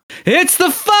 Mark. It's the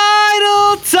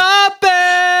final topic.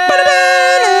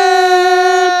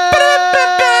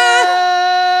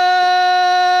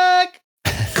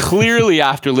 Clearly,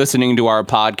 after listening to our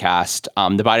podcast,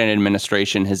 the Biden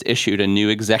administration has issued a new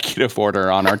executive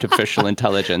order on artificial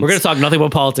intelligence. We're going to talk nothing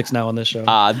but politics now on this show.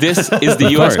 This is the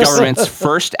U.S. government's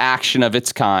first action of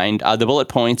its kind. The bullet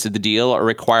points of the deal are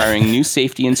requiring new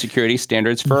safety and security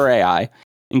standards for AI,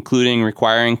 including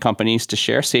requiring companies to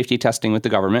share safety testing with the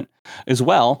government. As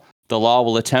well, the law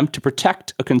will attempt to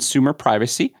protect a consumer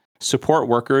privacy, support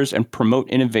workers, and promote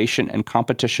innovation and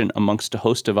competition amongst a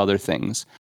host of other things.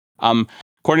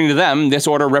 According to them, this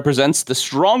order represents the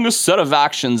strongest set of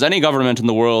actions any government in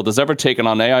the world has ever taken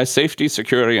on AI safety,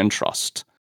 security, and trust.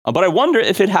 But I wonder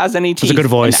if it has any teeth. That's a good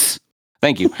voice.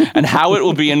 Thank you. And how it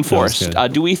will be enforced.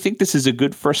 Do we think this is a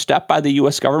good first step by the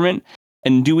U.S. government?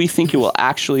 And do we think it will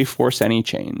actually force any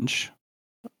change?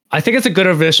 I think it's a good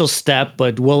initial step,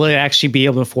 but will it actually be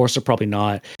able to enforce it? Probably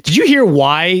not. Did you hear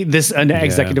why this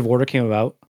executive order came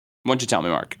about? Why don't you tell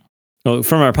me, Mark? Well,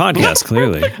 from our podcast,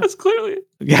 clearly.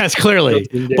 Yes, clearly.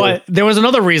 But there was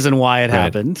another reason why it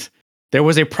happened. There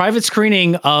was a private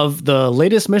screening of the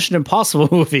latest Mission Impossible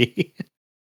movie.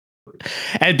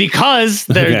 And because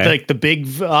they're like the big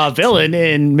villain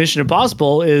in Mission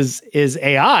Impossible is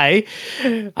AI,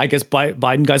 I guess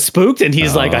Biden got spooked and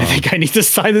he's like, I think I need to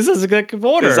sign this as executive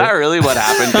order. Is that really what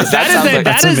happened?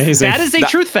 That is a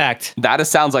truth fact. That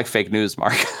sounds like fake news,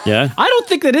 Mark. Yeah. I don't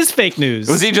think that is fake news.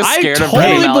 Was he just scared of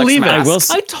totally believe Alex it.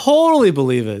 Mask? I totally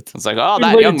believe it. It's like, oh,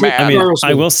 that young man. I mean,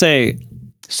 I will say.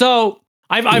 So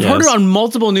I've heard it on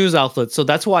multiple news outlets, so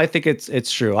that's why I think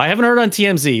it's true. I haven't heard it on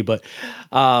TMZ, but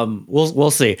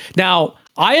we'll see. Now,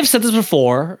 I have said this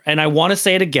before, and I want to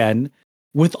say it again.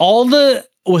 with all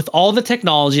the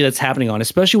technology that's happening on,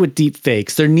 especially with deep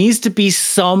fakes, there needs to be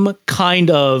some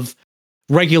kind of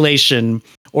regulation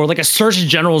or like a Surgeon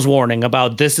General's warning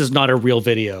about this is not a real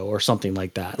video or something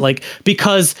like that. Like,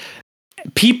 because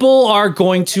people are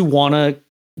going to want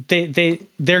to,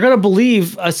 they're going to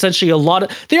believe essentially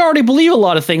they already believe a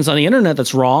lot of things on the internet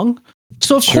that's wrong.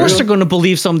 So of course they're going to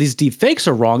believe some of these deep fakes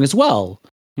are wrong as well.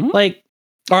 Like,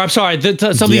 or I'm sorry,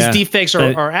 some of these deep fakes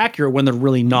are accurate when they're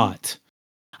really not.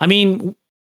 I mean,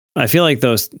 I feel like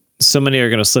so many are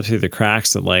going to slip through the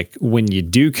cracks that, like, when you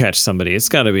do catch somebody, it's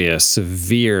got to be a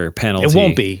severe penalty. It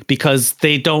won't be, because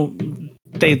they don't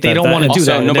want to do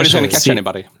that. Nobody's going to catch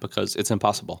anybody because it's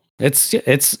impossible. It's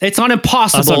not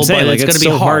impossible, but like, it's going to be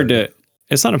so hard.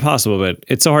 It's not impossible, but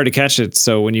it's so hard to catch it.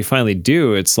 So when you finally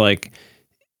do, it's like,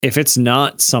 if it's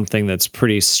not something that's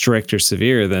pretty strict or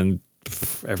severe, then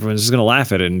everyone's just going to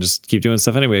laugh at it and just keep doing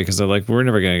stuff anyway, because they're like, we're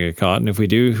never going to get caught. And if we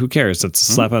do, who cares? It's a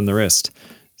slap on the wrist.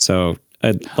 So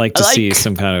I'd like to see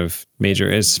some kind of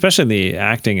major, especially in the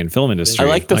acting and film industry. I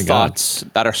like the thoughts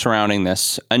that are surrounding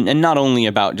this, and not only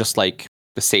about just like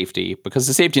the safety, because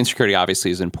the safety and security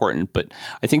obviously is important, but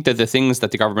I think that the things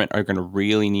that the government are going to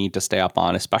really need to stay up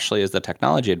on, especially as the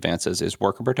technology advances, is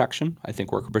worker protection. I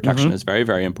think worker protection is very,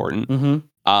 very important.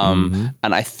 And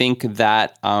I think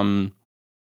that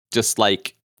just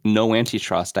like no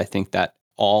antitrust, I think that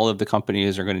all of the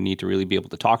companies are going to need to really be able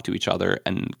to talk to each other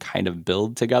and kind of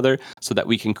build together so that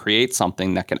we can create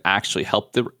something that can actually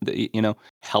help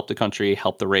help the country,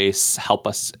 help the race, help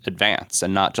us advance,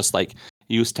 and not just like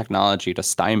use technology to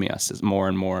stymie us more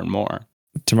and more and more.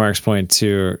 To Mark's point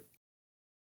too,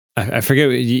 I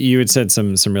forget, you had said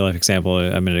some real life example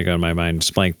a minute ago in my mind,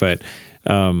 just blank, but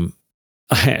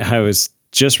I was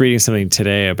just reading something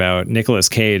today about Nicolas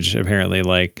Cage, apparently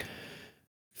like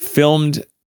filmed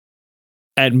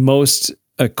at most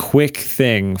a quick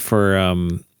thing for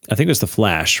I think it was The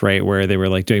Flash, right, where they were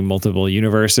like doing multiple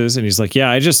universes, and he's like, yeah,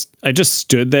 I just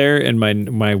stood there in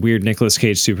my weird Nicolas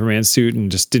Cage Superman suit and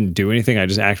just didn't do anything. I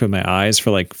just acted with my eyes for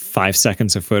like 5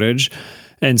 seconds of footage,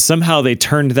 and somehow they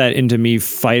turned that into me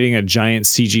fighting a giant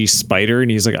CG spider, and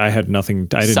he's like, I had nothing,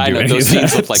 I didn't do anything. Those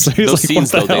scenes look like those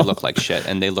scenes though, they look like shit,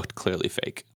 and they looked clearly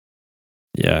fake.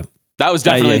 Yeah. That was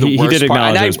definitely the worst he did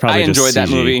part. And I enjoyed that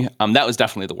CG. movie. That was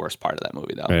definitely the worst part of that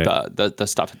movie, though. Right. The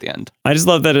stuff at the end. I just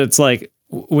love that it's like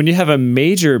when you have a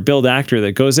major build actor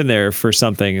that goes in there for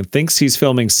something and thinks he's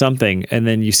filming something, and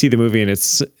then you see the movie and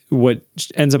it's what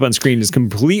ends up on screen is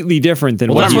completely different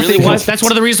than what really was. That's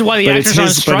one of the reasons why the actors are on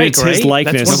strike, but it's his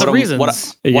likeness. That's one of the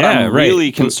reasons. What I'm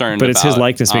really concerned about, but it's his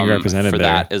likeness being represented for there.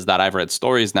 That is that I've read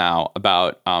stories now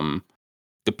about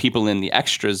the people in the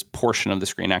extras portion of the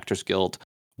Screen Actors Guild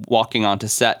walking onto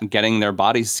set and getting their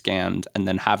bodies scanned and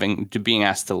then being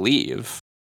asked to leave.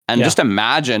 And just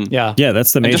imagine. Yeah,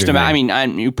 that's the major thing. I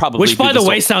mean, you probably. Which, by the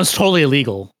way, sounds totally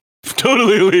illegal.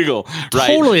 Totally illegal. Right.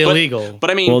 Totally illegal.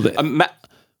 But I mean,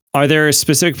 are there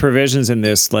specific provisions in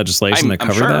this legislation that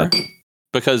cover that?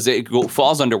 Because it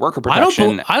falls under worker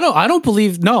protection. I don't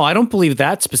believe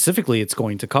that specifically it's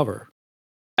going to cover.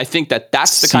 I think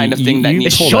that's the kind of thing that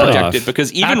needs to be protected,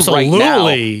 because even right now,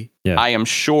 I am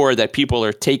sure that people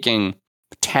are taking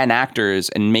 10 actors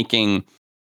and making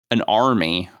an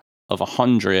army of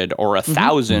 100 or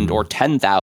 1,000 or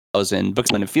 10,000 books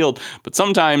in a field. But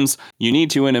sometimes you need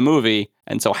to in a movie.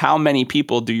 And so how many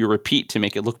people do you repeat to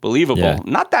make it look believable? Yeah.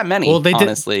 Not that many,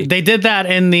 honestly. They did that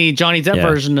in the Johnny Depp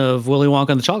version of Willy Wonka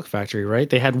and the Chocolate Factory, right?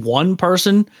 They had one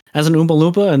person as an Oompa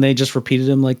Loompa and they just repeated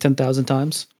him like 10,000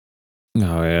 times.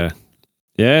 Oh, yeah.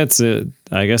 Yeah,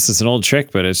 I guess it's an old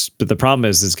trick, but the problem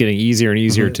is it's getting easier and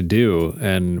easier to do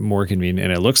and more convenient,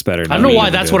 and it looks better. I don't know why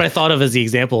that's what I thought of as the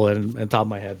example in top of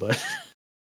my head, but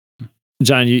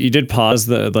John, you did pause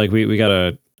we got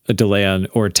a delay on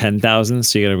or 10,000,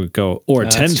 so you got to go or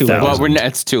 10,000. Well,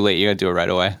 it's too late. You got to do it right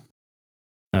away.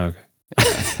 Okay.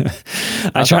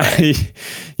 I try. Right.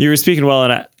 You were speaking well,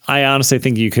 and I honestly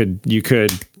think you could.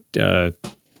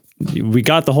 We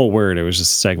got the whole word. It was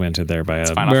just segmented there by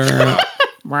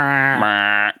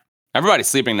Everybody's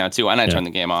sleeping now too. Why not turn the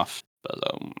game off? But,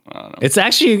 I don't know. It's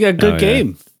actually a good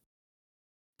game.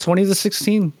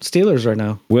 20-16 Steelers right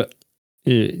now.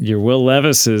 Your Will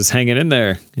Levis is hanging in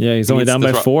there. Yeah, he's only down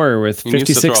by 4 with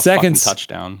 56 seconds.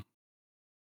 Touchdown.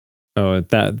 Oh,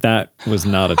 that was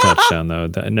not a touchdown though.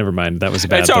 Never mind. That was a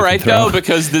bad. It's all right though,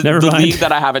 because the league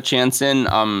that I have a chance in,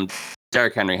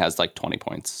 Derrick Henry has like 20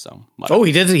 points. So whatever. Oh,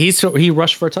 he did. He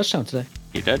rushed for a touchdown today.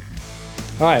 He did.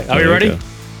 All right, are we ready?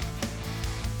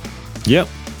 Yep.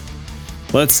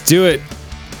 Let's do it.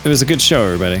 It was a good show,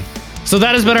 everybody. So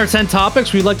that has been our 10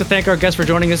 topics. We'd like to thank our guests for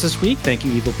joining us this week. Thank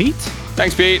you, Evil Pete.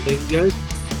 Thanks, Pete. Thank you, guys.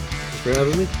 Thanks for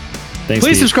having me. Thanks,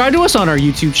 Please Steve. subscribe to us on our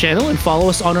YouTube channel and follow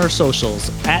us on our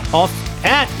socials at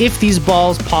If These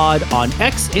Balls Pod on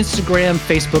X, Instagram,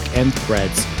 Facebook, and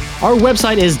Threads. Our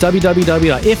website is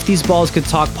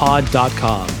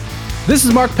www.iftheseballscouldstalkpod.com. This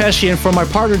is Mark Pescian from my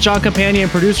partner John Campagna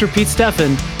and producer Pete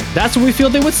Steffen. That's what we feel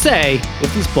they would say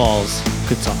if these balls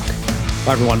could talk.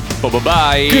 Bye, everyone.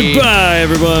 Bye-bye. Goodbye,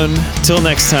 everyone. Till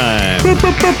next time.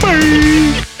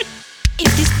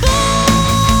 If these